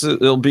Famous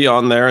will be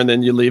on there, and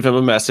then you leave him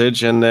a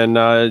message, and then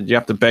you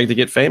have to beg to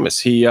get Famous.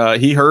 He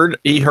heard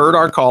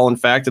our call, in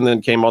fact, and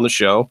then came on the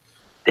show.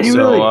 Did he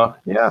really?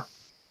 Yeah.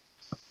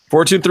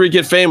 423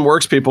 Get Fame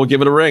works, people.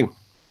 Give it a ring.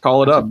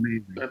 Call it up.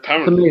 Amazing.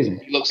 Apparently,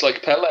 he looks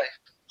like Pele.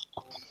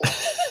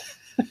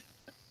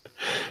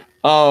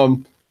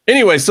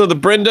 Anyway, so the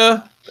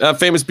Brenda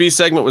Famous B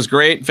segment was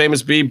great.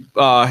 Famous B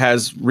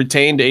has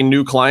retained a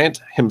new client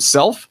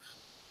himself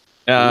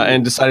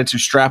and decided to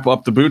strap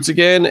up the boots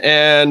again.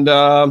 And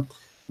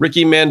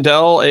Ricky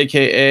Mandel,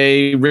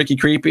 a.k.a. Ricky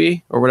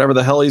Creepy, or whatever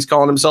the hell he's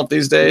calling himself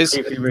these days.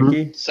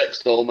 Ricky.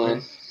 Sex doll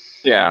man.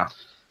 Yeah.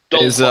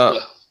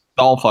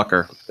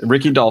 Dollfucker.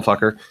 Ricky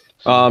Dollfucker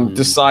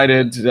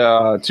decided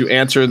to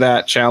answer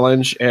that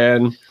challenge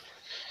and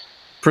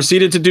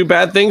proceeded to do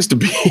bad things to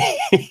be.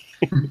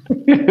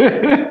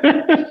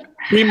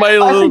 We might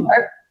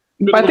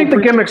I think the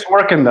gimmick's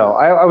working, though.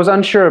 I was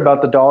unsure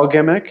about the doll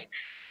gimmick,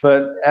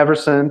 but ever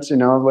since,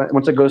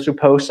 once it goes through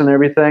posts and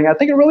everything, I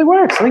think it really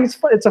works. I think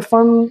it's a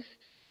fun.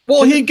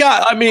 Well, he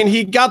got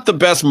the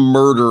best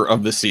murder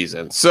of the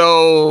season.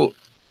 So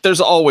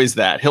there's always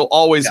that. He'll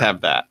always have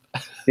that.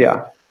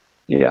 Yeah.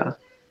 Yeah.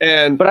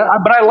 But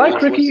I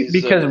like Ricky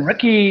because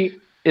Ricky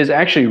is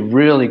actually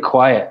really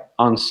quiet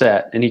on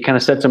set, and he kind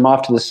of sets him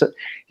off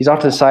he's off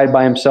to the side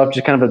by himself,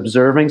 just kind of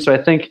observing. So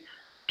I think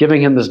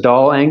giving him this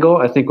doll angle,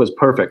 I think, was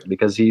perfect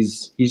because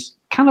he's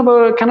kind of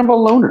a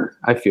loner,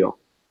 I feel.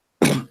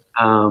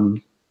 Oh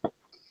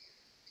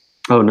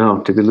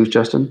no, did we lose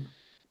Justin?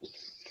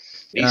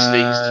 He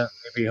sneezed.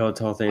 Maybe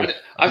hotel thing.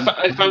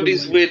 I found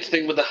his weird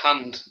thing with the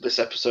hand this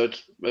episode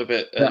a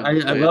bit. I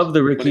love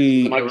the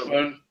Ricky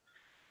microphone.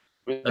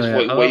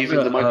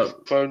 Waving the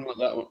microphone like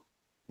that one.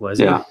 Was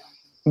it? Yeah.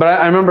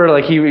 But I remember,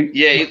 like,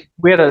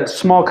 we had a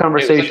small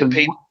conversation,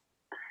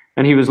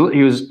 and he was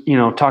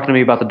talking to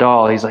me about the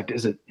doll. He's like,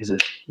 "Is it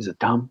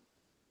dumb?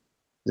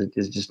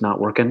 Is it just not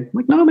working?" I'm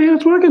like, "No, man,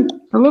 it's working.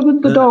 I love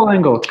the doll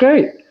angle. It's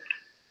great."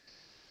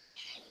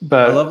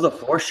 But I love the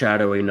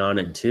foreshadowing on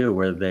it too,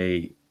 where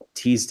they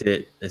teased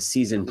it a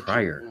season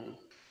prior.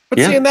 But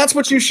see, and that's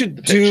what you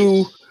should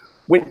do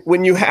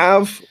when you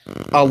have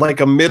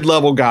like a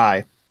mid-level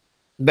guy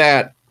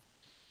that.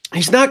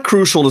 He's not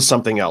crucial to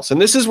something else.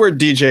 And this is where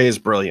DJ is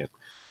brilliant.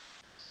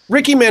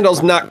 Ricky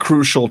Mandel's not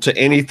crucial to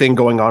anything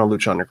going on in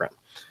Lucha Underground.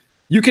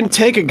 You can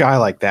take a guy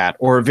like that,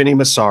 or Vinny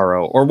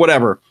Massaro, or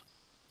whatever,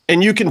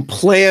 and you can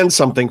plan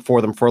something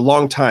for them for a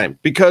long time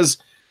because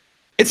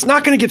it's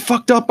not going to get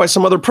fucked up by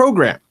some other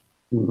program.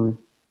 Mm-hmm.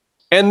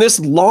 And this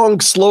long,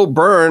 slow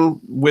burn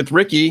with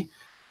Ricky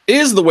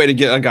is the way to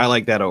get a guy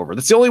like that over.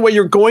 That's the only way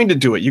you're going to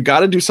do it. You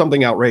got to do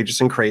something outrageous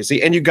and crazy,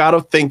 and you got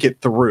to think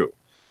it through.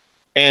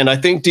 And I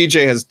think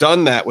DJ has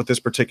done that with this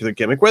particular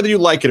gimmick, whether you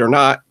like it or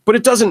not, but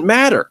it doesn't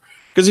matter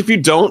Because if you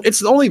don't,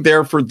 it's only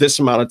there for this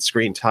amount of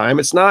screen time.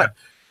 It's not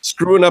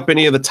screwing up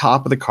any of the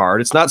top of the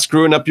card. It's not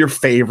screwing up your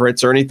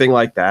favorites or anything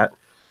like that.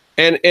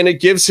 And it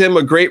gives him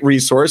a great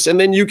resource. And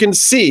then you can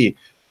see,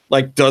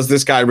 like, does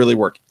this guy really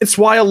work? It's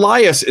why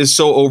Elias is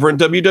so over in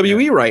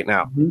WWE right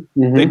now.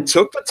 Mm-hmm. They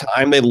took the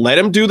time. They let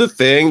him do the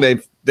thing.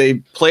 They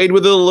played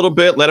with it a little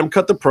bit, let him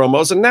cut the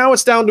promos. And now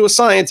it's down to a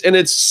science, and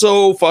it's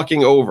so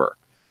fucking over.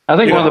 I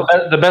think one of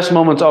the best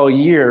moments all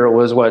year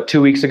was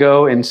 2 weeks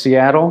ago in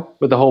Seattle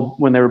with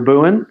when they were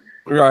booing.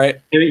 Right.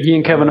 He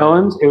and Kevin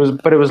Owens. It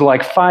was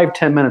like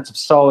 5-10 minutes of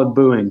solid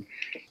booing,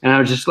 and I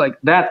was just like,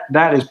 that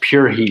is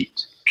pure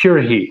heat,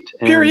 pure heat,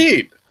 pure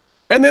heat.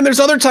 And then there's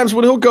other times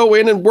when he'll go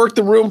in and work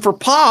the room for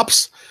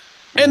pops,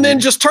 and then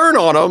just turn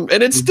on them,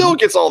 and it still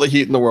gets all the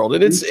heat in the world.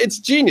 And it's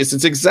genius.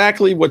 It's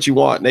exactly what you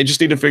want. And they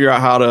just need to figure out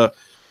how to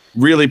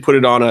really put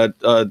it on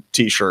a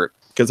t-shirt.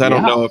 Because I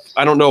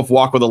don't know if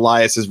Walk with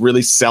Elias is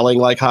really selling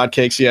like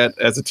hotcakes yet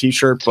as a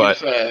t-shirt,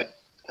 but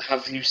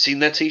have you seen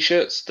their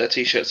t-shirts? Their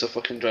t-shirts are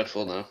fucking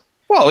dreadful now.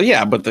 Well,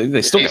 yeah, but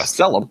they still gotta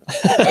sell them.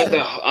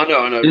 I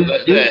know.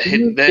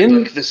 They're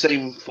like the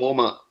same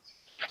format.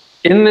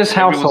 In this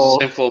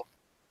household,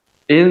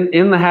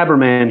 in the Haber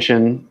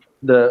Mansion,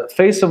 the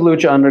face of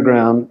Lucha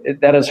Underground,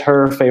 that is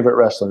her favorite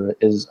wrestler,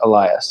 is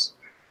Elias.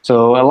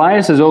 So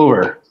Elias is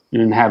over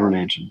in Haber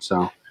Mansion.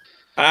 So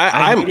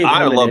I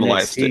love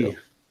Elias too.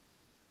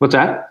 What's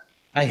that?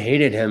 I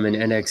hated him in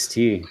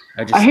NXT.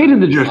 I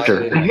hated the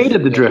Drifter. I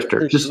hated the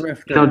Drifter. Just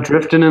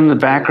drifting in the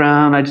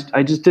background.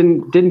 I just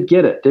didn't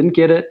get it. Didn't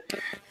get it.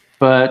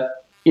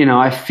 But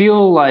I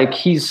feel like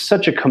he's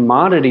such a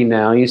commodity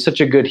now. He's such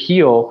a good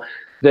heel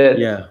that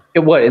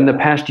in the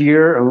past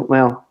year,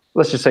 well,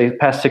 let's just say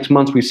past 6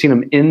 months, we've seen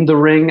him in the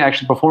ring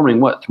actually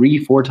performing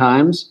 3-4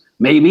 times,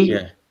 maybe.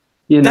 Yeah.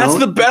 That's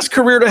the best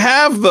career to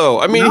have,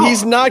 though. I mean,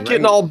 he's not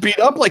getting all beat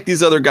up like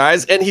these other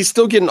guys, and he's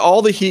still getting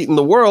all the heat in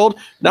the world.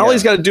 Now all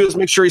he's got to do is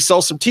make sure he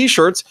sells some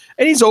T-shirts,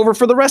 and he's over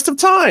for the rest of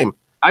time.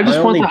 I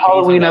just want the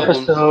Halloween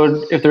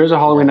episode. If there is a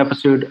Halloween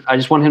episode, I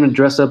just want him to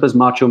dress up as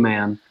Macho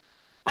Man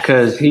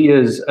because he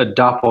is a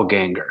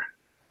doppelganger.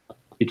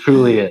 He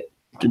truly is.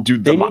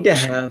 They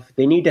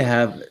need to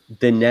have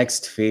the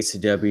next face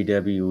of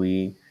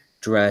WWE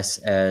dress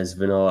as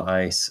Vanilla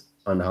Ice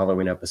on the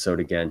Halloween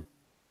episode again.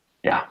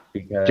 Yeah,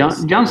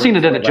 John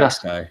Cena did it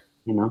justice.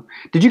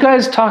 Did you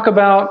guys talk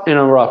about?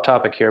 We're off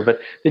topic here,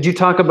 but did you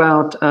talk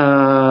about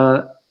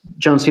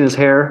John Cena's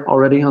hair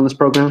already on this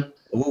program?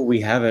 Oh, we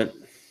haven't.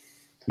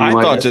 I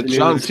thought that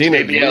John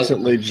Cena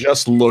recently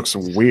just looks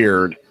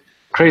weird,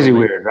 crazy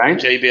weird, right?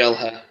 JBL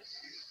hair.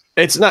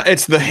 It's not.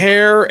 It's the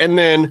hair, and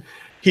then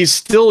he's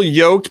still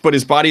yoked, but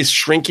his body's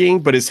shrinking,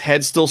 but his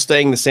head's still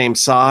staying the same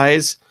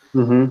size.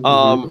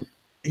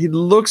 He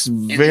looks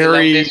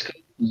very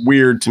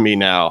weird to me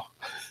now.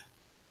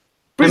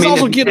 But he's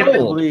also getting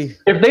old.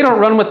 If they don't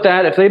run with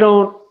that, if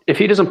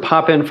he doesn't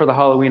pop in for the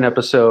Halloween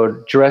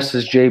episode dressed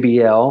as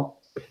JBL,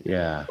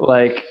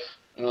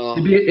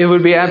 it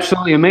would be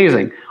absolutely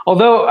amazing.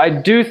 Although I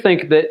do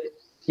think that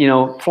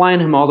flying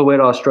him all the way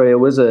to Australia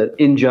was an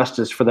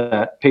injustice for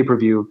that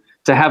pay-per-view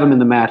to have him in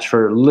the match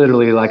for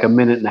literally like a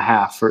minute and a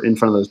half in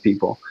front of those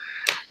people.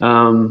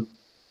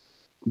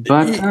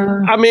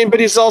 But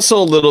he's also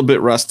a little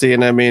bit rusty,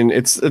 and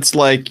it's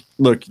like,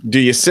 look, do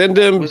you send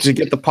him to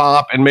get the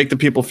pop and make the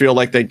people feel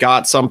like they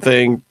got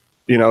something,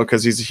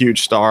 because he's a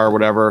huge star or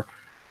whatever,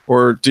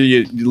 or do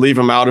you leave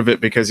him out of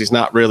it because he's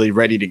not really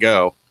ready to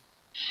go?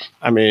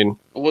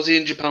 Was he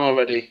in Japan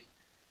already?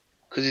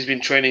 Because he's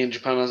been training in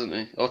Japan, hasn't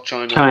he? Or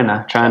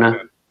China?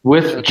 China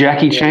with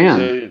Jackie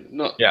Chan.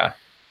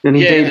 And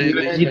he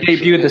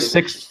debuted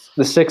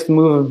the sixth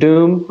move of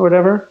doom or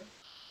whatever.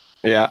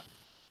 Yeah.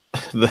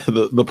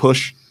 The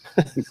push.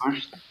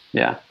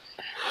 Yeah.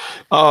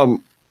 I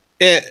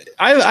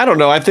don't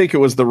know. I think it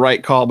was the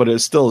right call, but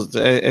it's still.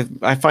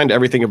 I find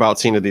everything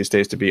about Cena these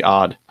days to be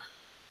odd.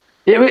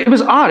 It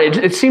was odd.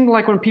 It seemed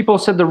like when people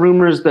said the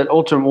rumors that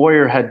Ultimate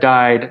Warrior had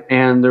died,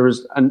 and there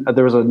was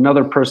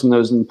another person that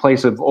was in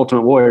place of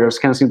Ultimate Warrior. It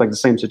kind of seemed like the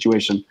same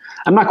situation.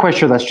 I'm not quite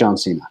sure that's John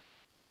Cena.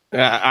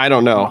 I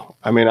don't know.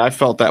 I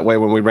felt that way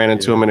when we ran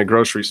into him in a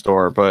grocery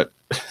store, but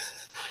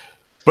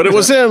it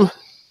was him.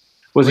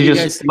 Was he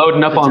just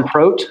loading up on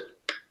protein?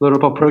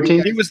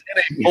 He was in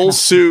a full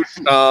suit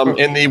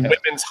in the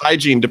women's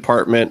hygiene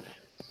department,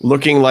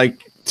 looking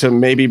like to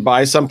maybe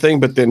buy something,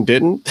 but then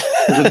didn't.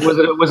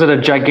 Was it a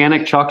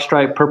gigantic chalk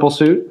stripe purple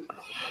suit?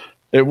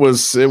 It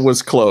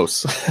was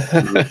close.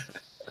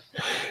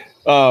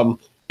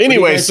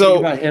 Anyway, so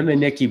about him and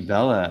Nikki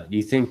Bella, do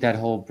you think that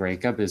whole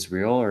breakup is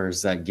real or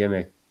is that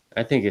gimmick?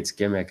 I think it's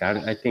gimmick.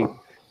 I think.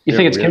 You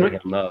think it's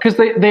gimmick? Because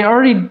they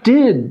already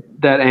did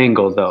that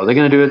angle, though. They're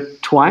going to do it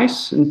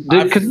twice?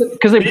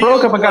 Because they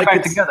broke up and got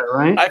back together,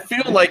 right? I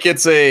feel like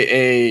it's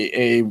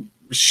a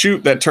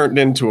shoot that turned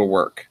into a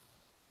work.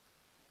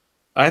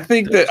 I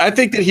think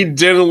that he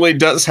generally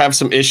does have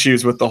some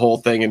issues with the whole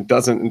thing and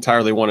doesn't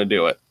entirely want to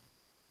do it.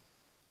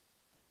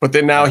 But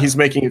then now he's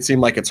making it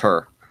seem like it's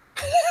her.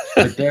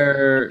 But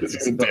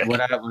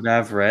what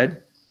I've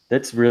read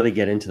let's really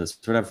get into this.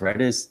 What I've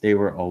read is they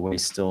were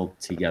always still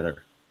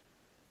together.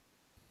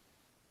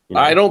 You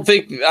know? I don't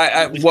think.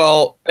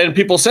 Well, and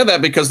people said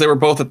that because they were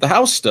both at the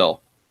house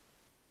still.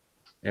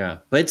 Yeah,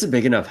 but it's a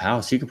big enough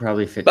house. You could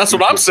probably fit. That's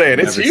what I'm saying.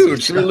 It's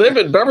huge. We live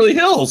in Beverly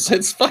Hills.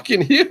 It's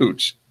fucking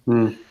huge.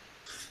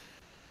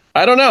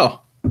 I don't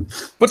know.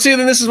 But see,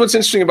 then this is what's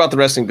interesting about the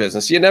wrestling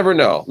business. You never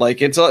know.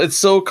 Like it's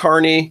so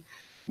carny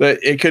that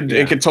it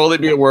could totally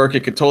be a work.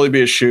 It could totally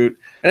be a shoot.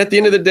 And at the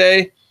end of the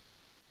day,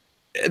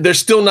 they're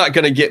still not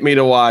going to get me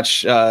to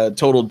watch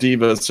Total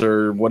Divas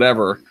or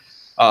whatever.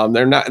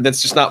 They're not.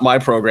 That's just not my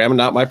program and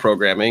not my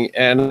programming.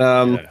 And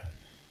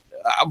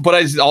but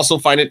I also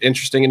find it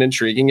interesting and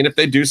intriguing. And if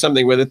they do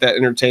something with it that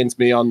entertains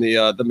me on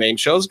the main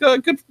shows,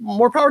 good,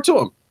 more power to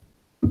them.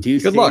 Do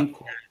you Good think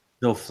luck.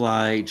 they'll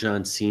fly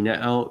John Cena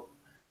out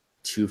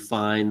to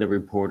find the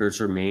reporter's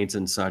remains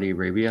in Saudi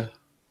Arabia?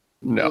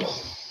 No. In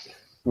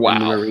Wow.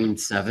 Marine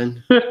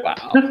 7?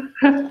 Wow.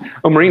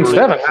 Oh, Marine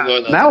 7.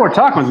 Now we're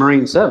talking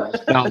Marine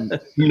 7.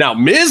 Now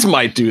Miz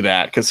might do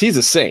that because he's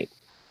a saint.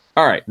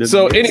 All right. The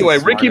So Miz is anyway,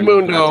 smart Ricky enough not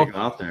to Mundo. go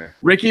out there.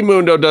 Ricky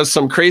Mundo does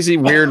some crazy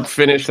weird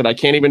finish that I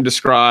can't even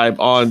describe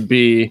on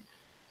B.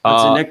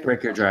 It's a neck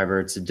breaker driver.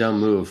 It's a dumb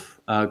move.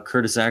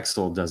 Curtis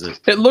Axel does it.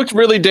 It looked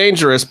really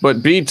dangerous,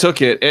 but B took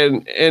it,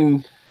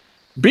 and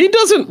B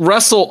doesn't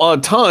wrestle a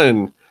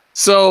ton,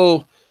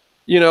 so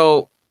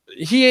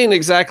he ain't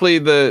exactly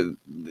the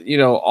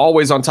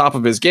always on top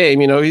of his game.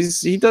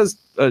 He does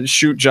a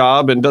shoot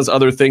job and does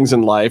other things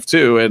in life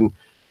too, and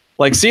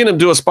like seeing him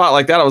do a spot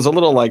like that, I was a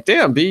little like,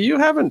 damn, B, you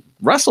haven't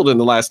wrestled in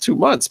the last 2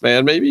 months,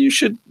 man. Maybe you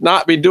should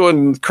not be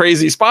doing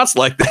crazy spots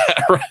like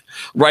that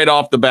right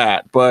off the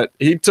bat. But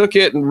he took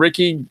it, and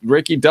Ricky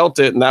dealt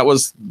it, and that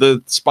was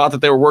the spot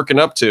that they were working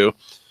up to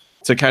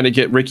kind of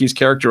get Ricky's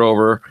character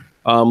over,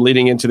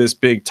 leading into this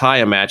big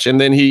Taya match. And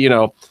then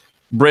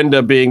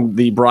Brenda being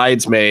the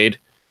bridesmaid,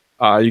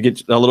 you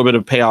get a little bit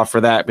of payoff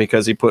for that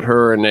because he put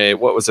her in a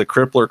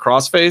crippler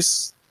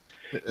crossface.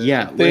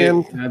 Yeah,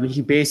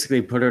 he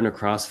basically put her in a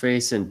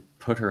crossface and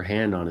put her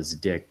hand on his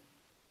dick.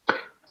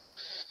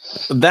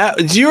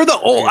 That you're the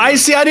old. I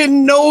see. I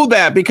didn't know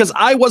that because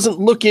I wasn't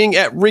looking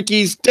at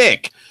Ricky's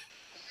dick.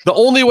 The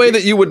only way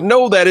that you would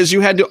know that is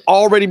you had to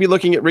already be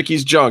looking at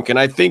Ricky's junk, and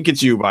I think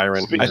it's you,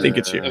 Byron. I think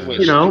it's you.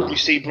 You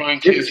see Brian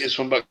Cage's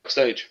from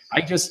backstage.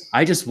 I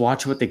just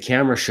watch what the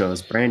camera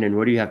shows. Brandon,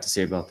 what do you have to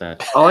say about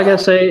that? All I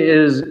gotta say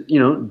is,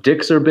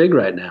 dicks are big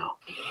right now.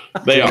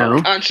 They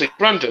are. Actually,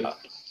 Brandon.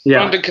 Yeah.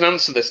 Brandon can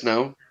answer this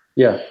now.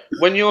 Yeah.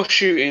 When you're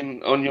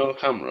shooting on your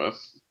camera,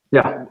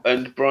 Yeah.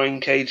 and Brian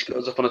Cage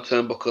goes up on a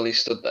turnbuckle and he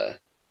stood there,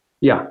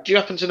 Yeah. do you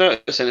happen to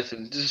notice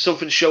anything? Does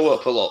something show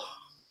up a lot?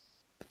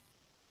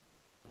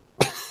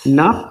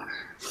 Not.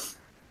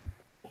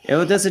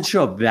 It doesn't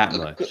show up that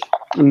much.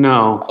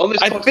 No. On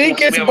this I podcast,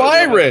 think it's we have-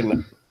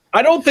 Byron.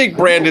 I don't think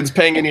Brandon's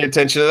paying any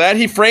attention to that.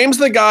 He frames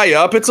the guy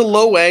up. It's a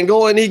low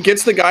angle, and he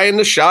gets the guy in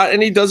the shot,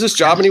 and he does his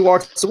job, and he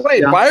walks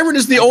away. Yeah. Byron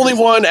is the only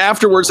one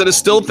afterwards that is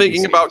still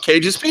thinking about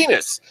Cage's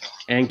penis.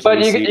 And But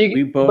Casey,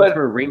 we both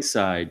were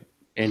ringside,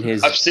 and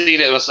his I've seen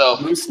it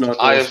myself. blue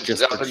snorkel I is have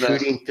just up in there.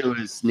 protruding through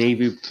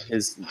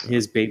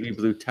his baby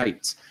blue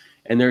tights.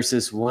 And there's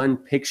this one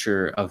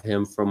picture of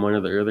him from one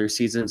of the earlier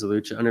seasons of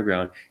Lucha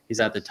Underground. He's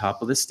at the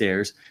top of the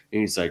stairs, and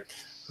he's like,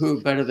 "Who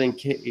better than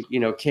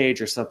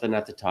Cage or something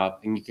at the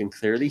top?" And you can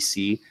clearly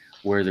see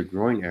where the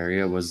groin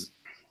area was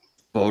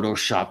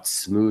photoshopped,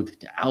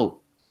 smoothed out.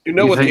 You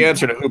know what the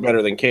answer to who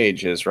better than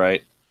Cage is,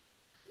 right?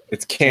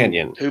 It's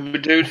Canyon. Who,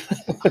 dude?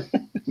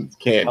 It's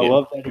Canyon. I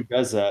love that he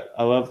does that.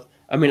 I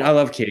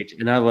love Cage,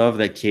 and I love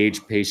that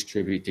Cage pays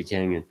tribute to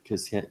Kanyon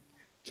because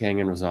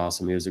Kanyon was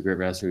awesome. He was a great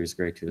wrestler. He was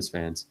great to his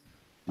fans.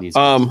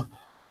 All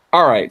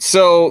right.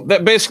 So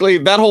that basically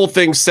that whole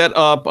thing set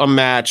up a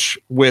match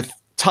with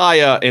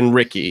Taya and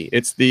Ricky.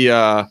 It's the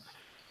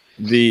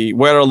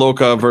Huera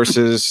Loca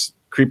versus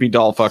Creepy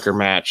Dollfucker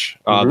match.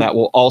 That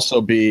will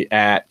also be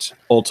at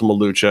Ultima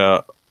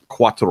Lucha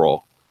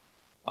Cuatro.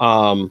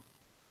 And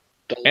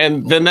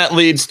then that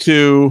leads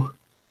to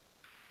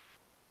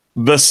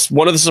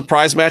one of the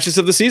surprise matches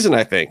of the season,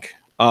 I think.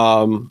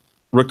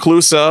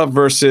 Reclusa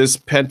versus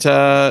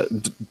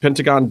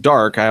Pentagon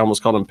Dark. I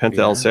almost called him Penta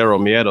El Cerro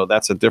Miedo.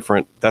 That's a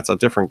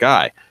different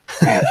guy.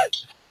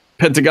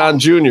 Pentagon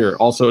Jr.,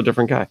 also a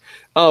different guy.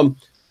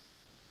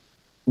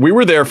 We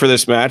were there for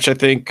this match. I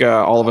think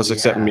all of us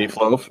except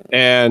Meatloaf.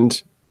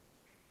 And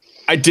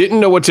I didn't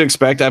know what to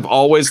expect. I've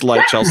always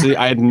liked Chelsea.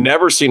 I had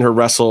never seen her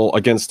wrestle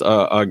against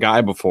a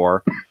guy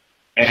before.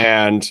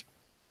 And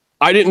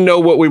I didn't know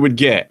what we would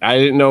get. I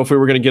didn't know if we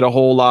were going to get a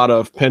whole lot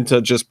of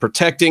Penta just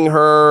protecting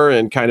her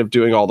and kind of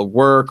doing all the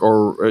work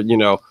or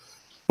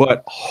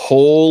but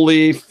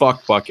holy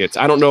fuck buckets.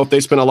 I don't know if they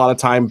spent a lot of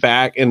time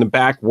back in the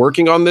back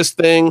working on this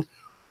thing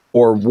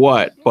or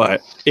what,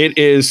 but it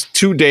is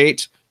to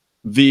date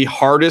the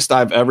hardest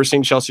I've ever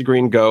seen Chelsea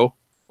Green go,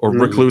 or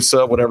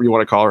Reclusa, whatever you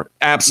want to call her.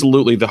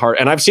 Absolutely the hard.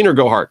 And I've seen her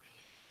go hard,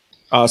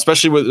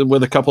 especially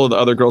with a couple of the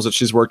other girls that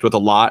she's worked with a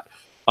lot.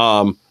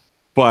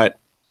 But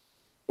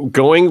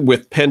going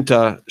with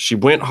Penta, she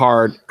went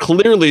hard.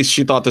 Clearly,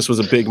 she thought this was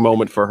a big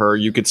moment for her.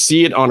 You could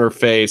see it on her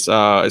face.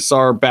 I saw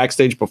her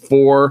backstage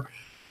before,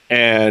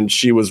 and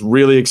she was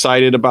really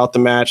excited about the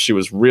match. She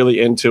was really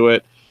into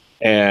it,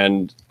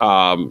 and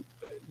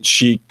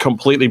she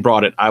completely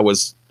brought it. I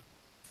was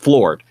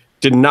floored.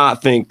 Did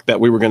not think that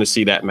we were going to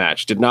see that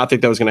match. Did not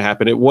think that was going to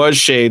happen. It was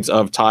shades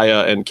of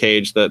Taya and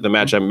Cage, the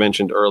match I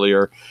mentioned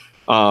earlier,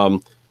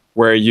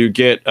 where you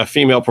get a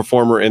female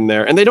performer in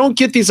there, and they don't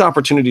get these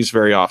opportunities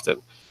very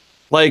often.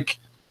 Like,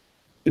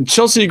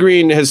 Chelsea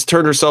Green has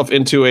turned herself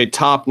into a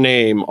top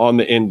name on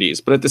the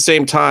indies, but at the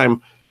same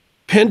time,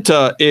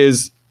 Penta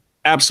is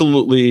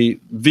absolutely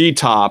the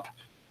top,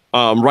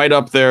 right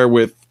up there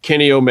with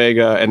Kenny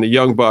Omega and the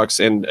Young Bucks,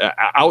 and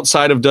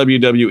outside of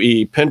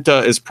WWE,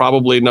 Penta is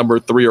probably number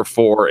 3 or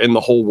 4 in the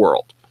whole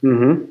world.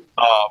 Mm-hmm.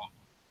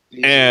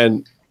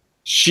 And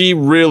she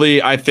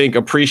really, I think,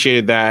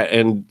 appreciated that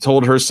and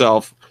told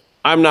herself,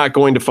 I'm not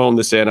going to phone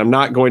this in. I'm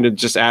not going to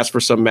just ask for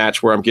some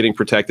match where I'm getting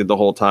protected the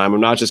whole time. I'm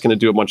not just going to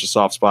do a bunch of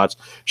soft spots.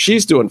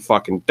 She's doing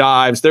fucking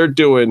dives.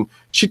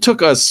 She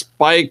took a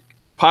spike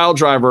pile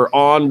driver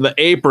on the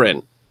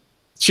apron.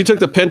 She took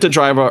the Penta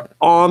driver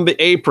on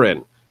the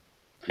apron.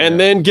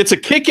 And then gets a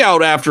kick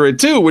out after it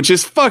too, which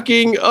is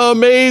fucking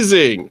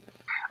amazing.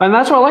 And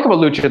that's what I like about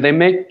Lucha. They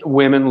make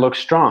women look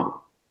strong,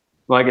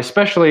 like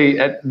especially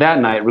at that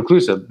night,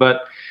 Reclusive.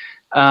 But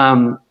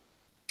that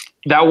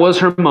was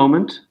her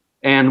moment.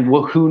 And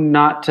who's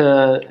going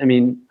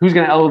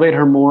to elevate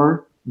her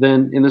more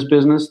than in this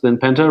business than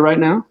Penta right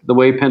now? The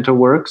way Penta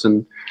works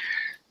and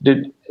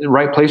did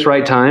right place,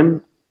 right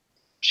time.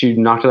 She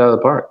knocked it out of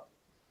the park.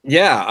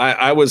 Yeah,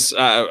 I was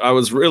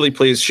really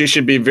pleased. She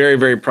should be very,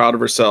 very proud of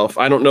herself.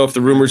 I don't know if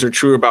the rumors are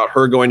true about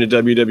her going to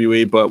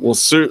WWE, but we'll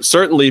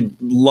certainly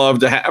love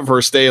to have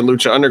her stay in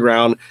Lucha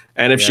Underground.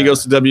 And if she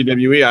goes to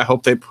WWE, I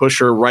hope they push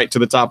her right to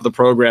the top of the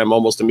program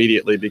almost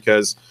immediately,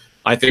 because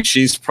I think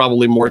she's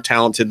probably more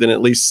talented than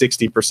at least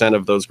 60%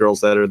 of those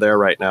girls that are there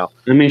right now.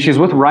 I mean, she's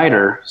with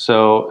Ryder,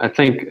 so I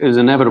think it's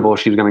inevitable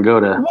she's going to go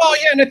to.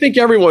 Well, yeah, and I think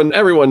everyone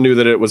knew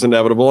that it was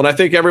inevitable, and I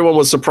think everyone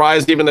was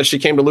surprised even that she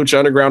came to Lucha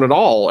Underground at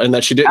all, and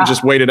that she didn't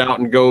just wait it out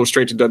and go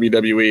straight to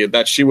WWE.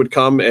 That she would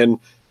come and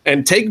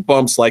take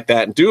bumps like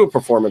that and do a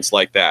performance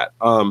like that.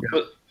 But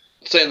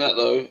saying that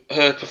though,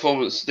 her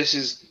performance, this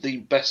is the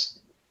best.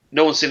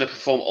 No one's seen her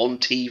perform on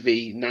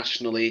TV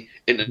nationally,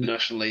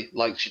 internationally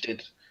like she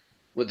did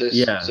with this.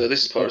 Yeah. So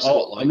this is part of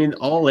spotlight. I mean,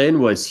 All In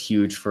was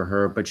huge for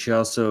her, but she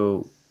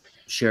also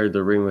shared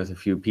the ring with a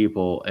few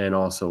people and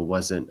also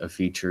wasn't a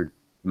featured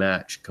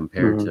match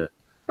compared to.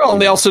 Well,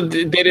 and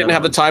they didn't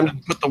have the time to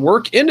put the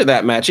work into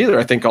that match either.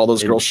 I think all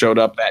those girls showed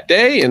up that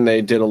day and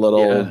they did a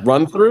little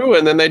run through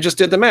and then they just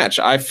did the match.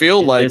 I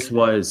feel like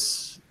her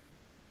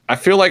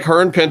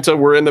and Penta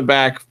were in the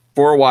back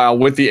for a while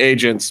with the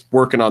agents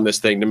working on this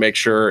thing to make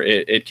sure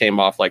it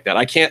came off like that.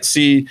 I can't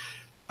see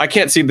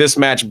this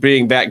match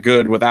being that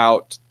good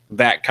without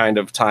that kind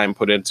of time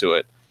put into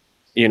it,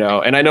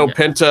 and I know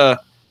Penta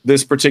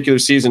this particular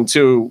season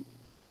too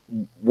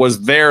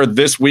was there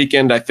this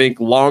weekend, I think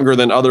longer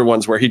than other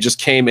ones where he just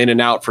came in and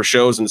out for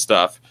shows and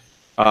stuff.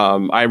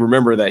 I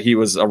remember that he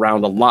was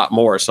around a lot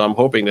more. So I'm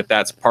hoping that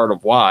that's part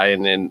of why,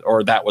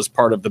 or that was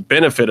part of the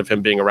benefit of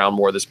him being around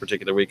more this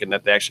particular weekend,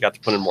 that they actually got to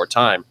put in more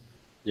time.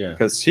 Yeah.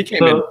 Because he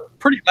came in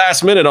pretty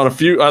last minute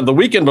on the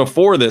weekend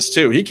before this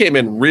too. He came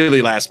in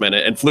really last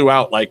minute and flew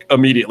out like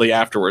immediately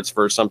afterwards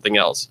for something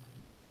else.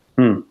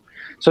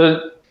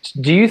 So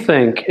do you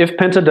think if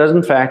Penta does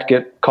in fact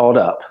get called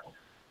up,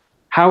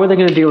 how are they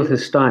going to deal with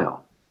his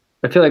style?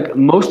 I feel like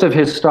most of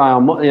his style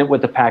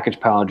with the package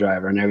pile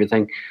driver and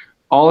everything,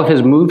 all of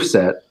his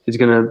moveset is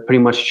going to pretty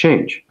much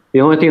change.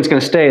 The only thing that's going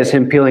to stay is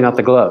him peeling out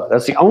the glove.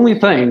 That's the only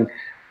thing.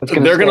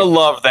 They're going to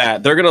love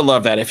that. They're going to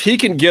love that. If he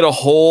can get a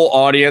whole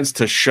audience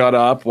to shut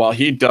up while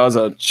he does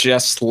a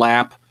chest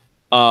slap,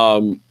 they're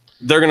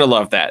going to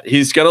love that.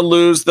 He's going to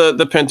lose the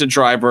Penta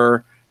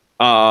driver.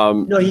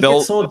 No, he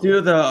can still do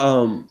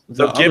the.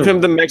 They'll give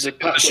him the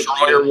Mexican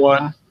Destroyer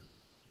one.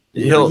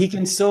 He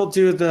can still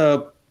do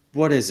the.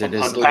 What is it?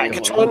 Is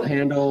package one?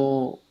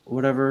 Handle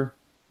whatever.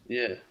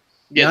 Yeah.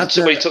 Yeah,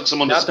 somebody took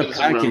someone not the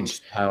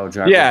package pile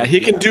driver. Yeah, he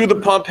can do the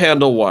pump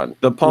handle one,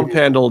 the pump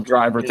handle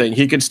driver thing.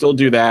 He can still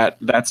do that.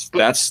 That's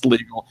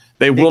legal.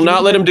 They will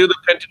not let him do the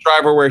Penta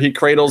driver where he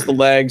cradles the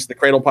legs, the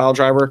cradle pile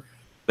driver.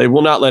 They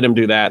will not let him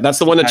do that. That's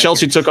the one that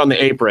Chelsea took on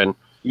the apron.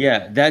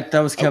 Yeah, that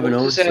was Kevin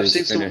Owens' I've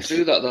seen someone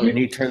do that though.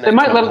 They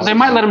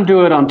might let him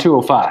do it on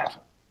 205.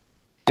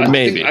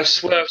 Maybe. I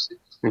swear I've seen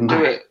someone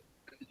do it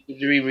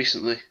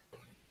recently.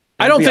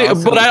 I don't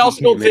think, but I also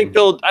don't think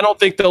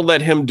they'll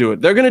let him do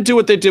it. They're going to do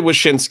what they did with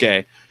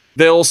Shinsuke.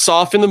 They'll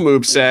soften the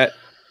moveset.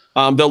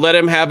 They'll let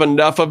him have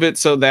enough of it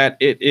so that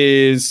it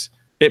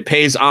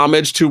pays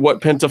homage to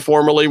what Penta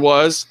formerly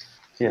was.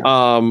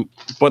 Yeah.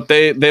 But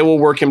they will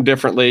work him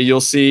differently.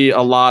 You'll see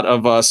a lot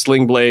of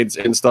sling blades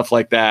and stuff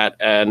like that.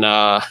 And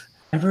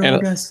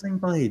everyone does sling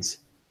blades.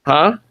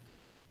 Huh?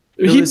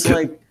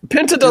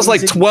 Penta does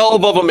like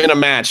 12 of them in a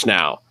match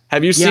now.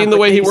 Have you seen the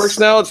way he works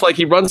now? It's like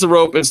he runs the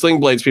rope and sling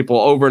blades people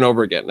over and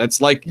over again. It's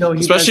like,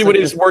 especially when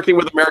he's working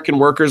with American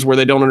workers where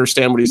they don't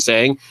understand what he's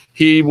saying,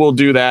 he will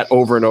do that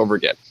over and over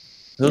again.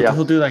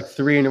 He'll do like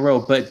 3 in a row.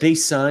 But they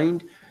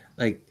signed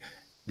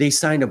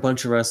a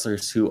bunch of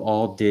wrestlers who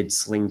all did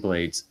sling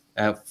blades.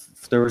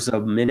 There was a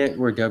minute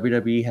where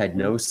WWE had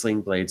no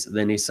sling blades.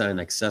 Then they signed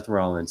like Seth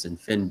Rollins and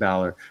Finn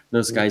Balor.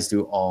 Those guys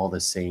do all the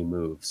same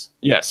moves.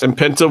 Yes, and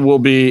Penta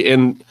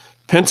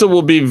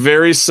will be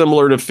very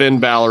similar to Finn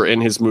Balor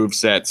in his move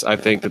sets. I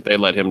think that they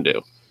let him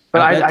do.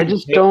 But I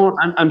just don't.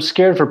 I'm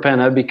scared for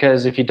Penta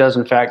because if he does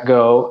in fact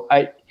go,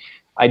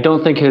 I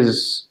don't think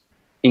his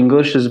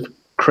English is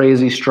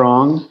crazy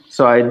strong.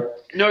 No,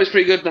 it's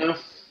pretty good now.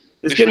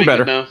 It's getting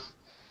better now.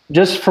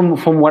 Just from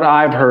what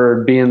I've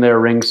heard, being there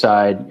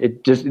ringside,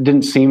 it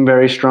didn't seem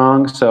very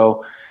strong.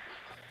 So,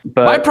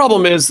 but my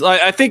problem is,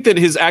 I think that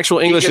his actual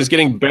English is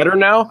getting better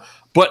now,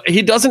 but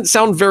he doesn't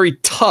sound very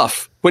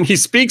tough when he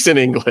speaks in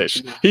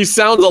English. He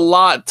sounds a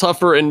lot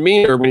tougher and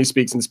meaner when he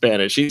speaks in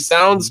Spanish. He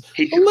sounds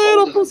a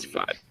little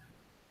pussified.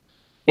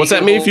 What's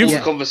that mean? If you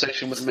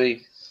conversation with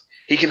me,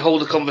 he can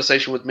hold a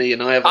conversation with me,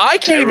 and I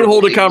can't even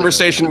hold a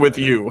conversation with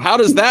you. How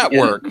does that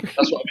work?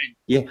 That's what I mean.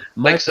 Yeah,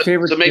 my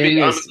favorite. So maybe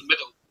thing I'm is, in the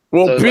middle.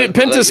 Well,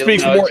 Penta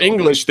speaks more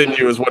English than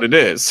you, is what it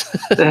is.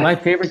 My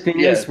favorite thing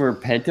is where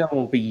Penta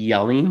will be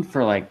yelling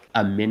for like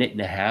a minute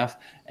and a half,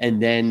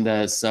 and then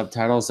the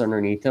subtitles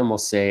underneath him will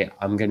say,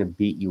 "I'm gonna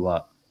beat you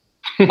up."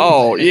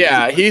 Oh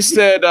yeah, he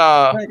said.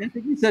 I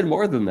think he said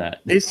more than that.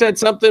 He said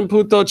something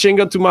 "puto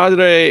chinga tu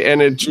madre," and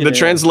the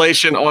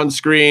translation on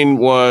screen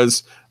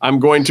was,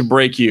 "I'm going to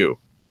break you."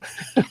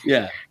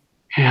 Yeah.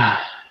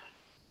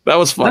 That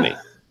was funny.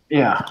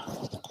 Yeah.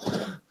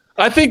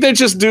 I think they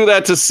just do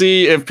that to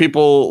see if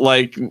people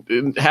like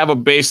have a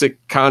basic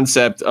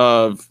concept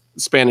of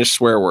Spanish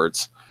swear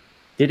words.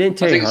 Didn't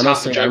Tejano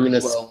say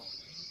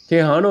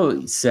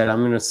Tejano said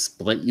I'm gonna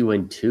split you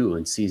in 2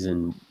 in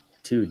season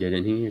 2,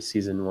 didn't he?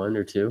 Season 1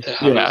 or 2?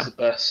 Tejano's the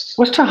best.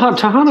 What's Tejano?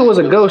 Tejano was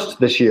a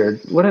ghost this year.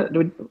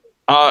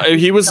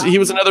 He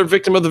was another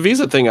victim of the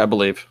visa thing, I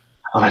believe.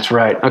 Oh, that's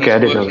right. Okay, I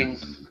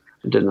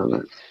didn't know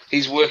that.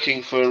 He's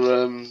working for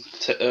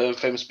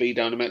Famous B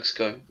down in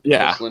Mexico.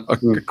 Yeah,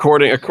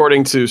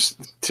 according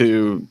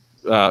to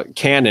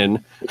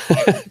canon.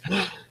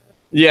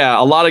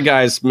 Yeah, a lot of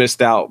guys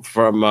missed out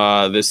from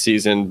this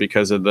season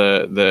because of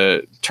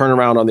the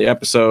turnaround on the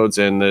episodes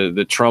and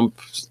the Trump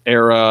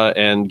era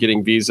and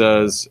getting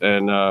visas.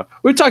 And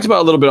we talked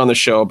about a little bit on the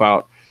show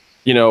about,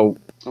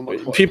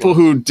 people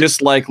who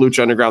dislike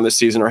Lucha Underground this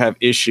season or have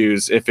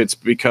issues if it's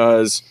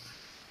because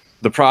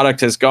the product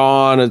has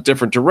gone a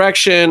different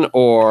direction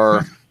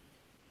or,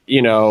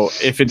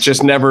 if it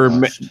just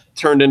never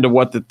turned into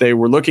what that they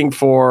were looking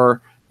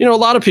for. A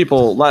lot of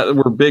people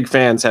who are big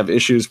fans have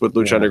issues with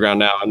Lucha Underground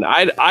now. And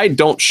I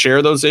don't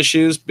share those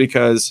issues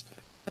because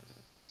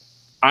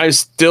I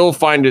still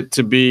find it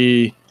to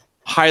be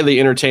highly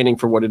entertaining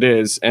for what it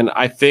is. And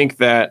I think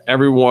that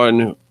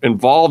everyone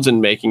involved in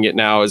making it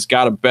now has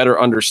got a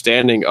better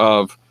understanding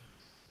of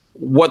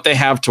what they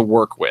have to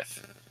work with.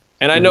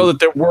 And I know that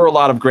there were a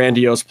lot of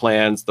grandiose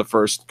plans the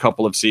first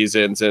couple of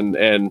seasons.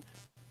 And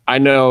I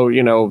know,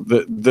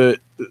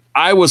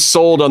 I was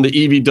sold on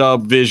the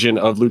EV-dub vision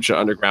of Lucha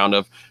Underground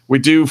of we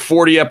do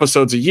 40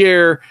 episodes a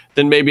year,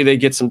 then maybe they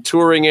get some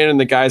touring in and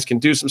the guys can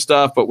do some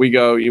stuff, but we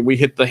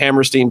hit the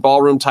Hammerstein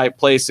ballroom type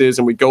places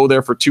and we go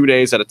there for 2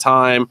 days at a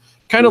time,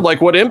 kind of like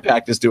what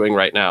Impact is doing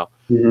right now,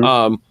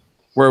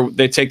 where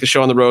they take the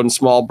show on the road in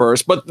small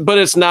bursts, but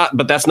that's not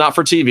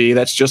for TV.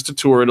 That's just to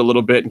tour it a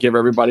little bit and give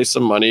everybody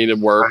some money to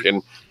work.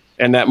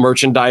 And that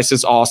merchandise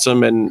is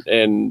awesome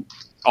and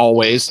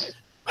always,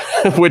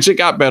 which it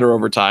got better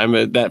over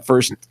time. That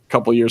first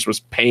couple years was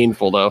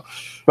painful though.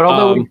 But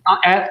although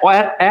at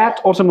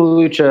Ultima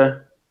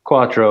Lucha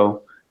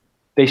Quattro,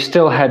 they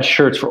still had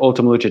shirts for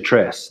Ultima Lucha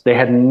Tres. They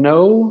had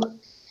no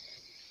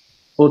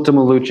Ultima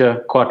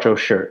Lucha Quattro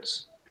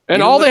shirts.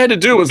 And all they had to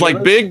do was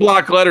like big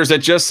block letters that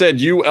just said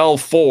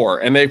UL4,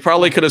 and they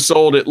probably could have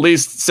sold at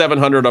least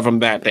 700 of them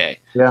that day.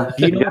 Yeah.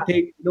 You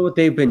know what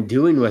they've been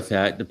doing with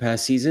that the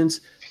past seasons?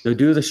 They'll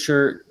do the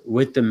shirt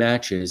with the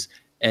matches,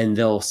 and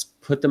they'll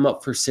put them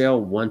up for sale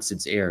once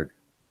it's aired.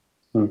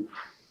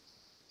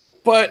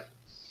 But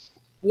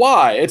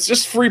why? It's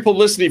just free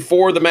publicity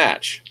for the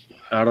match.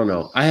 I don't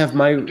know. I have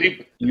my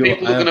people are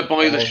going to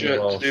buy the shirt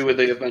to do with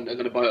the event. Are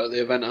going to buy it at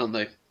the event, aren't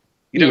they?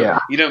 You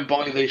don't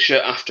buy the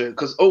shirt after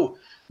because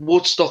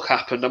Woodstock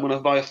happened. I'm going to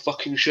buy a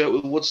fucking shirt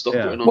with Woodstock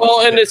written on it.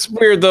 Well, and it's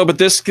weird though, but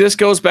this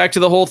goes back to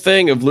the whole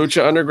thing of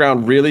Lucha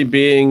Underground really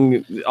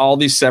being all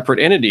these separate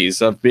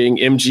entities of being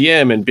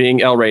MGM and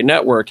being El Rey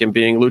Network and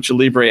being Lucha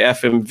Libre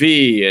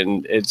FMV,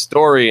 and it's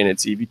Dory and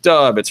it's Evie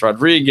Dub, it's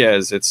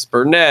Rodriguez, it's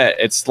Burnett.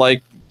 It's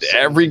like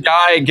every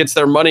guy gets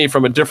their money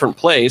from a different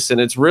place,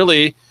 and that's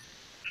really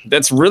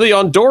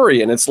on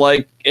Dorian. It's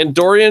like, and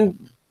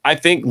Dorian, I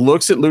think,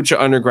 looks at Lucha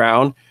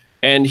Underground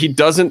and he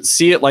doesn't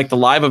see it like the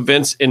live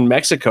events in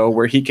Mexico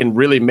where he can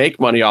really make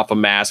money off a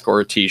mask or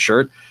a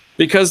t-shirt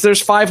because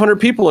there's 500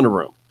 people in a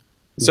room.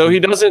 So he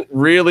doesn't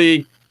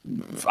really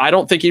I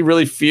don't think he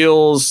really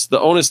feels the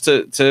onus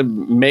to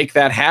make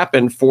that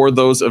happen for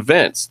those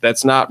events.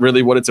 That's not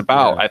really what it's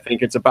about. Yeah. I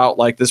think it's about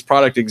like this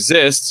product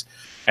exists,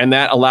 and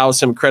that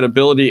allows him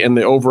credibility in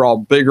the overall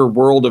bigger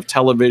world of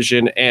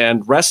television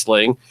and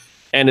wrestling.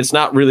 And it's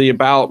not really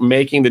about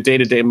making the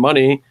day-to-day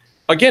money.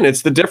 Again,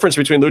 it's the difference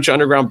between Lucha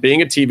Underground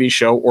being a TV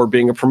show or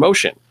being a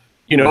promotion.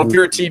 You know, if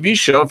you're a TV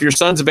show, if you're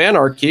Sons of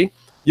Anarchy,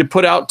 you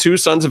put out 2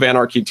 Sons of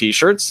Anarchy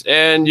t-shirts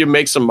and you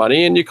make some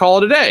money and you call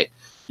it a day.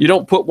 You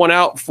don't put one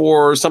out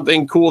for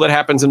something cool that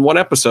happens in one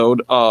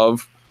episode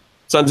of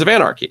Sons of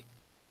Anarchy.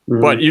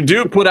 But you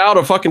do put out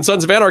a fucking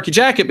Sons of Anarchy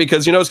jacket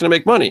because you know it's going to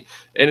make money.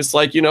 And it's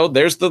like, you know,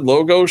 there's the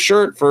logo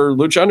shirt for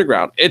Lucha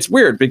Underground. It's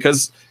weird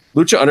because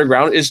Lucha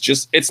Underground is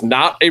just, it's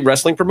not a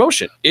wrestling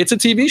promotion. It's a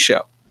TV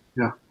show.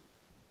 Yeah.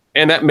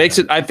 And that makes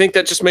it, I think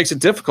that just makes it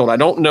difficult. I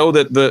don't know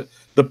that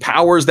the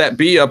powers that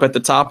be up at the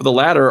top of the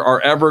ladder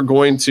are ever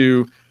going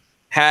to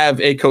have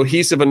a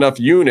cohesive enough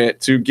unit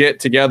to get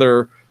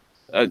together,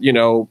 you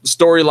know,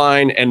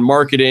 storyline and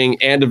marketing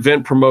and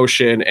event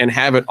promotion and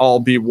have it all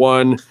be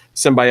one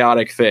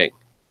symbiotic thing.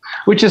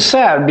 Which is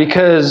sad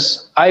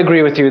because I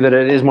agree with you that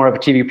it is more of a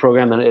TV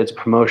program than it's a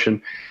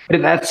promotion.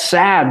 But that's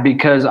sad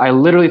because I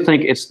literally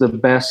think it's the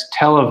best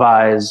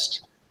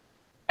televised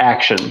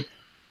action.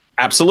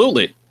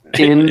 Absolutely.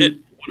 It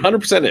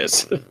 100%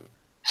 is.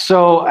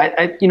 So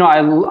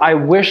I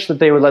wish that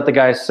they would let the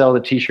guys sell the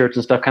T-shirts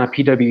and stuff, kind of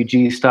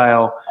PWG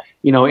style,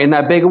 you know, in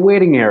that big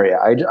waiting area.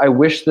 I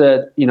wish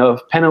that, you know,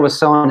 if Penna was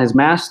selling his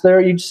masks there,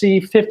 you'd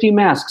see 50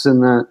 masks in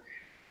the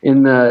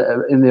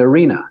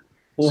arena.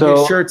 Well, so,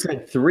 his shirts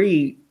had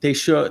 3.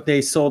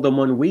 They sold them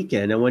one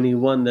weekend, and when he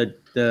won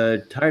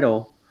the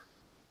title,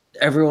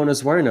 everyone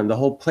was wearing them. The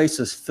whole place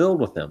was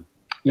filled with them.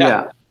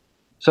 Yeah.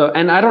 So,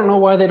 and I don't know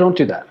why they don't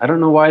do that. I don't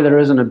know why there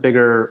isn't a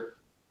bigger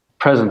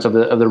presence of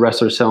the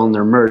wrestlers selling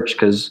their merch,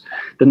 because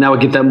then that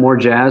would get them more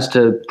jazz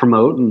to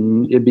promote,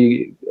 and it'd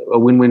be a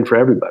win-win for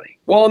everybody.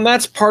 Well, and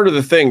that's part of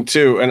the thing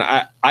too. And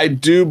I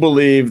do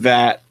believe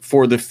that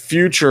for the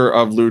future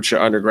of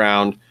Lucha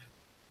Underground,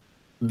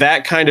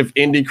 that kind of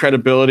indie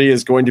credibility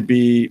is going to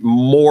be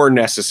more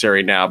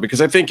necessary now,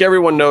 because I think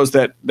everyone knows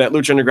that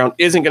Lucha Underground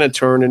isn't going to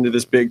turn into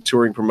this big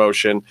touring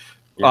promotion.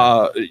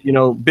 Yeah. You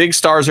know, big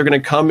stars are going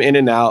to come in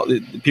and out.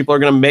 People are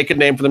going to make a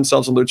name for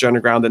themselves in Lucha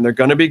Underground, and they're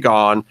going to be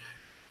gone.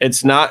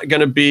 It's not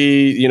going to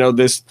be, you know,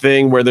 this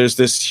thing where there's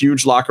this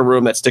huge locker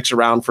room that sticks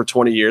around for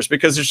 20 years,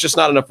 because there's just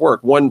not enough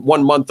work. One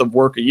month of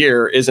work a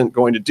year isn't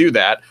going to do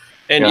that.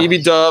 And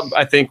EV Dub,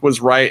 I think,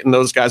 was right, and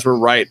those guys were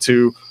right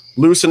to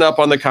loosen up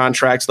on the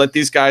contracts, let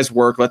these guys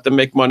work, let them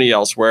make money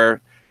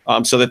elsewhere,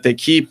 so that they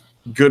keep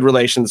good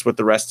relations with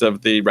the rest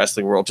of the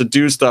wrestling world, to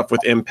do stuff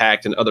with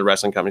Impact and other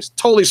wrestling companies.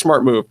 Totally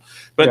smart move.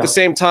 But at the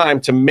same time,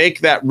 to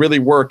make that really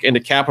work and to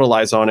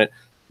capitalize on it,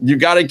 you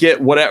got to get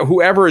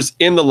whoever is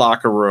in the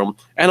locker room.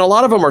 And a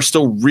lot of them are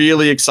still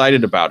really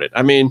excited about it.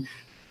 I mean,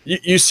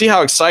 you see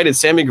how excited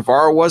Sammy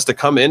Guevara was to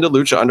come into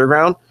Lucha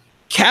Underground.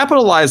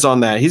 Capitalize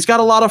on that. He's got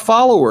a lot of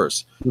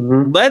followers.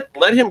 Mm-hmm.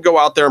 Let him go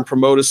out there and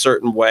promote a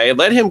certain way.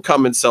 Let him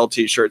come and sell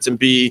T-shirts and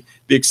be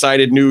the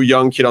excited new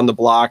young kid on the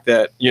block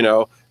that, you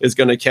know, is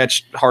going to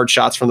catch hard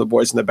shots from the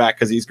boys in the back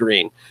because he's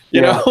green.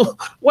 You know,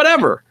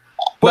 whatever.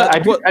 But I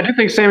do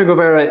think Sammy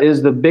Guevara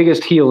is the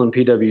biggest heel in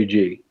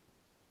PWG.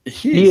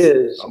 He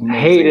is amazing.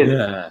 Hated.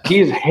 Yeah.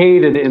 He's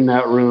hated in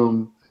that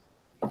room.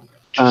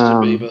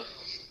 But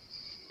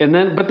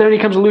then he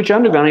comes to Lucha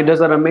Underground. He does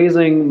that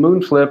amazing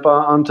moon flip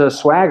onto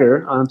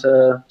Swagger,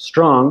 onto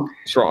Strong.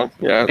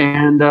 Yeah.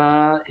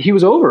 And he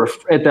was over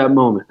at that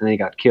moment, and he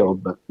got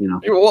killed. But you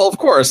know, well, of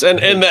course, and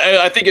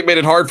I think it made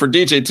it hard for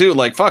DJ too.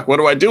 Like, fuck, what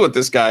do I do with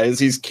this guy?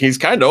 He's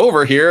kind of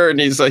over here,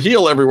 and he's a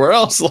heel everywhere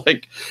else.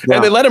 Like,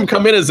 and they let him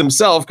come in as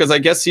himself, because I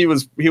guess he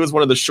was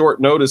one of the short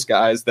notice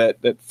guys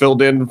that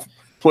filled in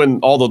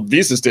when all the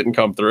visas didn't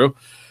come through.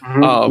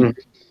 Mm-hmm.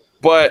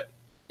 But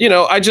you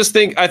know, I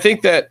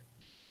think that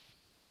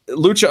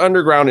Lucha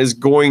Underground is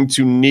going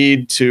to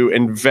need to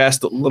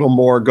invest a little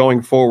more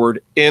going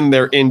forward in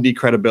their indie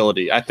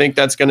credibility. I think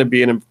that's going to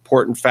be an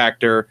important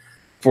factor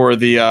for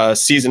the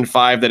season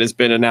 5 that has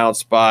been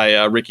announced by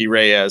Ricky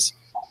Reyes.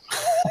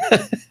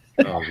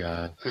 Oh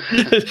God!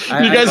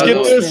 You guys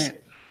get this?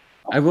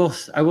 I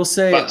will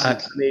say. I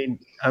mean,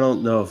 I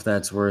don't know if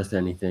that's worth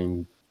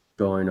anything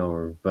going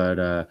over,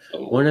 but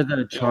one of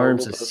the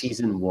charms of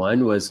season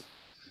 1 was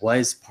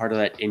part of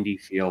that indie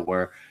feel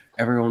where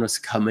everyone was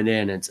coming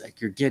in, and it's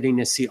like you're getting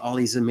to see all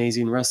these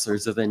amazing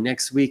wrestlers. And then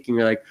next week, and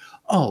you're like,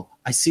 oh,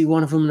 I see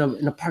one of them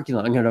in a parking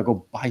lot. I'm gonna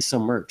go buy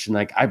some merch. And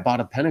like, I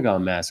bought a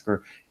Pentagon mask,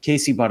 or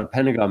Casey bought a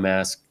Pentagon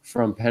mask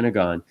from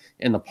Pentagon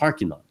in the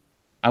parking lot.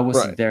 I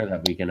wasn't there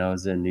that weekend. I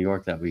was in New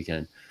York that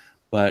weekend,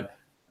 but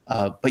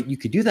you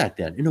could do that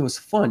then, and it was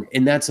fun.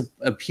 And that's a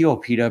appeal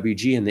of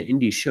PWG and the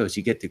indie shows.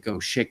 You get to go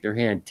shake their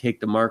hand, take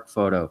the mark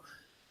photo,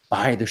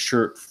 buy the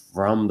shirt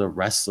from the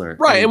wrestler.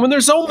 Right. And when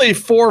there's only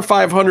 400 or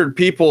 500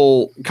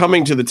 people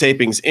coming to the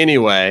tapings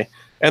anyway,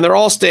 and they're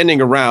all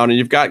standing around, and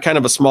you've got kind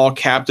of a small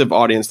captive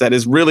audience that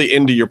is really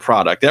into your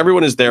product.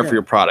 Everyone is there for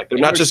your product. They're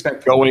not just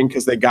going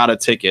because they got a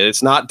ticket.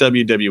 It's not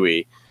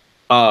WWE.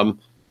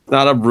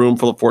 Not a room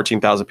full of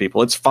 14,000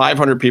 people. It's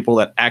 500 people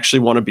that actually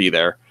want to be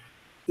there.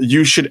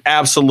 You should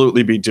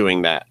absolutely be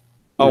doing that.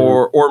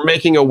 Or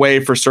making a way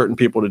for certain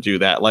people to do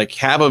that. Like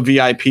have a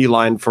VIP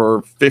line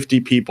for 50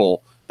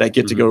 people that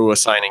get to go to a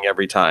signing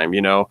every time,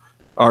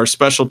 or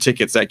special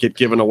tickets that get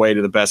given away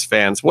to the best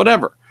fans,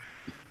 whatever.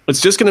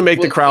 It's just going to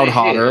make the crowd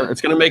hotter. It's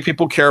going to make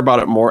people care about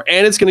it more,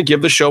 and it's going to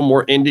give the show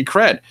more indie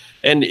cred.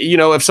 And,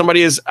 if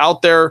somebody is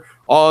out there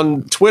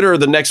on Twitter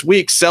the next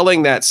week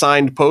selling that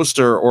signed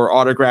poster or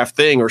autograph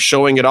thing or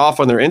showing it off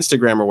on their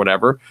Instagram or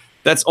whatever,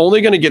 that's only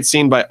going to get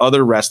seen by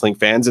other wrestling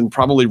fans and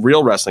probably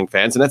real wrestling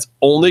fans. And that's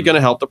only going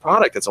to help the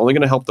product. It's only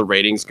going to help the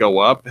ratings go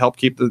up, help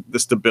keep the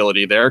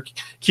stability there,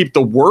 keep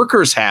the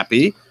workers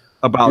happy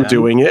about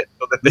doing it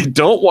so that they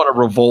don't want to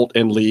revolt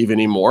and leave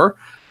anymore.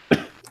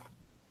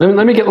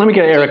 Let me get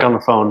Eric on the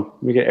phone.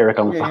 Let me get Eric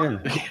on the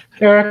phone.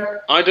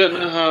 Eric, I don't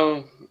know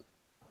how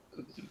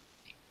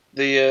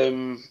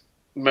the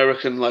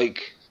American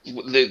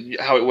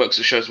how it works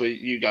at shows where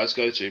you guys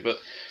go to, but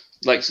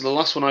so the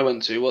last one I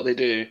went to, what they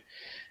do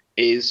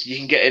is you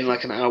can get in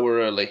an hour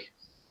early.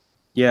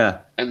 Yeah.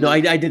 And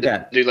I did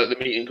that. Do the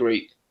meet and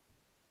greet.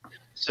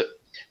 So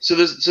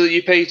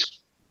you pay.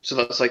 So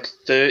that's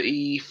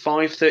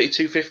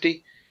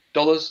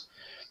 $32.50.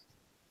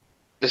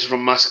 This is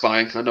from Mask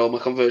Buying. I know all my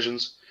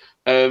conversions.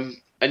 And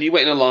you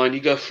wait in a line.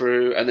 You go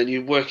through, and then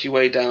you work your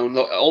way down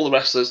all the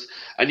wrestlers,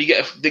 and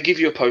they give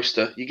you a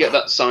poster. You get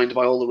that signed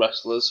by all the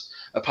wrestlers,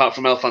 apart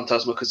from El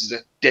Fantasma because he's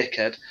a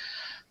dickhead.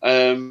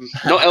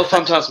 Not El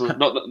Fantasma,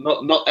 not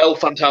El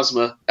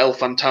Fantasma, El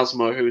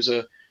Fantasmo, who's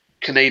a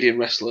Canadian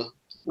wrestler.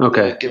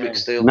 Okay. Gimmick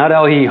steel. Not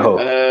El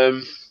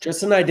Hijo.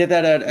 Justin and I did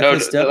that at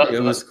FSW.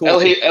 It was cool.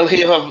 El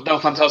Hijo, El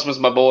Fantasma's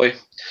my boy.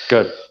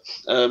 Good.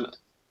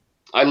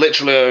 I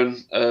literally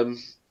own.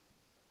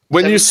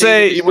 When you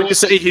say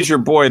he's your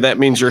boy, that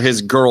means you're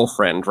his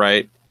girlfriend,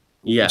 right?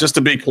 Yeah. Just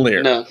to be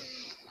clear. No.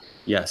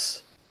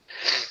 Yes.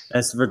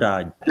 Es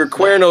verdad. You're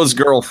Cuerno's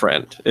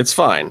girlfriend. It's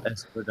fine.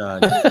 Es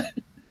verdad.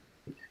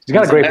 He's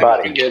got a great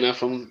body. Ring gear now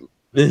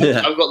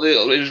I've got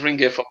his ring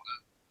gear from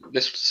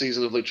this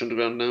season of Lucha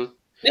Underground now.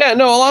 Yeah,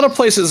 no, a lot of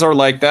places are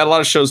like that. A lot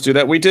of shows do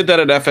that. We did that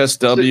at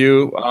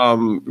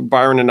FSW,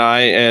 Byron and I,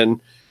 and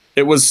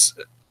it was,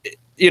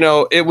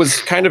 it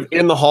was kind of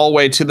in the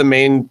hallway to the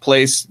main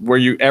place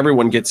where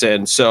everyone gets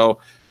in. So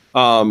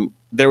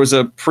there was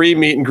a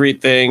pre-meet and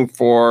greet thing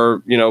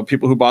for,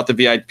 people who bought the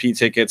VIP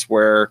tickets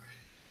where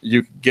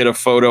you get a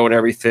photo and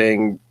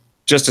everything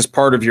just as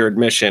part of your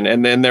admission.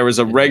 And then there was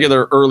a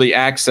regular early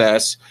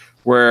access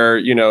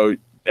where,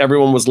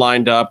 everyone was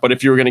lined up, but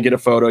if you were going to get a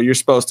photo, you're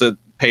supposed to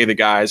pay the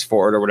guys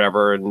for it or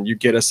whatever, and you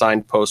get a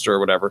signed poster or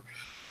whatever.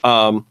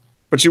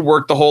 But you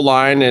worked the whole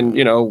line, and,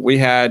 we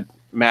had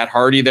Matt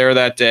Hardy there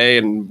that day,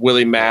 and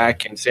Willie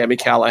Mack and Sami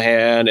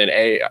Callihan,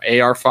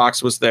 and AR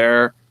Fox was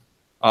there.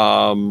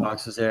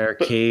 Fox was there.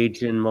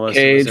 Cage and Melissa.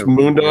 Cage,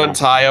 Mundo and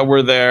Taya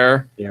were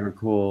there. They were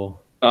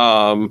cool.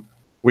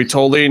 We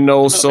totally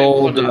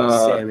no-sold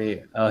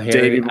Sammy.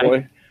 Davey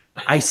Boy.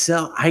 I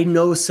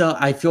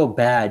feel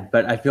bad,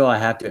 but I feel I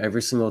have to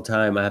every single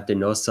time. I have to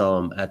no-sell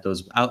him at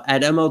those.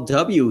 At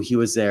MLW, he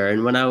was there.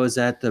 And when I was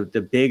at the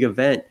big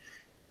event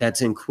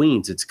that's in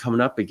Queens, it's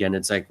coming up again.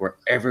 It's where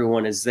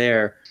everyone is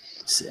there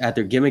at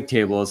their gimmick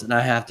tables. And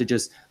I have to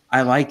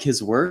I like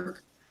his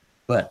work,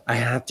 but I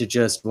have to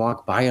just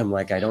walk by him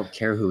like I don't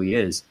care who he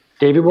is.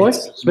 Davey Boy?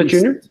 Smith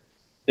Jr.?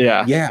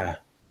 Yeah. Yeah.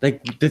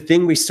 The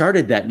thing we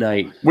started that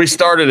night. We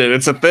started it.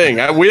 It's a thing.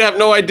 We have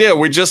no idea.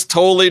 We just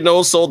totally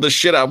no-sold the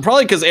shit out.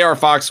 Probably because AR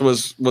Fox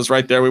was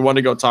right there. We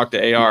wanted to go talk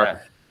to AR. Yeah.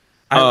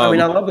 I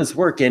love his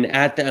work. And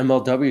at the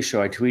MLW show,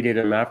 I tweeted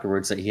him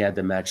afterwards that he had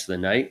the match of the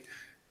night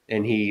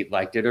and he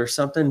liked it or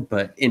something.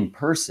 But in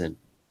person,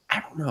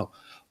 I don't know.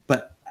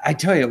 But I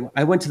tell you,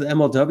 I went to the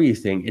MLW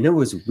thing and it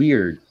was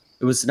weird.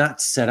 It was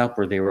not set up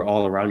where they were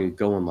all around you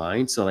go in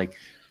line. So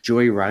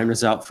Joey Ryan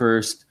was out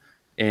first.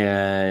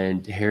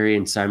 And Harry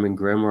and Simon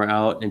Grimm were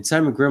out, and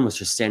Simon Grimm was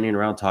just standing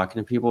around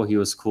talking to people. He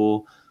was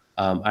cool.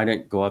 I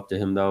didn't go up to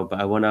him though, but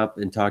I went up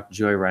and talked to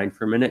Joey Ryan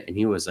for a minute, and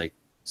he was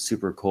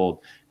super cold.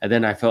 And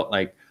then I felt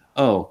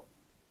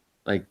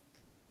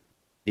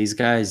these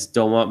guys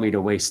don't want me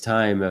to waste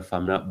time if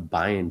I'm not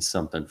buying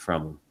something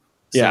from them.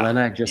 So then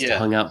I just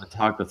hung out and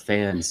talked with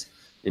fans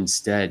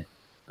instead.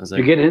 I was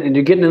like, you're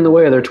getting in the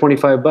way of their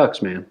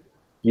 $25, man.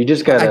 You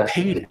just gotta.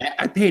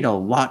 I paid a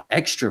lot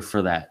extra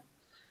for that.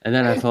 And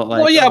then I felt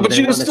but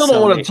you still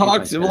don't want to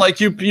talk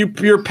to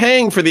you're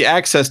paying for the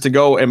access to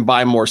go and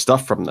buy more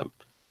stuff from them.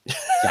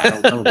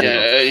 And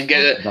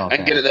get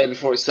it there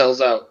before it sells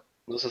out.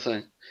 That's the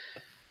thing.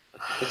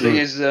 The thing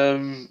is,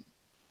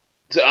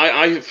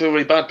 I feel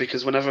really bad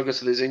because whenever I go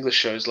to these English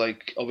shows,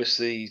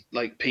 obviously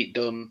Pete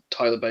Dunne,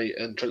 Tyler Bate,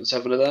 and Trent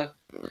Seven are there,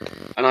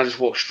 and I just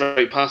walk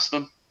straight past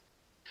them,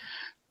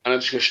 and I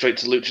just go straight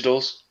to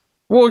Luchadors.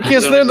 Well,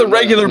 because they're the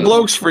regular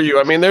blokes for you.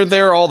 I mean, they're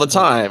there all the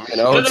time.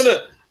 No.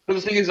 But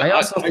the thing is, I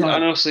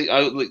honestly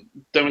don't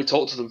really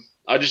talk to them.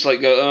 I just go,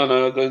 oh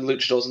no, I'll go in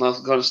Luchadors and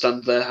I'll go and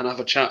stand there and have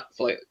a chat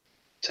for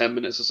 10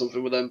 minutes or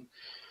something with them.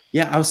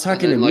 Yeah, I was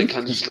talking to Meek.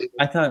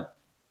 I thought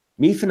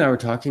Meef and I were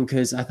talking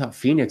because I thought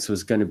Phoenix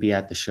was going to be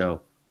at the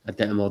show, at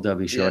the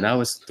MLW show, and I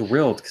was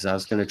thrilled because I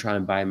was going to try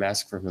and buy a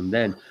mask from him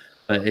then,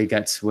 but it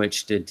got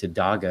switched into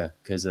Daga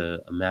because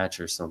of a match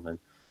or something,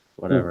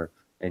 whatever.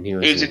 And he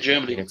was in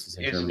Germany. Phoenix was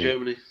in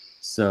Germany.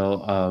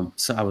 So,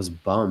 so I was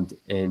bummed,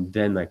 and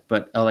then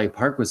but LA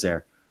Park was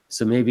there.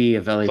 So maybe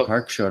if LA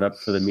Park showed up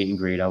for the meet and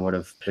greet, I would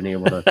have been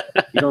able to.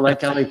 You don't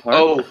like LA Park?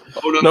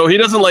 Oh no, he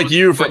doesn't like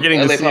you for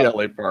getting to see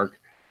LA Park.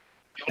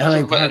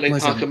 LA Park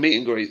was a meet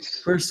and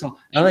greets. First of all,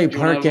 LA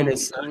Park and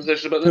his son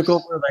took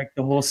over like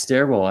the whole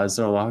stairwell as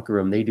their locker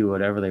room. They do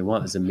whatever they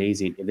want. It's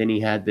amazing. And then he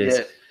had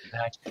this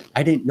match.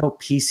 I didn't know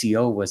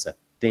PCO was a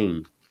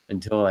thing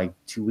until like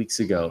 2 weeks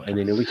ago, and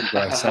then a week ago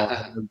I saw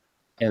him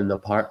and the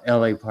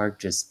LA Park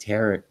just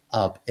tear it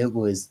up. It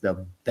was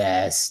the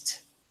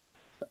best.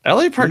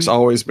 LA Park's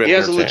always been. He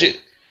has a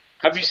legit.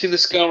 Have you seen the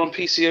scar on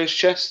PCO's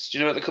chest? Do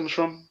you know where that comes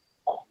from?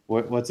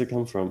 What's it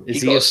come from?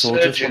 Is he a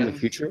soldier from the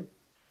future?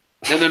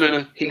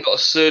 No. He got a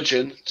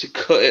surgeon to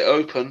cut it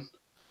open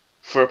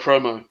for a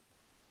promo.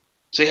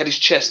 So he had his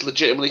chest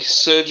legitimately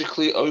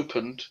surgically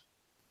opened.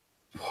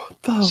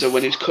 So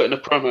when he was cutting a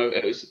promo,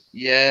 it was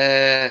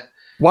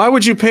Why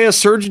would you pay a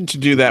surgeon to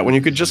do that when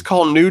you could just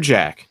call New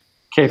Jack?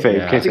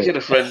 Kayfabe. I think he had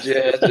a friend.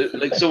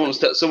 Like someone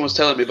was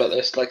telling me about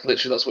this. Like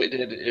literally, that's what he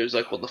did. It was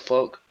like, what the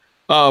fuck?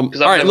 All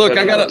right, look,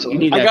 I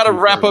gotta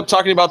wrap up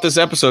talking about this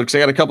episode because I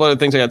got a couple other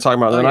things I got to talk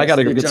about. And then I got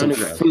to go get some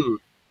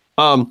food.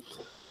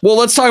 Well,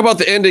 let's talk about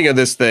the ending of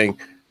this thing.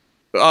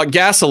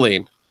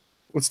 Gasoline.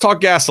 Let's talk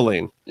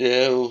gasoline.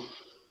 Yeah.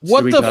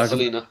 What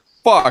the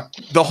fuck?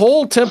 The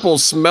whole temple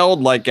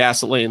smelled like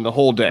gasoline the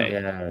whole day.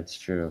 Yeah, that's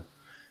true.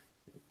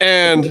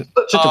 And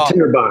just a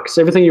tinderbox.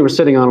 Everything you were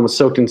sitting on was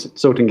soaked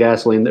in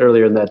gasoline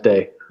earlier in that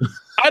day.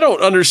 I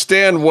don't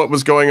understand what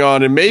was going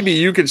on, and maybe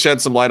you could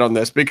shed some light on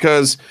this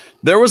because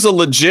there was a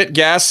legit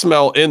gas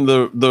smell in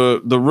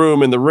the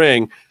room in the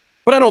ring,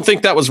 but I don't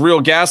think that was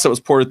real gas that was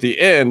poured at the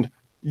end.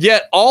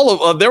 Yet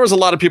there was a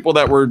lot of people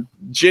that were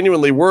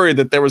genuinely worried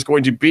that there was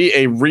going to be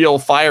a real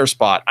fire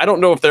spot. I don't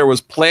know if there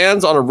was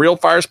plans on a real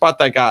fire spot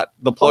that got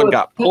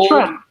pulled.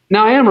 Right.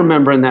 Now I am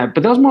remembering that,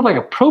 but that was more like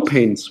a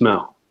propane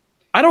smell.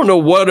 I don't know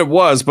what it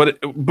was, but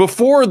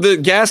before the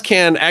gas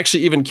can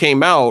actually even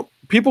came out,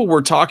 people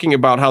were talking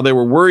about how they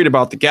were worried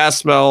about the gas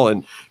smell,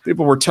 and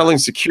people were telling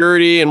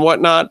security and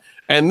whatnot.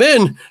 And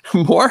then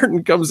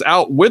Martin comes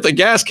out with a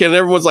gas can, and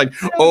everyone's like,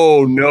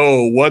 "Oh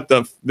no!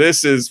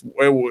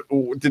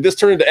 Did this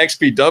turn into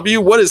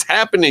XPW? What is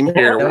happening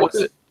here?" That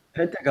was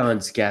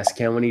Pentagon's gas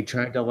can when he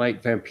tried to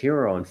light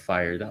Vampiro on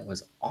fire. That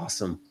was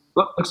awesome.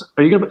 Looks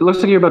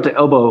like you're about to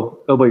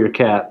elbow your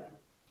cat.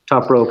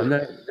 Top rope.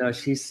 No,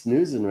 she's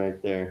snoozing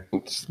right there.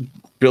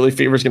 Billy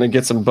Fever's gonna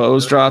get some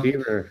bows dropped.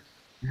 Fever.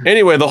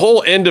 Anyway, the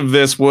whole end of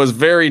this was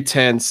very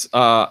tense.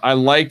 I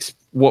liked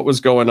what was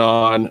going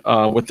on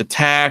with the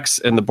tacks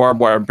and the barbed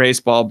wire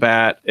baseball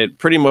bat. It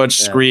pretty much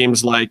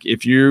screams like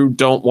if you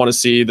don't want to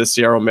see the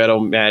Sierra Meadow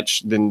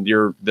match, then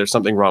there's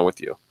something wrong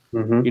with you.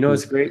 Mm-hmm. You know,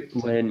 it's great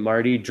when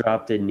Marty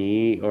dropped a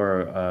knee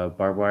or a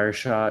barbed wire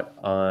shot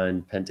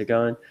on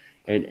Pentagon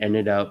and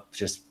ended up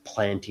just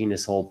planting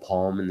his whole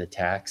palm in the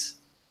tacks.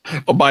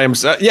 Oh, by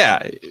himself,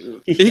 yeah.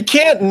 He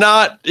can't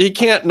not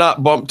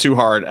bump too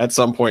hard at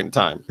some point in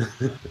time.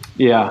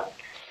 Yeah,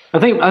 I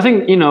think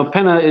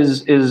Penna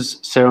is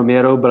Cerro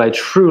Miedo, but I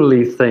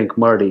truly think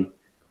Marty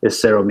is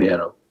Cerro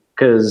Miedo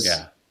because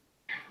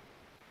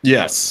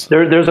yes,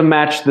 there's a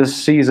match this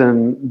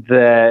season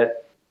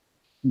that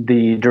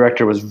the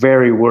director was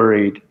very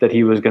worried that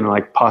he was going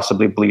to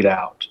possibly bleed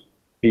out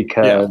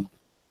because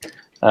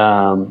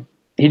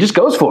he just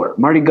goes for it.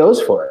 Marty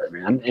goes for it,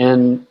 man,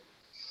 and.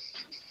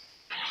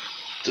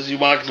 Does he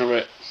Wagner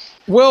it?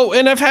 Well,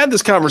 and I've had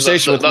this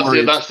conversation with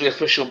Marty. That's the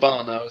official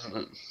bar now, isn't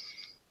it?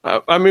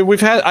 I mean,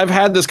 I've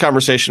had this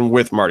conversation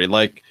with Marty.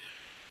 Like,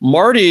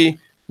 Marty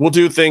will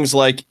do things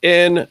like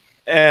in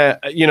a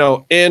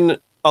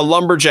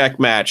lumberjack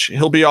match,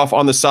 he'll be off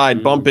on the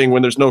side bumping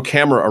when there's no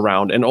camera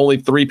around, and only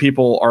 3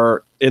 people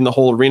are in the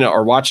whole arena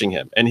are watching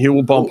him, and he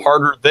will bump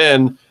harder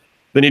than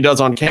he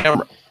does on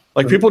camera.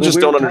 Like, people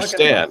just don't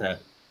understand.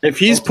 If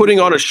he's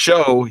putting on a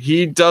show,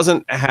 he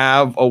doesn't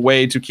have a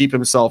way to keep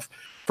himself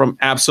from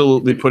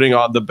absolutely putting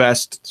on the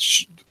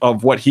best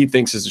of what he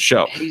thinks is a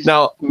show.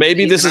 Now,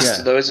 maybe this is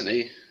actor, though, isn't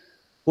he?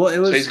 Well, it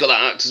was. So he's got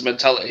that actor's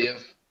mentality of.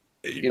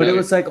 But it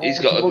was like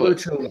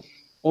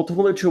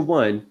Ultimate Lucha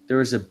 1. There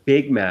was a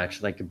big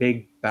match, like a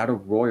big battle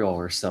royal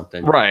or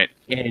something, right?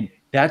 And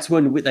that's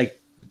when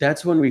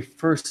we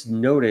first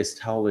noticed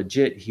how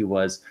legit he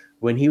was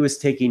when he was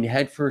taking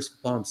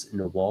headfirst bumps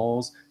into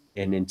walls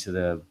and into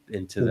the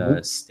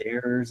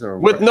stairs or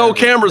with no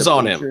cameras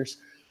on him.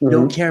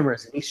 No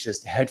cameras, and he's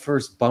just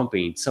headfirst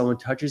bumping. Someone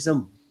touches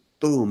him,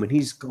 boom, and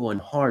he's going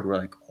hard. We're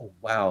like, oh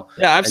wow.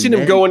 Yeah, I've seen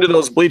him go into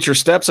those bleacher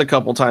steps a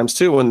couple times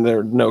too when there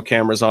are no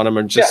cameras on him,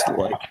 and just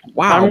like,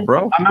 wow,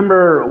 bro. I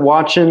remember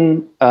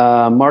watching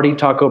Marty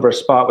talk over a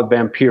spot with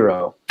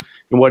Vampiro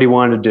and what he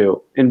wanted to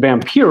do. And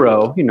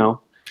Vampiro, I don't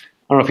know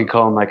if you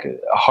call him like a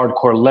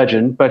hardcore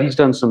legend, but he's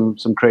done some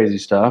crazy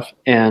stuff,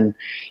 and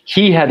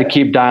he had to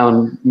keep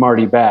dialing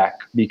Marty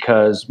back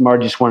because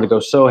Marty just wanted to go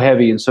so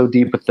heavy and so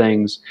deep with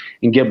things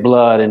and get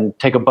blood and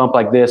take a bump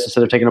like this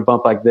instead of taking a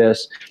bump like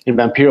this. And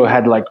Vampiro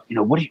had like,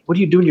 what do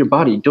you do in your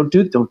body? Don't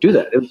do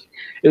that.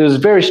 It was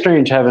very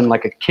strange having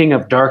like a king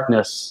of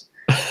darkness,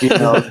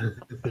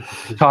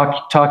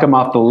 talk him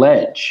off the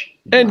ledge.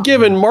 And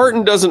given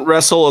Martin doesn't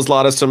wrestle as a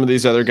lot as some of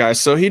these other guys,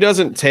 so he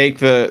doesn't take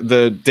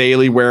the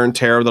daily wear and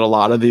tear that a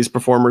lot of these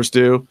performers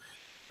do.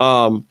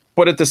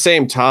 But at the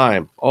same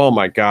time, oh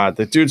my God,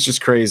 the dude's just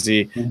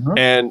crazy. Mm-hmm.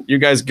 And you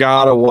guys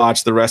gotta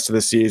watch the rest of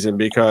the season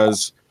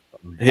because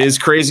his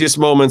craziest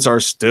moments are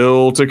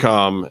still to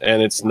come.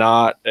 And it's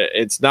not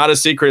a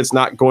secret. It's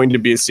not going to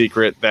be a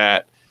secret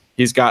that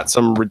he's got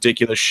some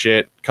ridiculous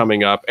shit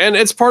coming up. And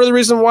it's part of the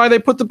reason why they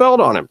put the belt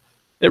on him.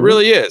 It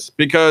really is,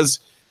 because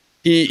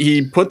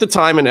he put the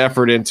time and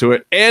effort into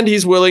it, and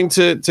he's willing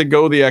to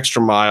go the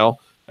extra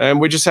mile. And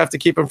we just have to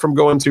keep him from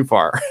going too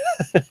far.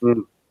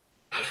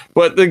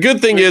 But the good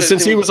thing is,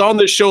 since he was on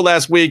this show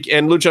last week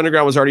and Lucha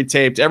Underground was already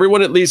taped,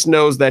 everyone at least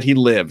knows that he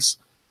lives.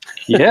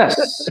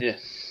 Yes.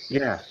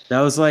 Yeah.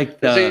 That was like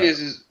the thing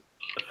is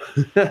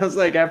that was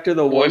like after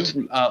the one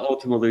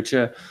Ultima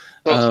Lucha.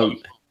 All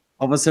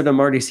of a sudden,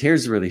 Marty's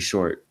hair's really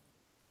short.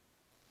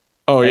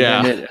 Oh, and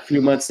yeah. Then a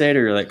few months later,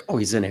 you're like, oh,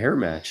 he's in a hair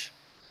match.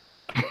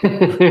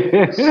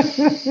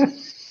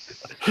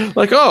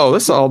 Like, oh,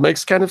 this all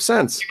makes kind of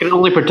sense. You can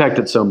only protect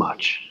it so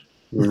much.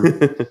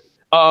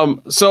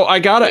 So I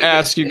gotta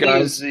ask you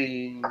guys.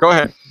 Go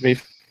ahead,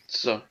 Beef.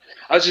 So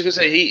I was just gonna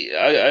say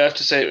I have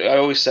to say I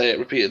always say it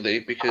repeatedly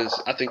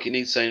because I think it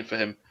needs saying for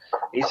him.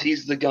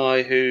 He's the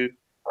guy who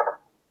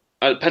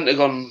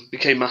Pentagon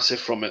became massive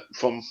from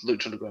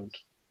Lucha Underground.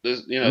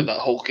 There's, that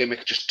whole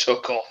gimmick just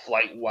took off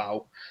like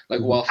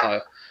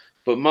wildfire.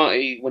 But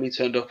Marty, when he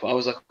turned up, I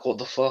was like, what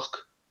the fuck?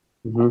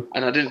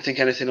 And I didn't think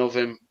anything of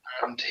him.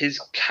 And his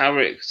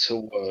character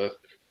work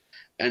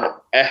and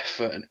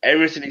effort and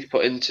everything he's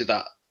put into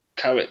that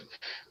character,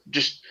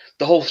 just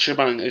the whole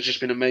shebang has just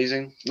been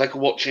amazing. Like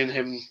watching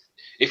him,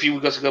 if you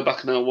got to go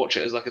back now and watch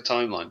it as like a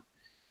timeline,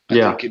 I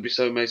think it'd be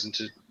so amazing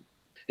to.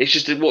 It's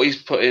just what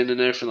he's put in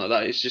and everything like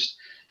that. It's just,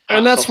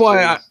 and that's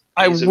why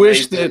I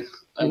wish that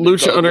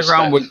Lucha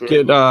Underground would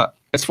get.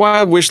 That's why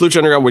I wish Lucha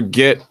Underground would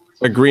get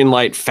a green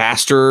light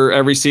faster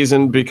every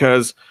season,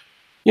 because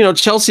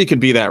Chelsea could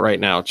be that right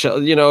now.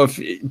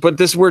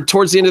 But we're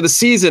towards the end of the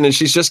season and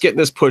she's just getting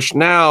this push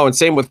now, and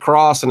same with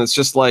Cross, and it's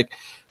just like,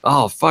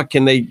 oh fuck,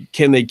 can they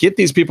get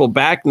these people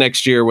back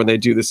next year when they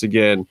do this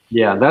again?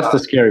 Yeah, that's the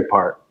scary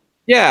part.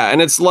 Yeah,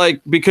 and it's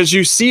like, because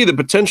you see the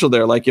potential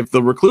there. Like if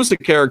the reclusive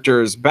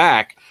character is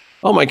back,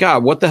 oh my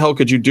God, what the hell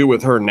could you do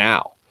with her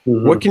now?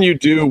 What can you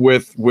do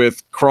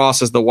with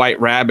Cross as the White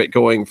Rabbit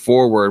going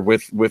forward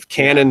with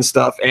canon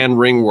stuff and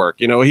ring work?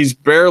 He's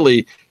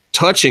barely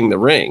touching the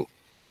ring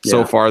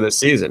so far this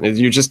season.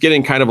 You're just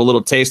getting kind of a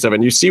little taste of it.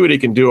 And you see what he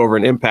can do over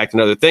in Impact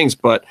and other things.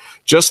 But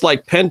just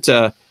like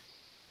Penta,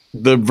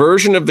 the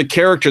version of the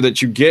character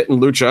that you get in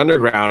Lucha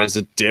Underground is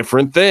a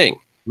different thing.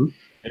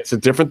 It's a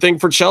different thing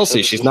for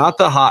Chelsea. She's not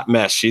the hot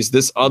mess. She's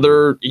this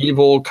other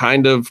evil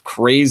kind of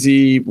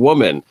crazy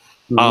woman.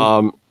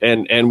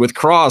 And with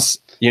Cross,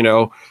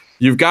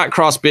 you've got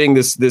Cross being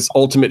this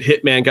ultimate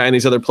hitman guy in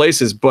these other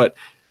places, but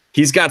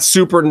he's got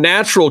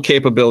supernatural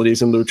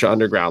capabilities in Lucha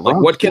Underground. Like,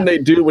 what can they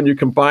do when you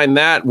combine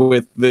that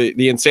with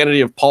the insanity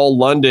of Paul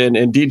London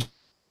and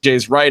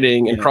DJ's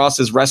writing and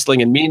Cross's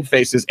wrestling and mean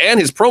faces and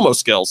his promo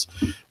skills?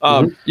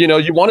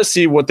 You want to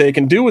see what they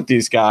can do with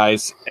these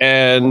guys,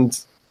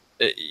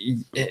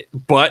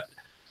 but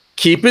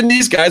keeping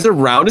these guys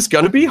around is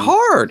going to be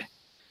hard.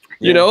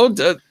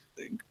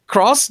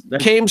 Cross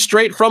came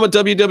straight from a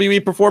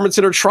WWE Performance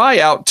Center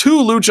tryout to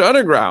Lucha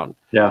Underground.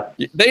 Yeah.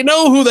 They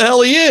know who the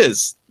hell he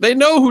is. They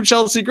know who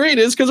Chelsea Green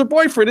is because her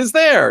boyfriend is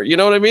there. You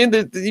know what I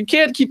mean? You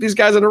can't keep these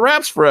guys under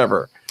wraps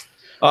forever.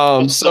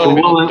 So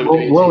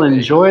we'll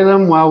enjoy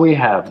them while we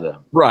have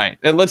them. Right.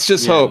 And let's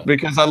just hope,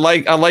 because I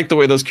like the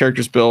way those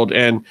characters build,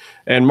 and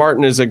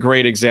Martin is a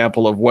great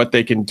example of what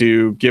they can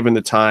do given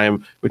the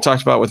time. We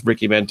talked about with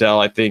Ricky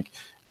Mandel. I think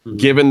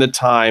given the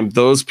time,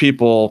 those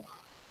people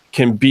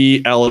can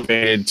be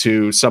elevated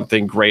to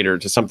something greater,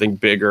 to something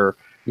bigger.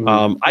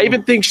 I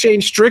even think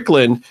Shane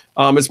Strickland,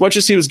 as much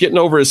as he was getting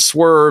over his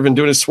swerve and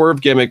doing his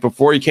swerve gimmick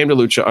before he came to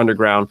Lucha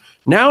Underground,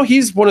 now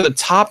he's one of the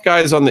top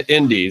guys on the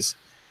indies.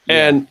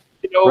 And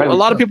a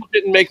lot of people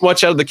didn't make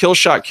much out of the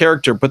Killshot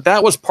character, but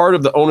that was part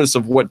of the onus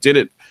of what did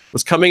it,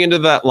 was coming into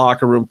that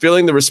locker room,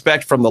 feeling the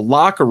respect from the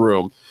locker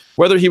room,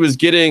 whether he was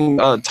getting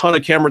a ton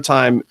of camera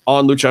time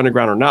on Lucha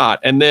Underground or not.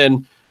 And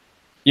then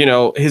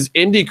his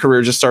indie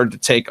career just started to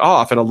take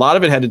off. And a lot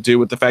of it had to do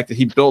with the fact that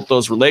he built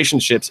those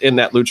relationships in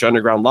that Lucha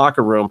Underground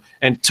locker room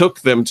and took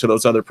them to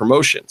those other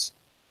promotions,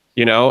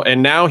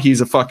 and now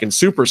he's a fucking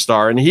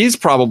superstar and he's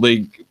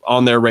probably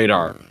on their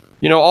radar.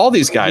 All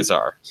these guys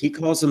are. He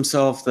calls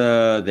himself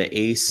the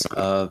ace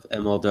of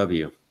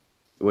MLW,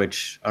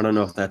 which I don't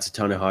know if that's a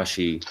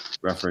Tanahashi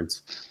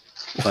reference,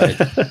 but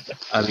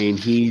I mean,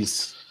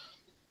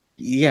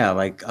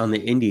 like on the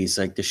indies,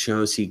 like the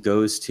shows he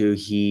goes to,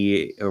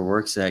 he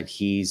works at,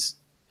 he's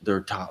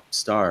their top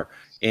star.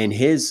 And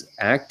his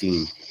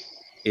acting,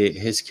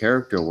 his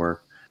character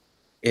work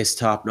is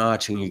top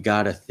notch. And you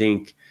got to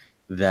think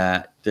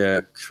that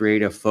the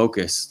creative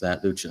focus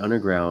that Lucha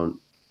Underground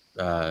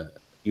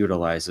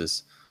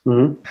utilizes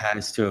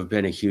has to have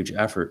been a huge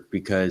effort,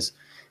 because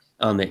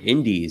on the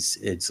indies,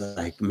 it's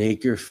like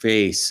make your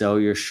face, sell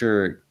your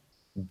shirt,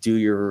 do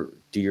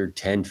your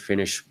 10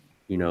 finish,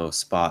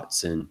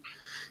 spots,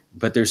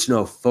 but there's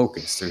no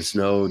focus, there's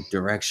no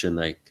direction,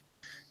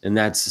 and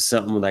that's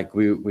something like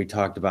we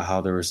talked about,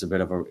 how there was a bit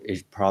of a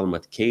problem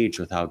with Cage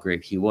with how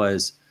great he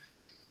was,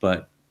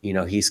 but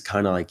he's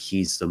kind of like,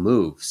 he's the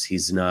moves,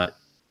 he's not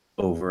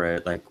over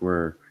it, like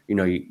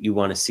you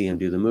want to see him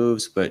do the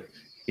moves, but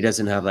he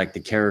doesn't have like the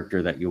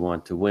character that you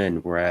want to win.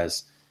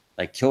 Whereas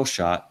like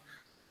Killshot,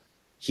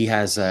 he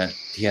has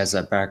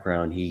that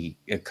background.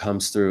 It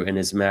comes through in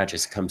his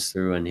matches, comes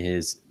through in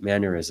his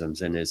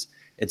mannerisms, and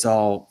it's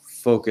all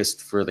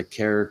focused for the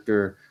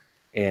character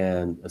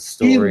and a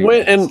story. He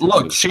went and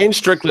look, Shane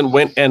Strickland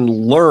went and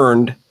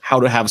learned how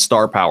to have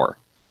star power.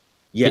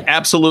 Yeah, he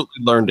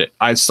absolutely learned it.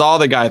 I saw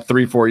the guy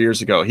 3-4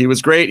 years ago. He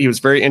was great. He was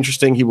very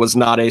interesting. He was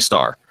not a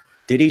star.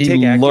 Did he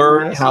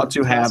learn how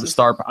to have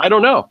star power? I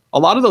don't know. A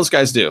lot of those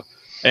guys do,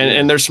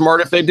 and they're smart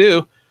if they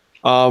do.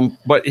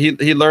 But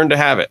he learned to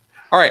have it.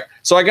 All right,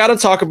 so I got to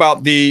talk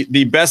about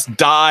the best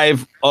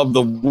dive of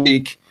the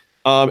week,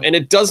 and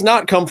it does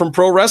not come from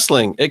pro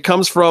wrestling. It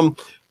comes from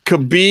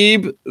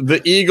Khabib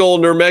the Eagle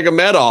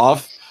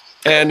Nurmagomedov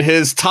and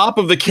his top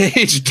of the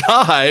cage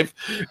dive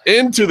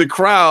into the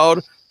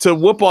crowd to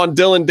whoop on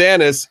Dylan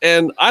Dennis.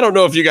 And I don't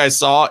know if you guys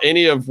saw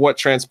any of what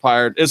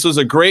transpired. This was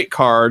a great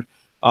card.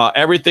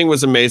 Everything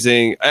was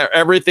amazing.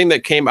 Everything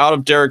that came out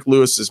of Derek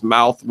Lewis's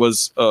mouth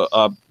was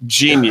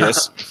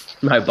genius.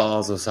 My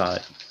balls was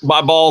hot.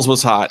 My balls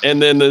was hot.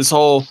 And then this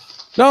whole,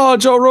 no,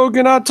 Joe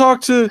Rogan, I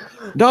talked to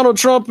Donald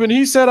Trump and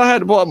he said I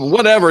had,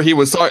 whatever he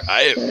was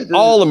talking,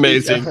 all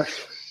amazing.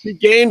 He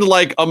gained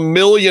like 1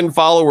 million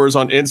followers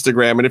on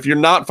Instagram. And if you're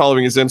not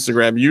following his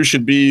Instagram, you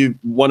should be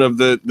one of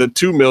the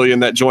 2 million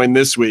that joined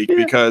this week,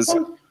 because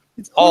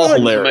it's all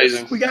hilarious.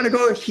 Amazing. We got to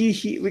go.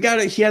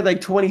 He had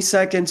like 20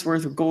 seconds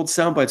worth of gold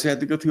sound bites. We had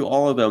to go through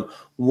all of them.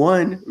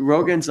 One,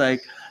 Rogan's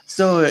like,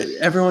 so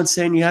everyone's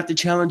saying you have to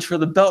challenge for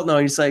the belt now.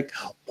 He's like,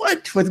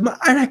 what?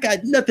 I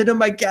got nothing in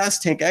my gas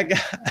tank.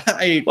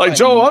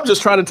 Joe, I'm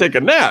just trying to take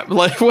a nap.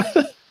 Like,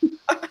 what?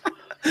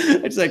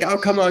 It's like, I'll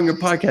come on your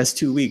podcast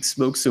 2 weeks,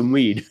 smoke some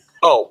weed.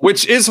 Oh,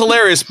 which is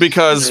hilarious,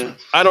 because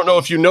I don't know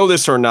if you know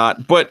this or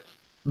not, but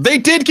they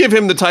did give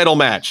him the title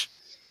match.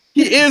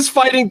 He is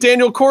fighting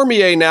Daniel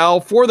Cormier now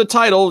for the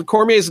title.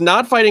 Cormier is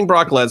not fighting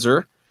Brock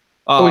Lesnar.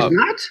 He's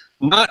not?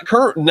 Not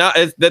current.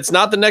 That's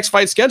not the next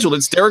fight scheduled.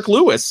 It's Derek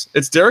Lewis.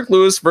 It's Derek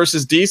Lewis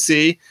versus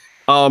DC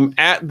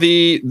at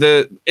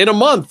the in a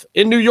month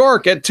in New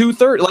York at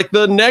 2:30, like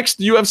the next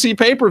UFC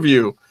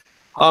pay-per-view.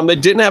 They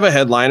didn't have a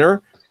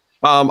headliner.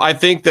 I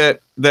think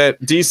that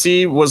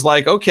DC was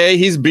like, okay,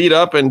 he's beat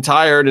up and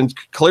tired and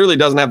clearly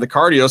doesn't have the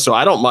cardio, so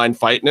I don't mind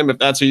fighting him if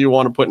that's who you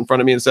want to put in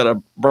front of me instead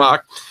of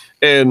Brock.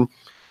 And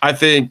I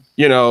think,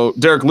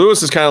 Derek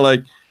Lewis is kind of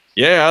like,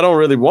 yeah, I don't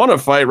really want to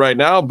fight right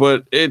now,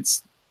 but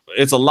it's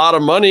a lot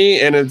of money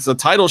and it's a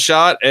title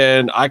shot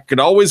and I could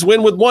always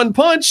win with one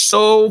punch,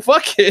 so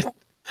fuck it.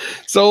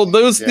 So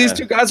these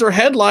two guys are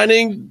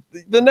headlining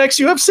the next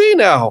UFC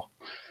now.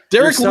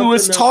 Derek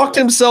Lewis talked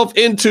himself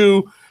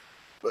into,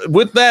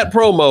 with that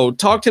promo,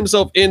 talked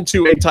himself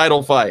into a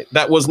title fight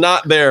that was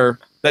not there,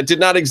 that did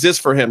not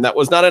exist for him. That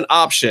was not an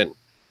option.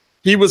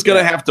 He was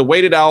going to have to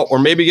wait it out or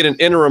maybe get an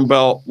interim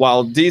belt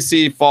while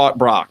DC fought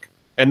Brock.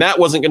 And that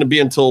wasn't going to be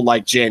until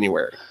like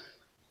January.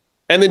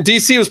 And then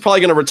DC was probably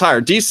going to retire.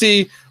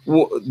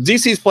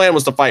 DC's plan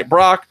was to fight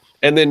Brock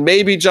and then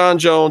maybe John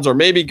Jones or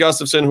maybe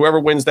Gustafsson, whoever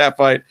wins that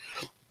fight,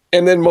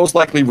 and then most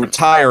likely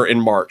retire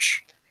in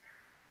March.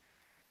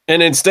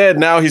 And instead,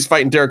 now he's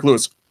fighting Derek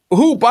Lewis,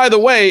 who, by the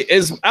way,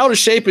 as out of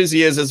shape as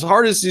he is, as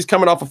hard as he's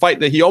coming off a fight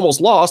that he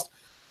almost lost,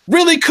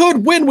 really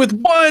could win with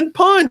one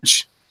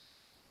punch.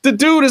 The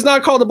dude is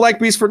not called the Black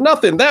Beast for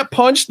nothing. That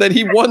punch that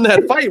he won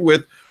that fight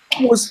with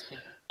was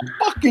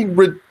fucking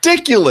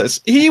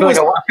ridiculous. I feel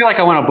like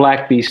I want a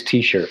Black Beast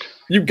t-shirt.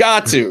 You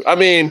got to. I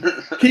mean,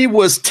 he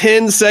was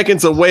 10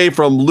 seconds away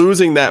from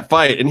losing that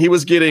fight, and he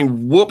was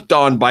getting whooped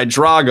on by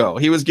Drago.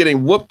 He was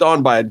getting whooped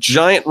on by a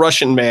giant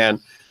Russian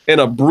man in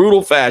a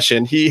brutal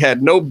fashion. He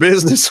had no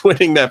business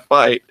winning that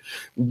fight.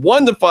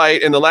 Won the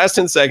fight in the last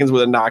 10 seconds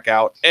with a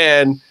knockout,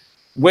 and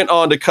went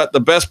on to cut the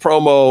best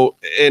promo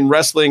in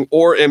wrestling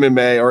or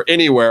MMA or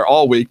anywhere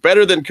all week.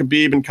 Better than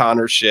Khabib and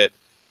Connor's shit.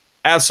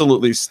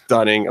 Absolutely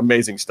stunning,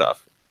 amazing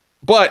stuff.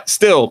 But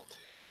still,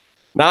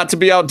 not to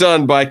be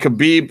outdone by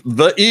Khabib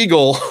the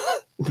Eagle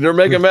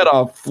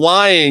Nurmagomedov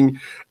flying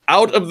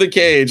out of the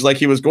cage like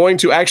he was going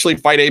to actually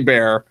fight a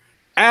bear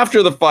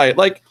after the fight.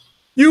 Like,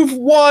 you've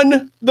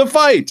won the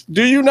fight.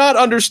 Do you not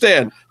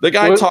understand? The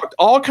guy talked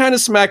all kind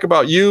of smack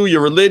about you,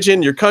 your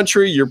religion, your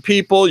country, your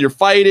people, your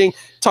fighting,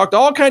 talked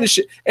all kind of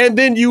shit, and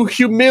then you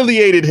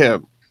humiliated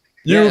him.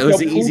 It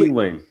was an easy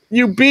win.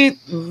 You beat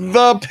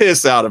the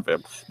piss out of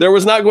him. There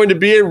was not going to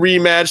be a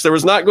rematch. There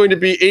was not going to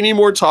be any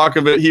more talk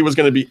of it. He was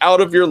going to be out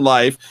of your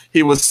life.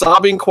 He was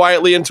sobbing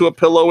quietly into a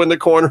pillow in the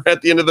corner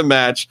at the end of the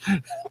match,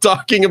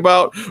 talking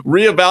about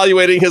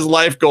reevaluating his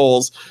life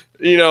goals.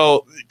 You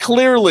know,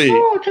 clearly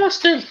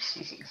lost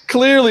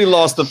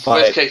the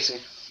fight. Where's Casey?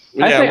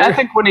 Yeah, I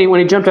think when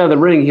he jumped out of the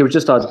ring, he was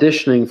just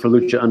auditioning for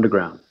Lucha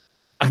Underground.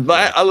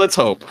 let's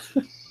hope.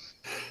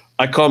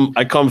 I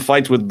come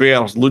fight with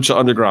bears, Lucha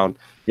Underground.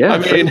 Yeah, I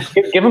mean,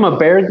 give him a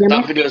bear gimmick.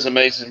 That video is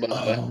amazing, by the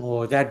way.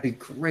 Oh, that'd be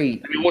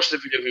great. Have you watched the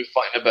video of him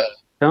fighting a bear?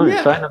 Tell me,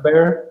 fighting a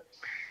bear.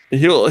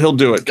 he'll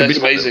do it. That's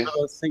amazing.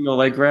 Single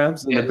leg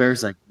grabs, and Yeah. the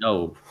bear's like,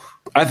 no.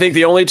 I think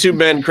the only two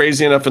men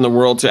crazy enough in the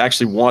world to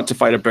actually want to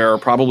fight a bear are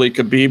probably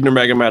Khabib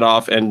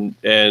Nurmagomedov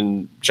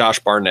and Josh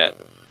Barnett,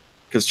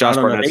 because Josh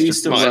Barnett They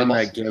used to just- run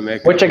that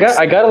gimmick. Which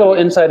I got a little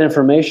inside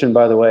information,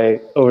 by the way,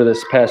 over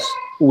this past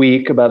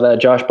week about that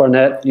Josh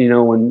Barnett. You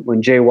know,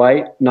 when Jay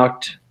White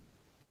knocked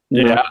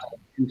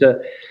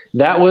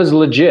that was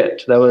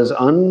legit. That was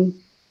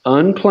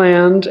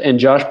unplanned, and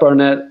Josh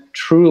Barnett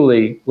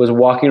truly was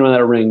walking around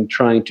that ring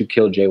trying to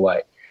kill Jay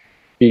White.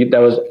 That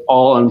was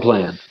all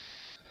unplanned.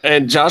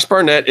 And Josh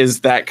Barnett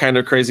is that kind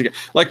of crazy guy.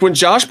 Like when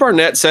Josh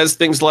Barnett says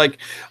things like,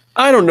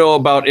 I don't know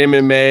about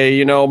MMA,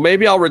 you know,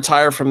 maybe I'll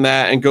retire from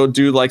that and go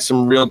do like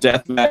some real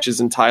death matches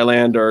in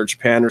Thailand or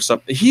Japan or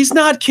something. He's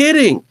not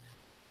kidding.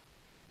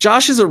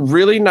 Josh is a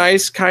really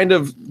nice kind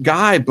of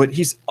guy, but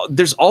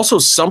there's also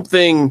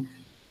something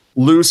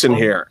loose in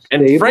here.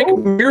 And Stable? Frank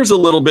Mir's a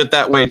little bit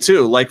that way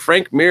too. Like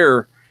Frank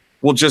Mir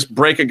will just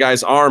break a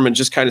guy's arm and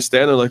just kind of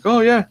stand there like, oh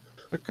yeah,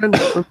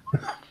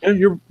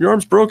 your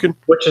arm's broken.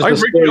 Which is I the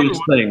break the other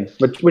scariest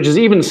thing. Which is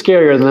even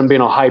scarier than them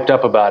being all hyped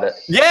up about it.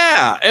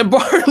 Yeah, and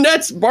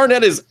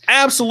Barnett is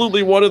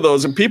absolutely one of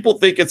those, and people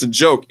think it's a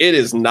joke. It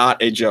is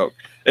not a joke.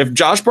 If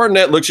Josh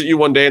Barnett looks at you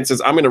one day and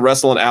says, I'm going to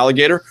wrestle an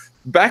alligator,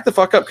 back the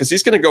fuck up, because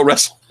he's going to go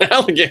wrestle an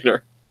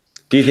alligator.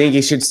 Do you think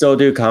he should still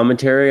do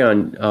commentary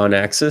on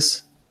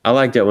Axis? I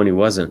liked it when he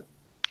wasn't.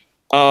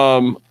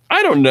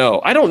 I don't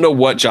know. I don't know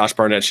what Josh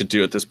Barnett should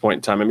do at this point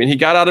in time. I mean, he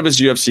got out of his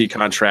UFC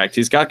contract.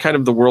 He's got kind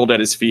of the world at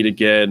his feet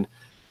again.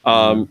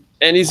 And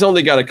he's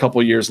only got a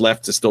couple years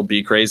left to still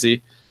be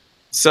crazy.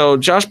 So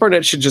Josh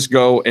Barnett should just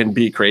go and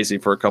be crazy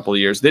for a couple of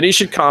years. Then he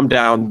should calm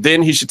down.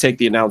 Then he should take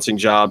the announcing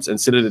jobs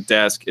and sit at a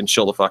desk and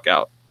chill the fuck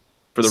out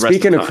for the rest of the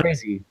Speaking time. of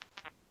crazy,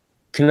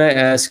 can I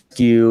ask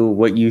you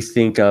what you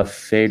think of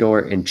Fedor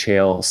and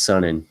Chael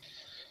Sonnen?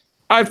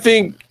 I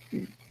think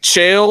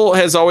Chael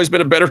has always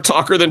been a better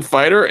talker than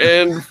fighter,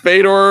 and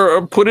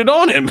Fedor put it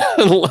on him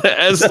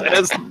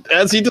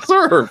as he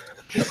deserved.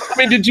 I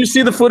mean, did you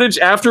see the footage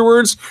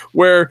afterwards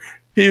where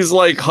he's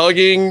like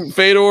hugging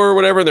Fedor or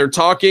whatever, and they're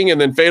talking,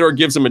 and then Fedor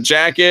gives him a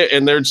jacket,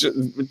 and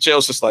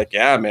Chael's just like,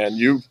 yeah, man,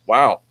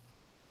 wow.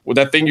 Well,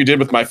 that thing you did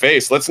with my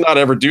face, let's not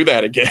ever do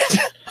that again.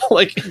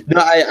 No,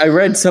 I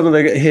read some of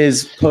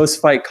his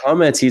post-fight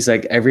comments. He's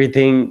like,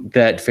 everything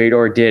that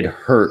Fedor did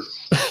hurt.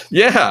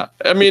 Yeah,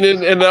 I mean,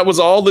 and that was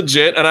all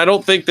legit. And I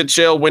don't think that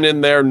Chael went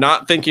in there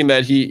not thinking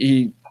that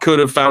he could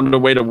have found a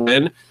way to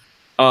win.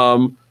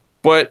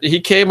 But he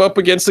came up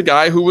against a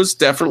guy who was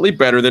definitely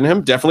better than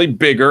him, definitely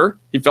bigger.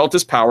 He felt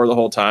his power the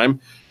whole time.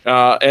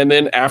 And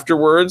then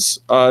afterwards,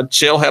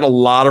 Chael had a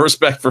lot of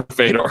respect for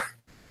Fedor.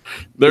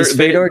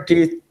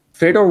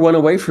 Fedor went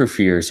away for a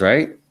few years,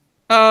 right?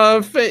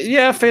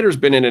 Yeah, Fedor's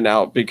been in and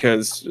out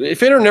because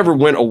Fedor never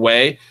went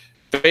away.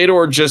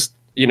 Fedor just,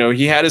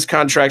 he had his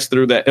contracts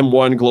through that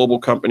M1 global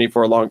company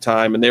for a long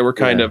time, and they were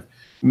kind of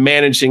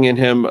managing in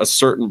him a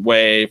certain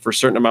way for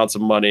certain amounts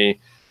of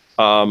money.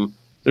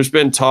 There's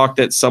been talk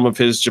that some of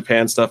his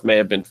Japan stuff may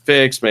have been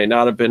fixed, may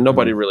not have been.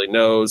 Nobody really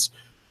knows.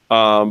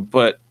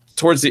 But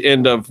towards the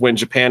end of when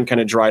Japan kind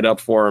of dried up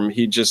for him,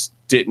 he just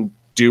didn't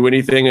do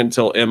anything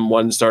until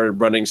M1 started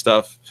running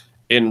stuff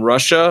in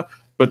Russia.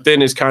 But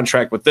then his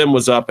contract with them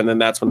was up, and then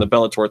that's when the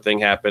Bellator thing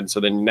happened. So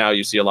then now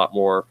you see a lot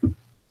more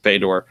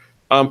Fedor.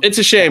 It's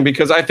a shame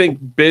because I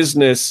think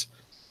business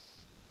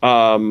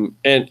and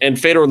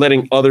Fedor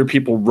letting other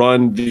people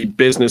run the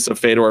business of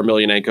Fedor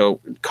Emelianenko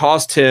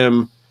cost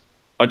him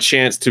a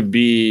chance to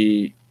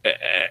be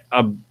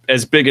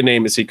as big a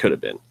name as he could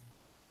have been.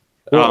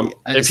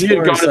 If he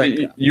had gone to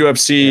the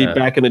UFC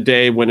back in the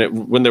day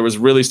when there was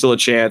really still a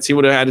chance, he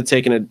would have had to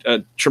take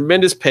a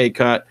tremendous pay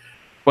cut,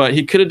 but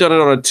he could have done it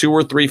on a 2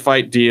 or 3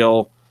 fight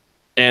deal.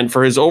 And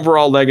for his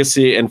overall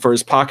legacy and for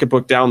his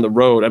pocketbook down the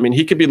road, I mean,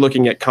 he could be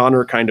looking at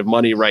Conor kind of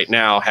money right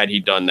now had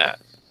he done that.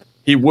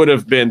 He would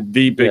have been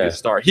the biggest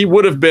star. He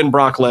would have been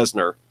Brock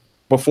Lesnar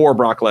before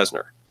Brock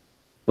Lesnar.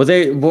 Well,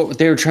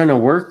 they were trying to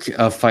work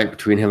a fight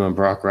between him and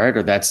Brock, right?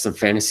 Or that's the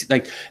fantasy.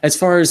 Like, as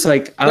far as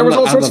like, there was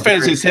all sorts of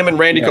fantasies. Him and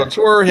Randy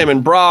Couture, him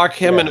and Brock,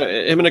 him and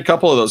a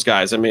couple of those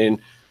guys. I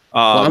mean,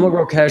 I'm a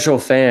real casual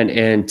fan,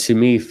 and to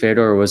me,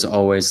 Fedor was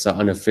always the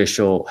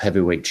unofficial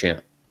heavyweight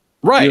champ.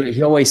 Right.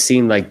 He always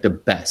seemed like the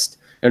best,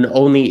 and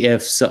only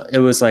if it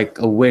was like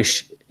a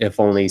wish if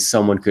only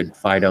someone could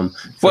fight him.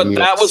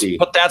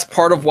 But that's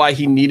part of why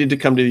he needed to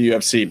come to the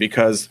UFC,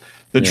 because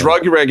The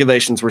drug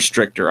regulations were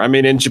stricter. I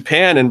mean, in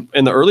Japan,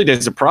 in the early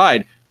days of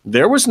Pride,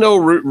 there was no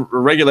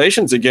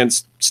regulations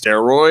against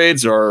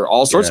steroids or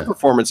all sorts of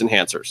performance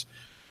enhancers.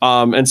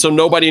 And so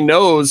nobody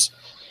knows.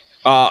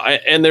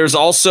 And there was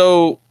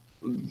also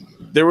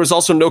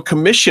no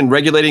commission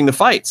regulating the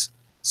fights.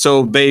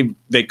 So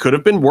they could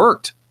have been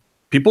worked.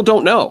 People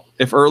don't know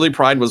if early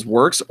Pride was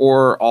works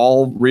or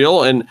all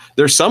real. And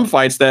there's some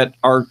fights that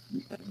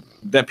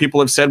people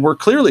have said were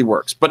clearly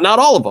works, but not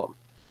all of them.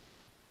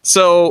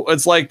 So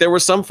it's like there were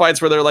some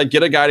fights where they're like,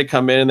 get a guy to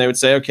come in and they would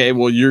say, okay,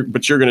 well, you're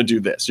going to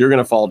do this. You're going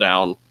to fall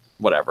down,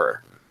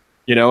 whatever,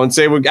 and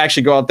say we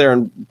actually go out there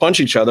and punch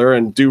each other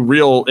and do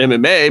real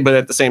MMA. But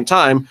at the same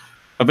time,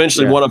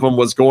 eventually one of them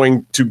was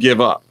going to give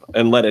up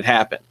and let it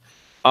happen.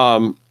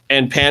 And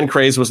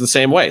Pancrase was the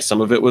same way.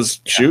 Some of it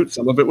was shoot,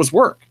 some of it was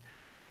work.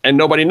 And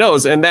nobody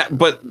knows.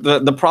 But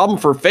the problem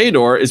for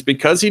Fedor is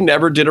because he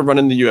never did a run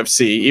in the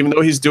UFC, even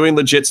though he's doing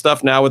legit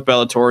stuff now with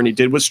Bellator and he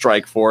did with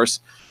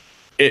Strikeforce,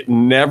 it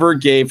never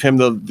gave him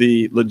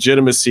the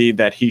legitimacy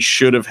that he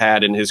should have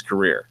had in his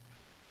career.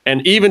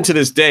 And even to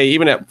this day,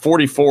 even at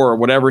 44 or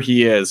whatever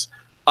he is,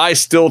 I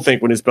still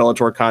think when his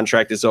Bellator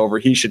contract is over,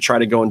 he should try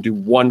to go and do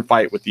one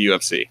fight with the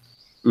UFC.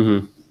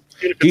 Mm-hmm.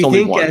 Do you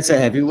think as a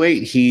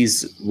heavyweight,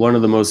 he's one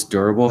of the most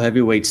durable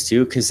heavyweights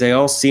too? Because they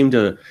all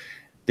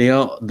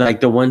like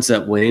the ones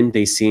that win,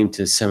 they seem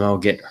to somehow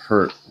get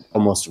hurt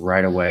almost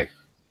right away.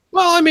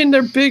 Well, I mean,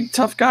 they're big,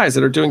 tough guys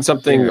that are doing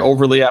something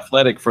overly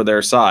athletic for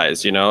their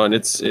size, and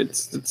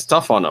it's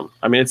tough on them.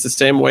 I mean, it's the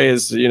same way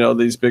as,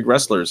 these big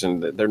wrestlers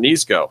and their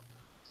knees go.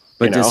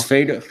 But does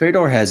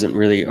Fedor hasn't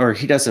really, or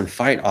he doesn't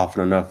fight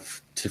often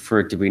enough for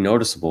it to be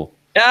noticeable.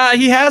 Yeah,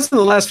 he has in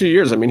the last few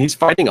years. I mean, he's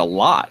fighting a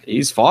lot.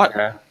 He's fought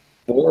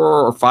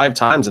 4 or 5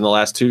 times in the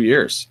last 2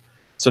 years.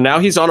 So now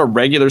he's on a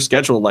regular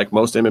schedule like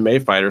most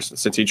MMA fighters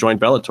since he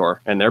joined Bellator,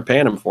 and they're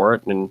paying him for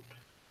it, and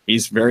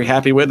he's very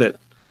happy with it.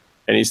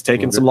 And he's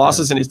taken some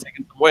losses and he's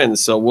taken some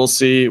wins. So we'll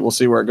see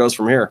where it goes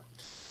from here.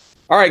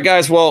 All right,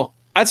 guys. Well,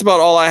 that's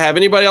about all I have.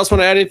 Anybody else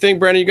want to add anything?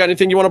 Brandon, you got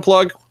anything you want to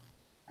plug?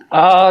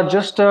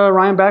 Just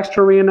Ryan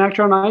Baxter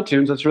reenactor on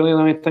iTunes. That's really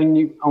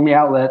the only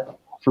outlet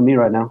for me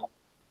right now.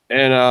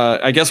 And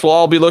I guess we'll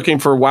all be looking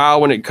for WoW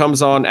when it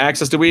comes on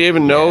Access. Do we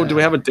even know? Do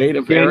we have a date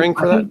of airing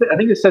for that? I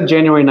think it said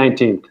January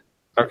 19th.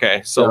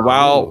 Okay, so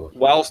WoW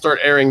will start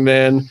airing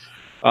then.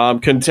 The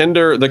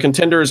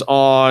Contender's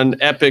on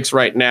Epix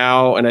right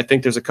now, and I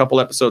think there's a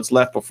couple episodes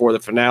left before the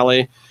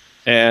finale.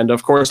 And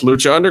of course,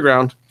 Lucha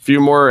Underground. A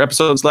few more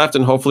episodes left,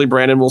 and hopefully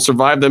Brandon will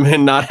survive them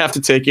and not have to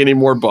take any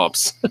more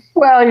bumps.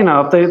 Well,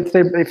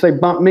 if they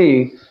bump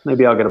me,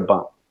 maybe I'll get a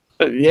bump.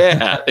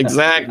 Yeah,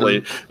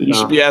 exactly. You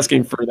should be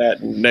asking for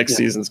that next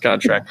season's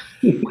contract,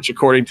 which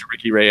according to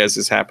Ricky Reyes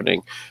is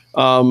happening.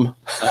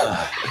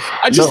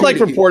 I just like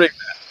reporting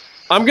that.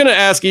 I'm going to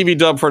ask Evie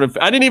Dub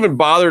I didn't even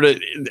bother to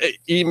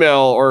email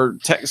or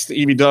text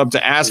Evie Dub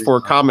to ask for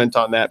a comment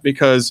on that,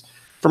 because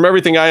from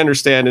everything I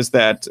understand is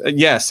that,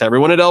 yes,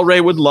 everyone at El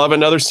Rey would love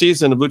another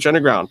season of Lucha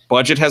Underground.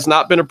 Budget has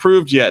not been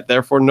approved yet.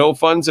 Therefore, no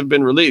funds have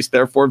been released.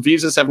 Therefore,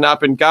 visas have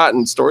not been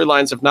gotten.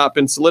 Storylines have not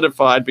been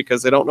solidified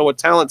because they don't know what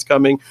talent's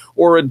coming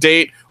or a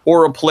date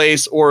or a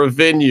place or a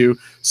venue.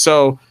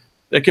 So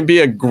there can be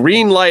a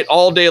green light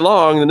all day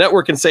long. The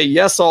network can say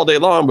yes all day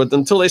long, but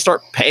until they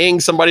start paying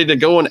somebody to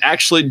go and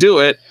actually do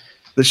it,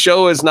 the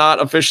show is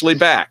not officially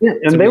back. Yeah,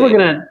 and they were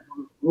going to,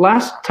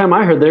 last time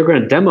I heard, they were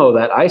going to demo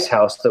that ice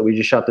house that we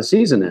just shot the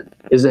season in.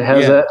 Has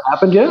that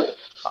happened yet?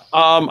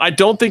 I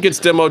don't think it's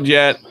demoed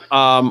yet.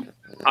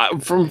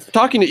 From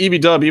talking to Evie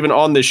Dub, even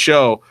on this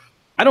show,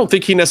 I don't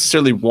think he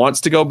necessarily wants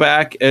to go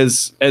back.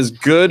 As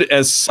good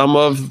as some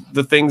of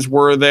the things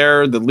were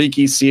there, the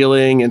leaky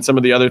ceiling and some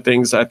of the other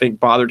things, I think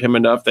bothered him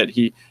enough that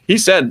he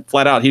said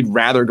flat out he'd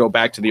rather go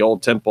back to the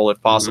old temple if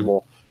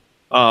possible.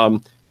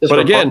 But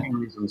again,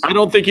 I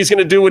don't think he's going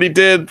to do what he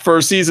did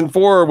for season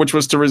 4, which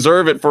was to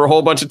reserve it for a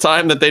whole bunch of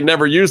time that they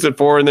never used it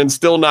for and then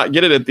still not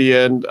get it at the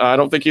end. I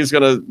don't think he's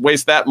going to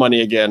waste that money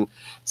again.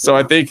 So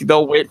I think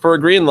they'll wait for a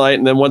green light.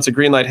 And then once a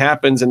green light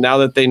happens, and now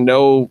that they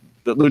know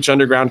that Lucha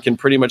Underground can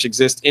pretty much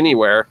exist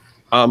anywhere,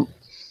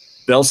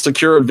 they'll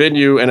secure a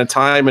venue and a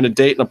time and a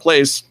date and a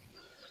place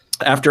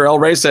after El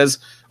Rey says,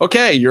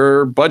 okay,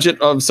 your budget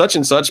of such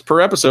and such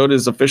per episode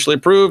is officially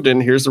approved,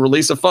 and here's the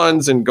release of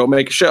funds, and go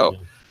make a show.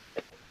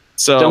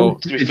 So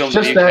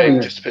just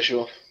to piss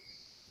you off.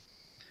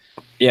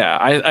 Yeah,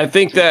 I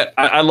think that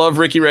I love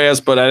Ricky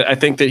Reyes, but I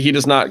think that he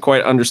does not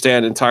quite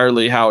understand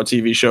entirely how a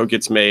TV show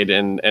gets made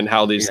and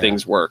how these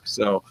things work.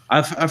 So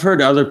I've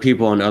heard other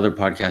people on other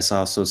podcasts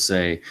also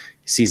say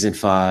season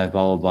 5,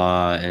 blah, blah,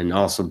 blah, and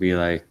also be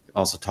like,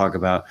 also talk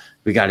about,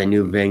 we got a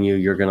new venue,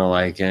 you're going to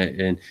like it.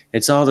 And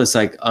it's all this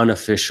like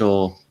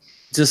unofficial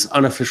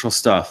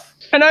stuff.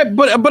 And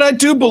but I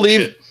do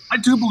believe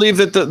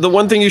that the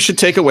one thing you should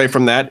take away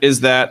from that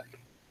is that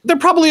there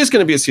probably is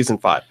going to be a season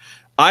 5.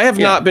 I have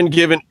not been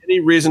given any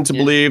reason to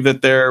believe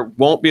that there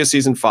won't be a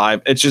season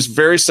 5. It's just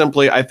very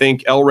simply, I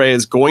think El Rey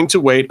is going to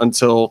wait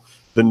until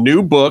the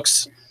new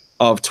books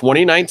of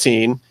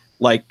 2019,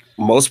 like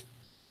most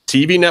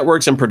TV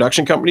networks and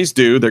production companies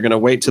do. They're going to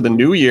wait to the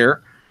new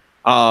year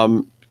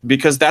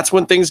because that's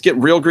when things get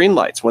real green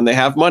lights, when they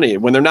have money.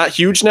 When they're not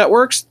huge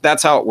networks,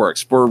 that's how it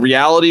works. For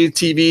reality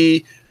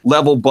TV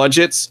level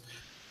budgets,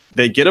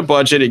 they get a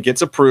budget, it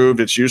gets approved.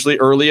 It's usually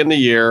early in the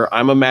year.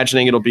 I'm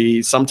imagining it'll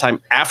be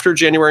sometime after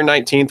January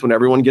 19th when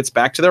everyone gets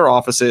back to their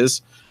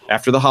offices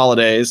after the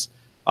holidays.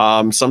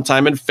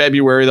 Sometime in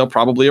February, they'll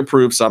probably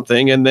approve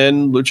something, and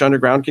then Lucha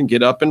Underground can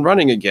get up and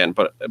running again.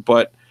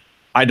 But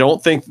I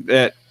don't think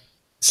that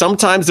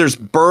sometimes there's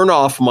burn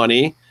off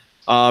money,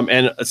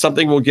 and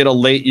something will get a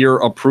late year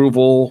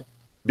approval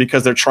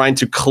because they're trying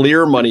to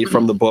clear money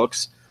from the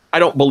books. I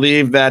don't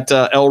believe that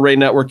El Rey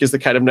Network is the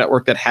kind of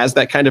network that has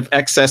that kind of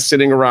excess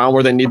sitting around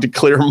where they need to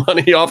clear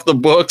money off the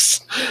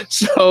books.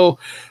 So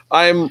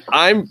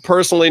I'm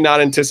personally not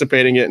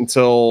anticipating it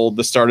until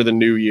the start of the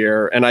new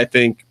year. And I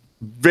think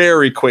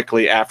very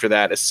quickly after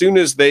that, as soon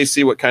as they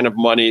see what kind of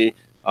money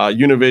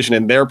Univision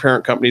and their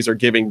parent companies are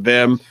giving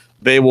them,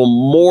 they will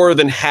more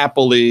than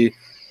happily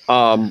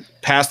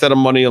pass that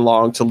money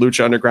along to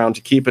Lucha Underground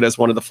to keep it as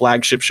one of the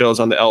flagship shows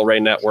on the El Rey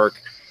Network.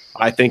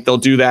 I think they'll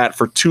do that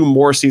for 2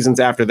 more seasons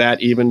after that,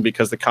 even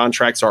because the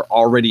contracts are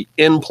already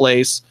in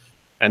place.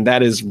 And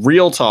that is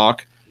real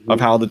talk of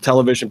how the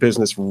television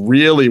business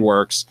really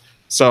works.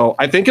 So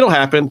I think it'll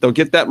happen. They'll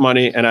get that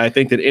money. And I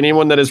think that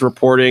anyone that is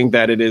reporting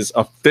that it is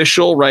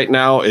official right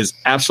now is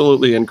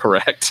absolutely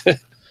incorrect.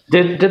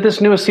 Did this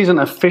newest season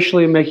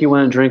officially make you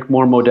want to drink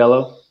more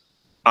Modelo?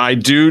 I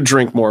do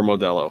drink more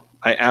Modelo.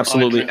 I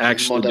absolutely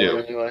actually do.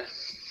 Anyway.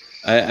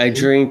 I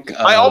drink.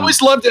 I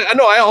always loved it. I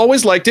know I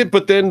always liked it,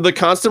 but then the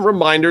constant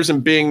reminders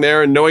and being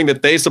there and knowing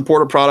that they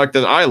support a product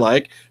that I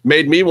like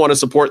made me want to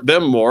support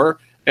them more.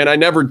 And I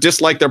never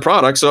disliked their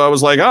product, so I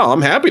was like, "Oh,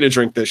 I'm happy to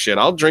drink this shit.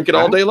 I'll drink it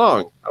all day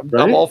long.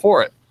 I'm all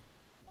for it."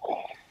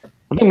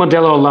 I think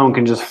Modelo alone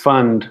can just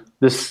fund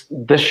this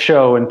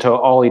show into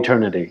all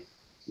eternity.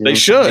 They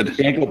should.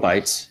 Bagel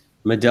bites,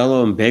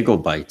 Modelo and bagel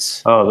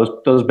bites.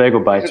 Oh, those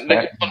bagel bites.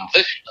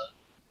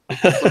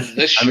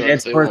 I mean,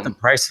 it's worth the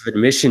price of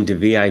admission to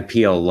VIP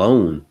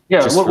alone. Yeah,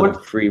 just for the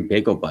free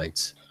bagel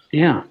bites.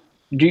 Yeah.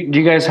 Do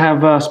you guys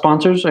have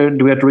sponsors, or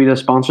do we have to read a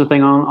sponsor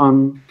thing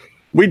on?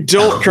 We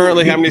don't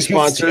currently have any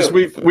sponsors.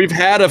 We've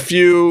had a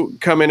few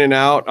come in and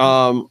out.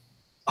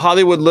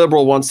 Hollywood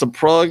Liberal wants to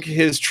plug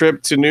his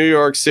trip to New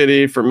York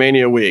City for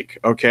Mania Week.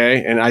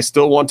 Okay, and I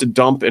still want to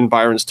dump in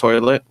Byron's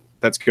toilet.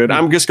 That's good.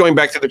 I'm just going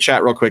back to the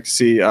chat real quick to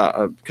see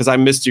because I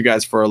missed you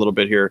guys for a little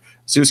bit here.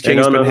 Zeus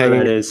King's been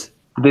hanging.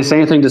 Did they say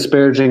anything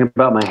disparaging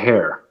about my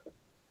hair?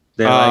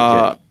 They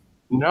like it.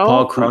 No.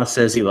 Paul Cross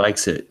says he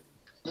likes it.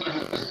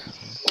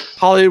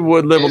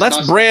 Hollywood Liberal.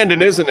 That's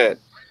Brandon, isn't it?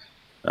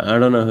 I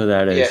don't know who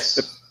that is.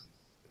 Yes.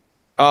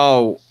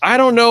 Oh, I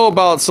don't know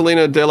about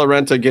Selena De La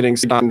Renta getting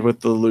signed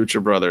with the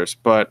Lucha Brothers,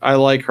 but I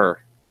like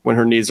her when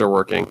her knees are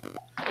working.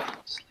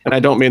 And I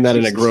don't mean that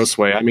in a gross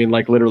way. I mean,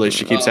 like, literally,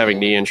 she keeps having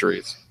knee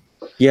injuries.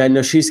 Yeah,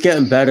 no, she's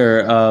getting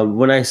better.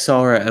 When I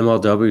saw her at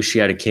MLW, she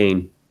had a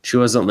cane. She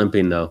wasn't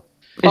limping, though.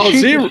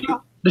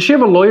 Does she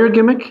have a lawyer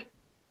gimmick?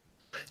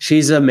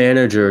 She's a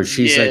manager.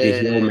 She's like a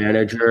heel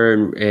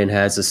manager and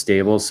has a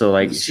stable. So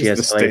like she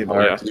has to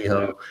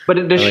like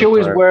But does she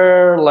always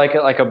wear like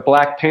a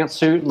black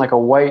pantsuit and like a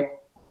white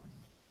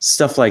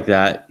stuff like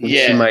that?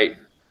 Yeah, she might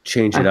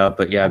change it up.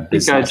 But yeah, I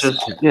think I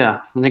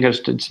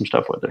just did some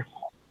stuff with her.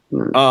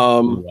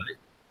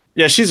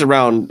 Yeah, she's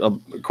around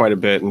quite a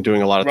bit and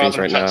doing a lot of things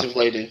right now.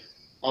 Lady.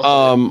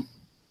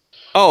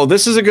 Oh,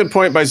 this is a good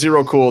point by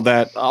Zero Cool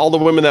that all the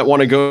women that want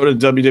to go to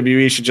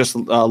WWE should just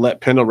let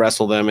Pinto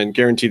wrestle them and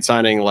guaranteed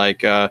signing like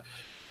the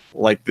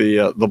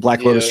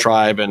Black Lotus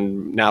Tribe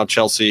and now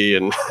Chelsea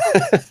and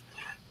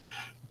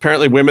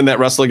apparently women that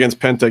wrestle against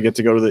Penta get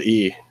to go to the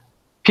E.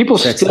 People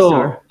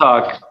still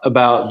talk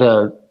about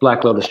the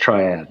Black Lotus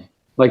Triad.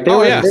 Like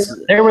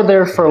they were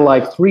there for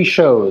like 3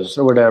 shows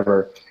or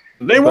whatever.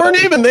 They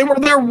weren't even. They were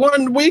there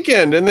one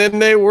weekend, and then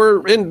they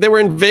were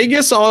in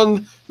Vegas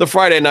on the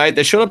Friday night.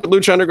 They showed up at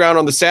Lucha Underground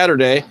on the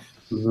Saturday,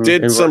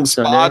 did some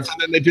spots, and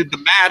then they did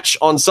the match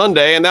on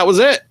Sunday, and that was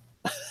it.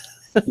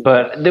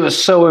 But it was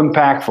so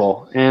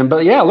impactful.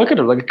 But yeah, look at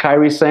her, like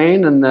Kairi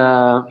Sane and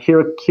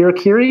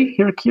Hirakiri.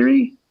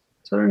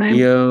 Is that her name?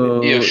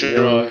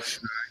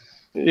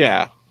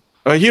 Yeah,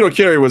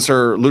 Hirakiri was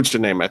her Lucha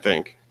name, I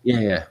think.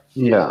 Yeah.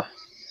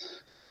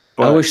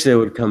 But I wish they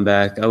would come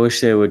back. I wish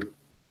they would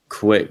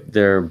quit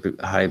their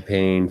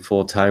high-paying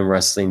full-time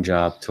wrestling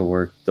job to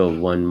work the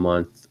 1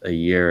 month a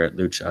year at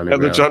Lucha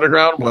Underground. At Lucha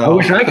Underground? Well, I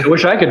wish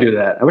I could do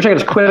that. I wish I could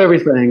just quit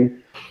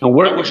everything and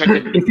work.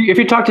 If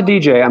you talk to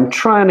DJ, I'm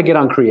trying to get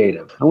on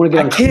creative. I want to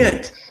get. I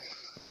can't.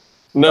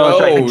 No,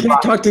 I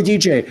can't talk to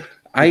DJ.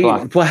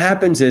 What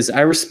happens is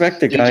I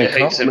respect the guy and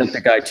compliment the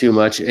guy too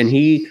much, and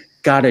he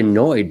got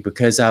annoyed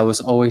because I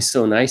was always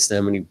so nice to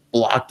him, and he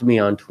blocked me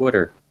on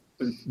Twitter.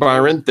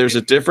 Byron, there's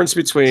a difference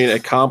between a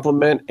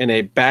compliment and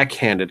a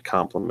backhanded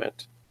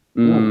compliment.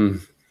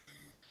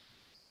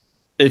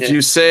 If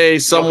you say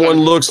someone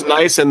looks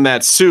nice in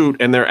that suit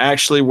and they're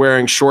actually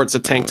wearing shorts,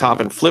 a tank top,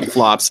 and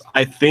flip-flops,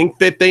 I think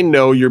that they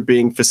know you're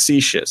being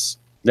facetious.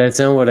 That's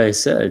not what I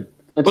said.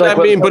 It's But like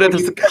I mean, but when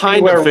it's you- the when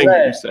kind you of wear thing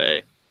red. you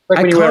say. Like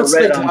I when you wear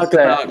constantly red on talk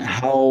set. about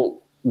how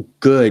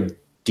good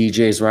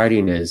DJ's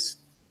writing is,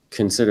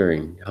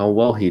 considering how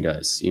well he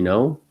does.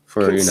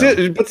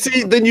 But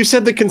see, then you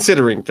said the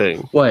considering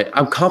thing. What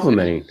I'm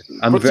complimenting.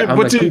 I'm a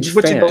huge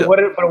fan.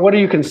 But what are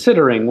you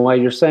considering while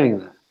you're saying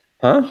that?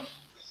 Huh?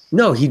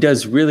 No, he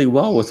does really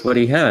well with what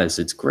he has.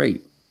 It's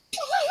great.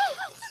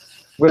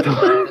 With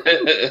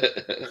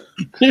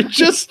You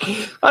just,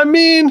 I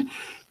mean,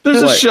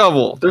 there's a What?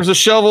 shovel. There's a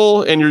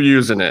shovel, and you're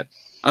using it.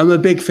 I'm a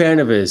big fan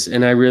of his,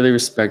 and I really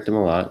respect him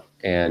a lot.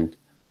 And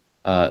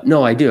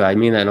no, I do. I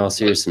mean that in all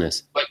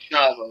seriousness. Like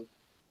Chavo.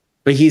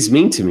 But he's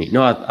mean to me.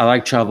 No, I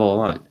like Chavo a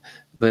lot.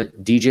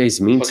 But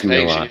DJ's mean to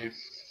me a lot.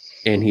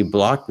 And he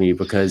blocked me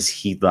because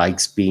he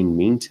likes being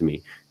mean to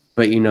me.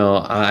 But,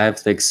 I have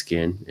thick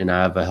skin, and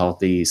I have a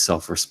healthy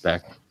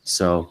self-respect.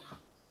 So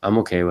I'm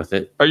okay with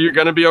it. Are you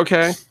going to be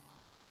okay?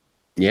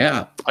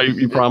 Yeah.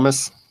 You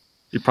promise?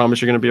 You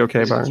promise you're going to be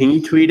okay, Byron? Can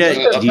you tweet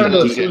Can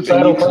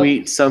you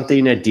tweet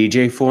something at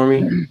DJ for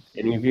me?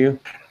 Any of you?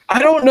 I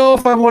don't know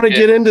if I want to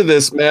get into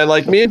this, man.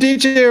 Like, me and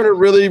DJ are in a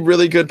really,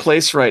 really good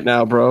place right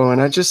now, bro.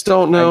 And I just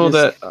don't know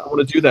that I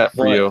want to do that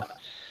for you.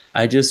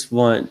 I just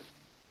want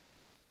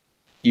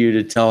you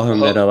to tell him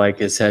that I like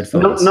his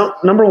headphones. No,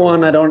 number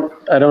one, I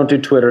don't do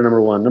Twitter.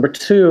 Number one. Number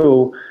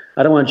two,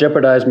 I don't want to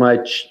jeopardize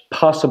my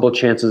possible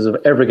chances of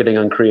ever getting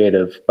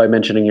uncreative by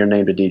mentioning your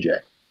name to DJ.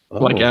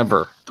 Like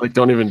ever. Like,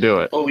 don't even do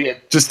it. Oh yeah.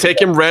 Just take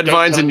him Red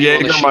Vines and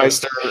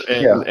Jägermeister,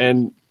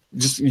 and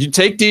just you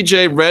take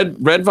DJ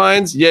Red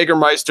Vines,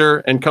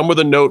 Jägermeister, and come with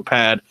a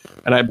notepad,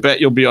 and I bet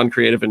you'll be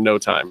uncreative in no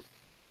time.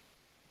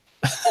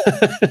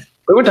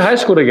 We went to high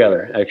school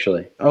together,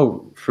 actually.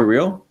 Oh, for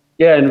real?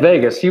 Yeah, in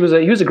Vegas. He was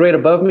a grade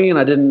above me, and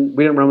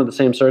we didn't run with the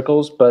same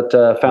circles, but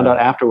found out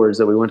afterwards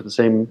that we went to the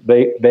same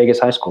Vegas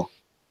high school.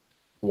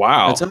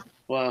 Wow.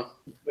 Wow.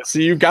 So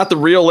you've got the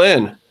reel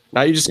in.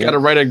 Now you just got to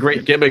write a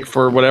great gimmick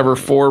for whatever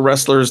 4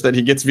 wrestlers that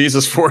he gets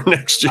visas for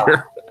next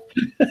year.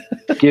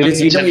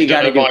 You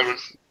got to go.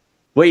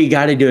 What you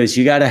got to do is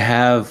you got to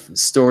have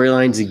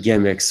storylines and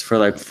gimmicks for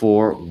like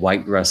 4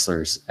 white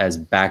wrestlers as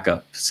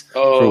backups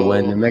for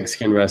when the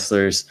Mexican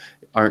wrestlers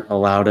aren't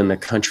allowed in the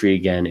country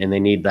again and they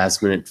need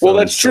last minute. Well,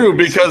 that's true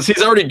because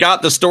he's already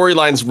got the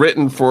storylines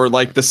written for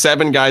like the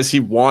 7 guys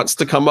he wants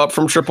to come up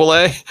from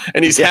AAA,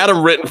 and he's had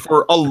them written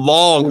for a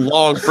long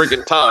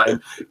freaking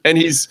time, and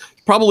he's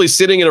probably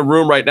sitting in a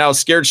room right now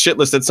scared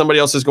shitless that somebody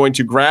else is going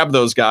to grab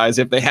those guys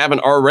if they haven't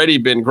already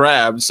been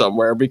grabbed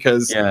somewhere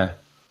because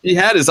he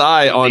had his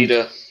eye on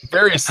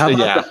various.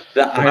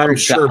 I'm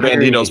sure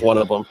Bandito's one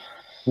of them.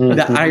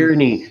 The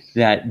irony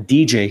that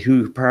DJ,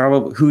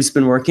 who's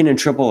been working in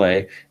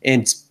AAA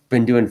and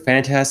been doing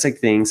fantastic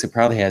things, and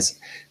probably has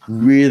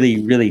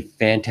really, really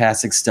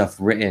fantastic stuff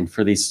written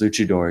for these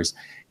luchadors,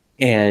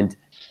 and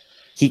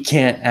he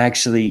can't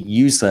actually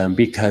use them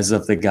because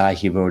of the guy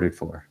he voted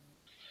for.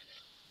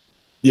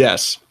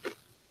 Yes.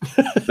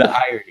 The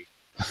irony.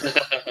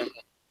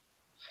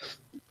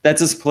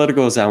 That's as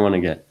political as I want to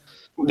get.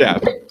 Yeah.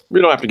 We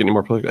don't have to get any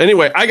more political.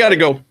 Anyway, I got to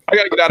go. I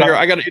got to get out of here.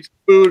 I got to eat some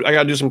food. I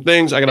got to do some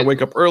things. I got to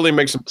wake up early,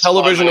 make some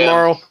television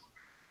tomorrow.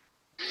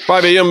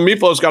 5 a.m.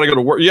 Meeflo's got to go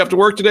to work. You have to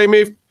work today,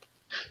 Meef?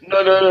 No.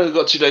 I've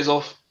got 2 days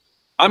off.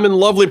 I'm in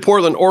lovely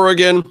Portland,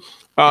 Oregon.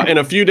 In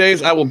a few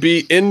days, I will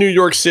be in New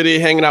York City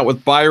hanging out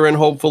with Byron,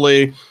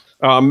 hopefully.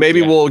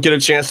 Maybe we'll get a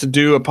chance to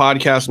do a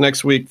podcast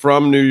next week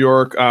from New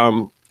York.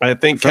 I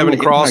think Kevin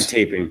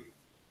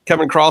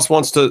Cross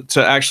wants to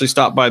actually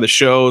stop by the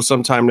show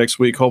sometime next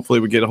week. Hopefully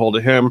we get a hold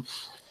of him.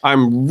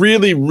 I'm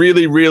really,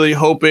 really, really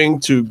hoping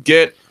to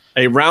get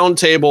a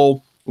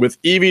roundtable with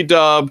Evie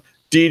Dub,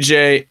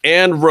 DJ,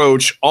 and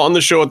Roach on the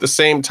show at the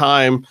same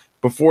time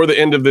before the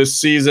end of this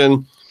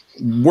season.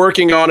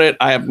 Working on it.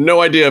 I have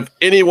no idea if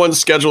anyone's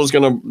schedule is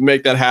going to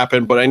make that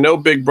happen, but I know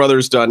Big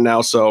Brother's done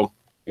now, so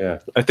yeah.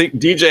 I think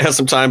DJ has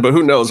some time, but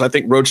who knows? I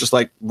think Roach is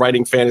like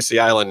writing Fantasy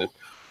Island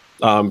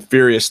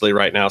furiously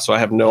right now, so I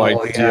have no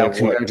idea. Yeah,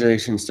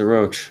 congratulations to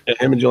Roach.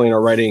 Him and Julian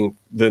are writing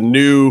the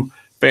new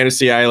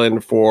Fantasy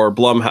Island for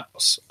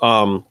Blumhouse.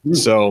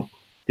 So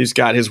he's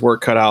got his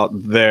work cut out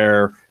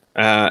there.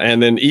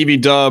 And then Evie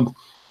Dub,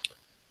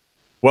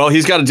 well,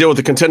 he's got to deal with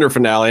the Contender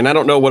finale, and I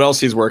don't know what else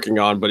he's working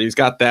on, but he's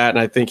got that, and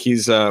I think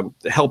he's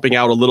helping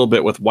out a little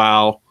bit with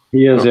WoW.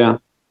 He is, yeah.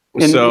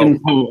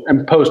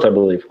 In post, I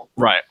believe.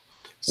 Right.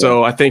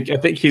 So I think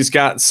he's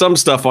got some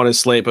stuff on his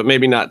slate, but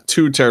maybe not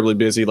too terribly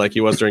busy like he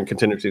was during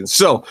Contender season.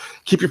 So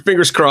keep your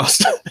fingers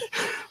crossed.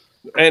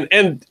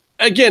 And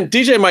again,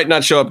 DJ might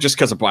not show up just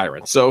because of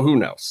Byron. So who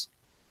knows?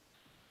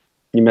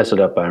 You mess it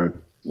up, Byron.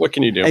 What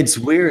can you do? It's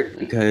weird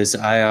because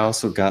I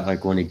also got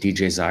like one of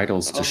DJ's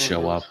idols to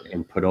show up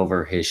and put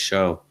over his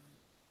show.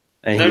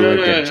 And he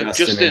looked at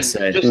Justin and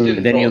said,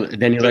 then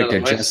he looked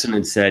at Justin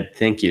and said,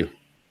 "Thank you."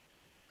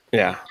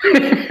 Yeah.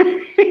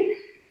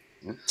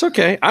 It's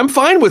okay. I'm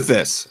fine with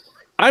this.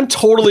 I'm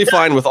totally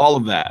fine with all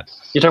of that.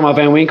 You're talking about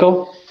Van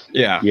Winkle?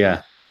 Yeah.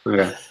 Yeah.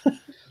 Okay.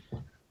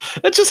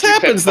 It just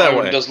happens that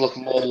way. It does look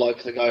more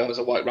like the guy who has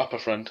a white rapper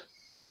friend.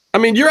 I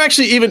mean, you're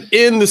actually even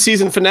in the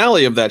season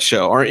finale of that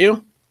show, aren't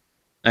you?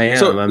 I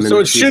am. So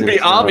it should be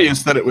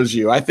obvious that it was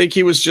you. I think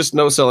he was just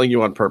no-selling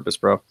you on purpose,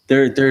 bro.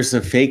 There's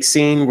a fake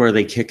scene where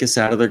they kick us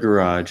out of the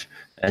garage,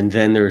 and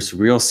then there's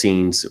real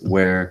scenes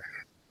where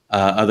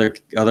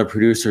other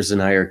producers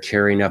and I are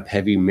carrying up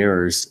heavy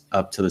mirrors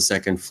up to the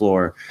second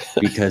floor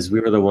because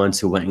we were the ones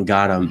who went and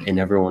got them, and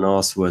everyone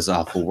else was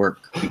off of work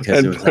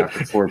because it was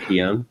after 4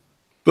 p.m.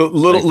 The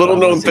little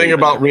known thing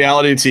about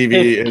reality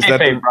TV is that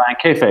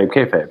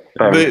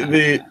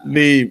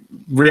the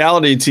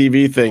reality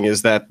TV thing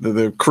is that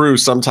the crew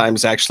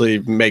sometimes actually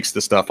makes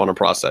the stuff on a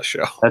process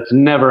show. That's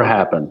never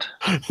happened.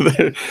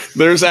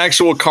 There's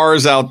actual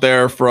cars out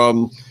there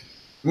from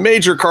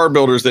major car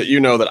builders that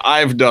that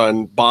I've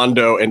done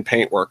Bondo and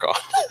paint work on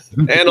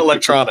and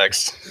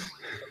electronics.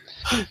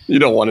 You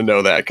don't want to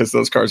know that because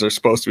those cars are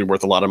supposed to be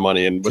worth a lot of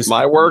money. And with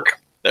my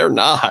work, they're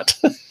not.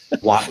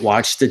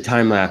 Watch the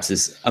time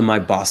lapses on my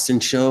Boston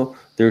show.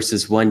 There's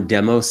this one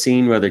demo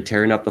scene where they're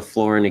tearing up the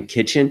floor in a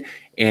kitchen,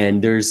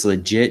 and there's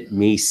legit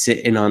me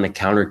sitting on the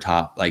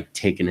countertop, like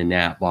taking a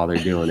nap while they're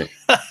doing it.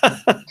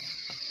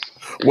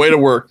 Way to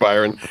work,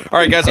 Byron. All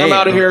right, guys, I'm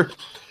out of here.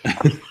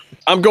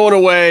 I'm going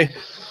away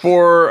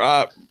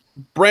for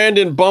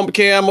Brandon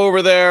Bumpcam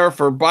over there,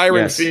 for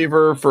Byron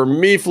Fever, for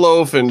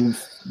Meatloaf, and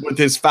with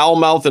his foul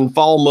mouth and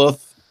foul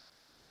mouth.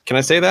 Can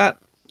I say that?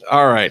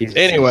 All right.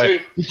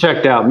 Anyway, you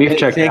checked out. Me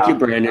checked out. Thank you,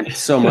 Brandon,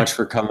 so much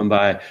for coming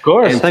by. Of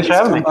course. Thanks for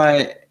having me.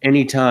 By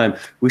anytime.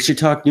 We should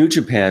talk New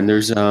Japan.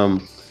 There's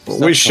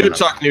we should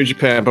talk New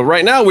Japan, but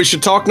right now we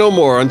should talk no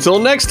more. Until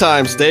next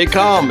time, stay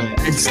calm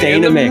and stay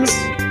in the mix.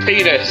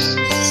 Penis.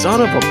 Son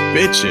of a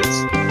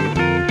bitches.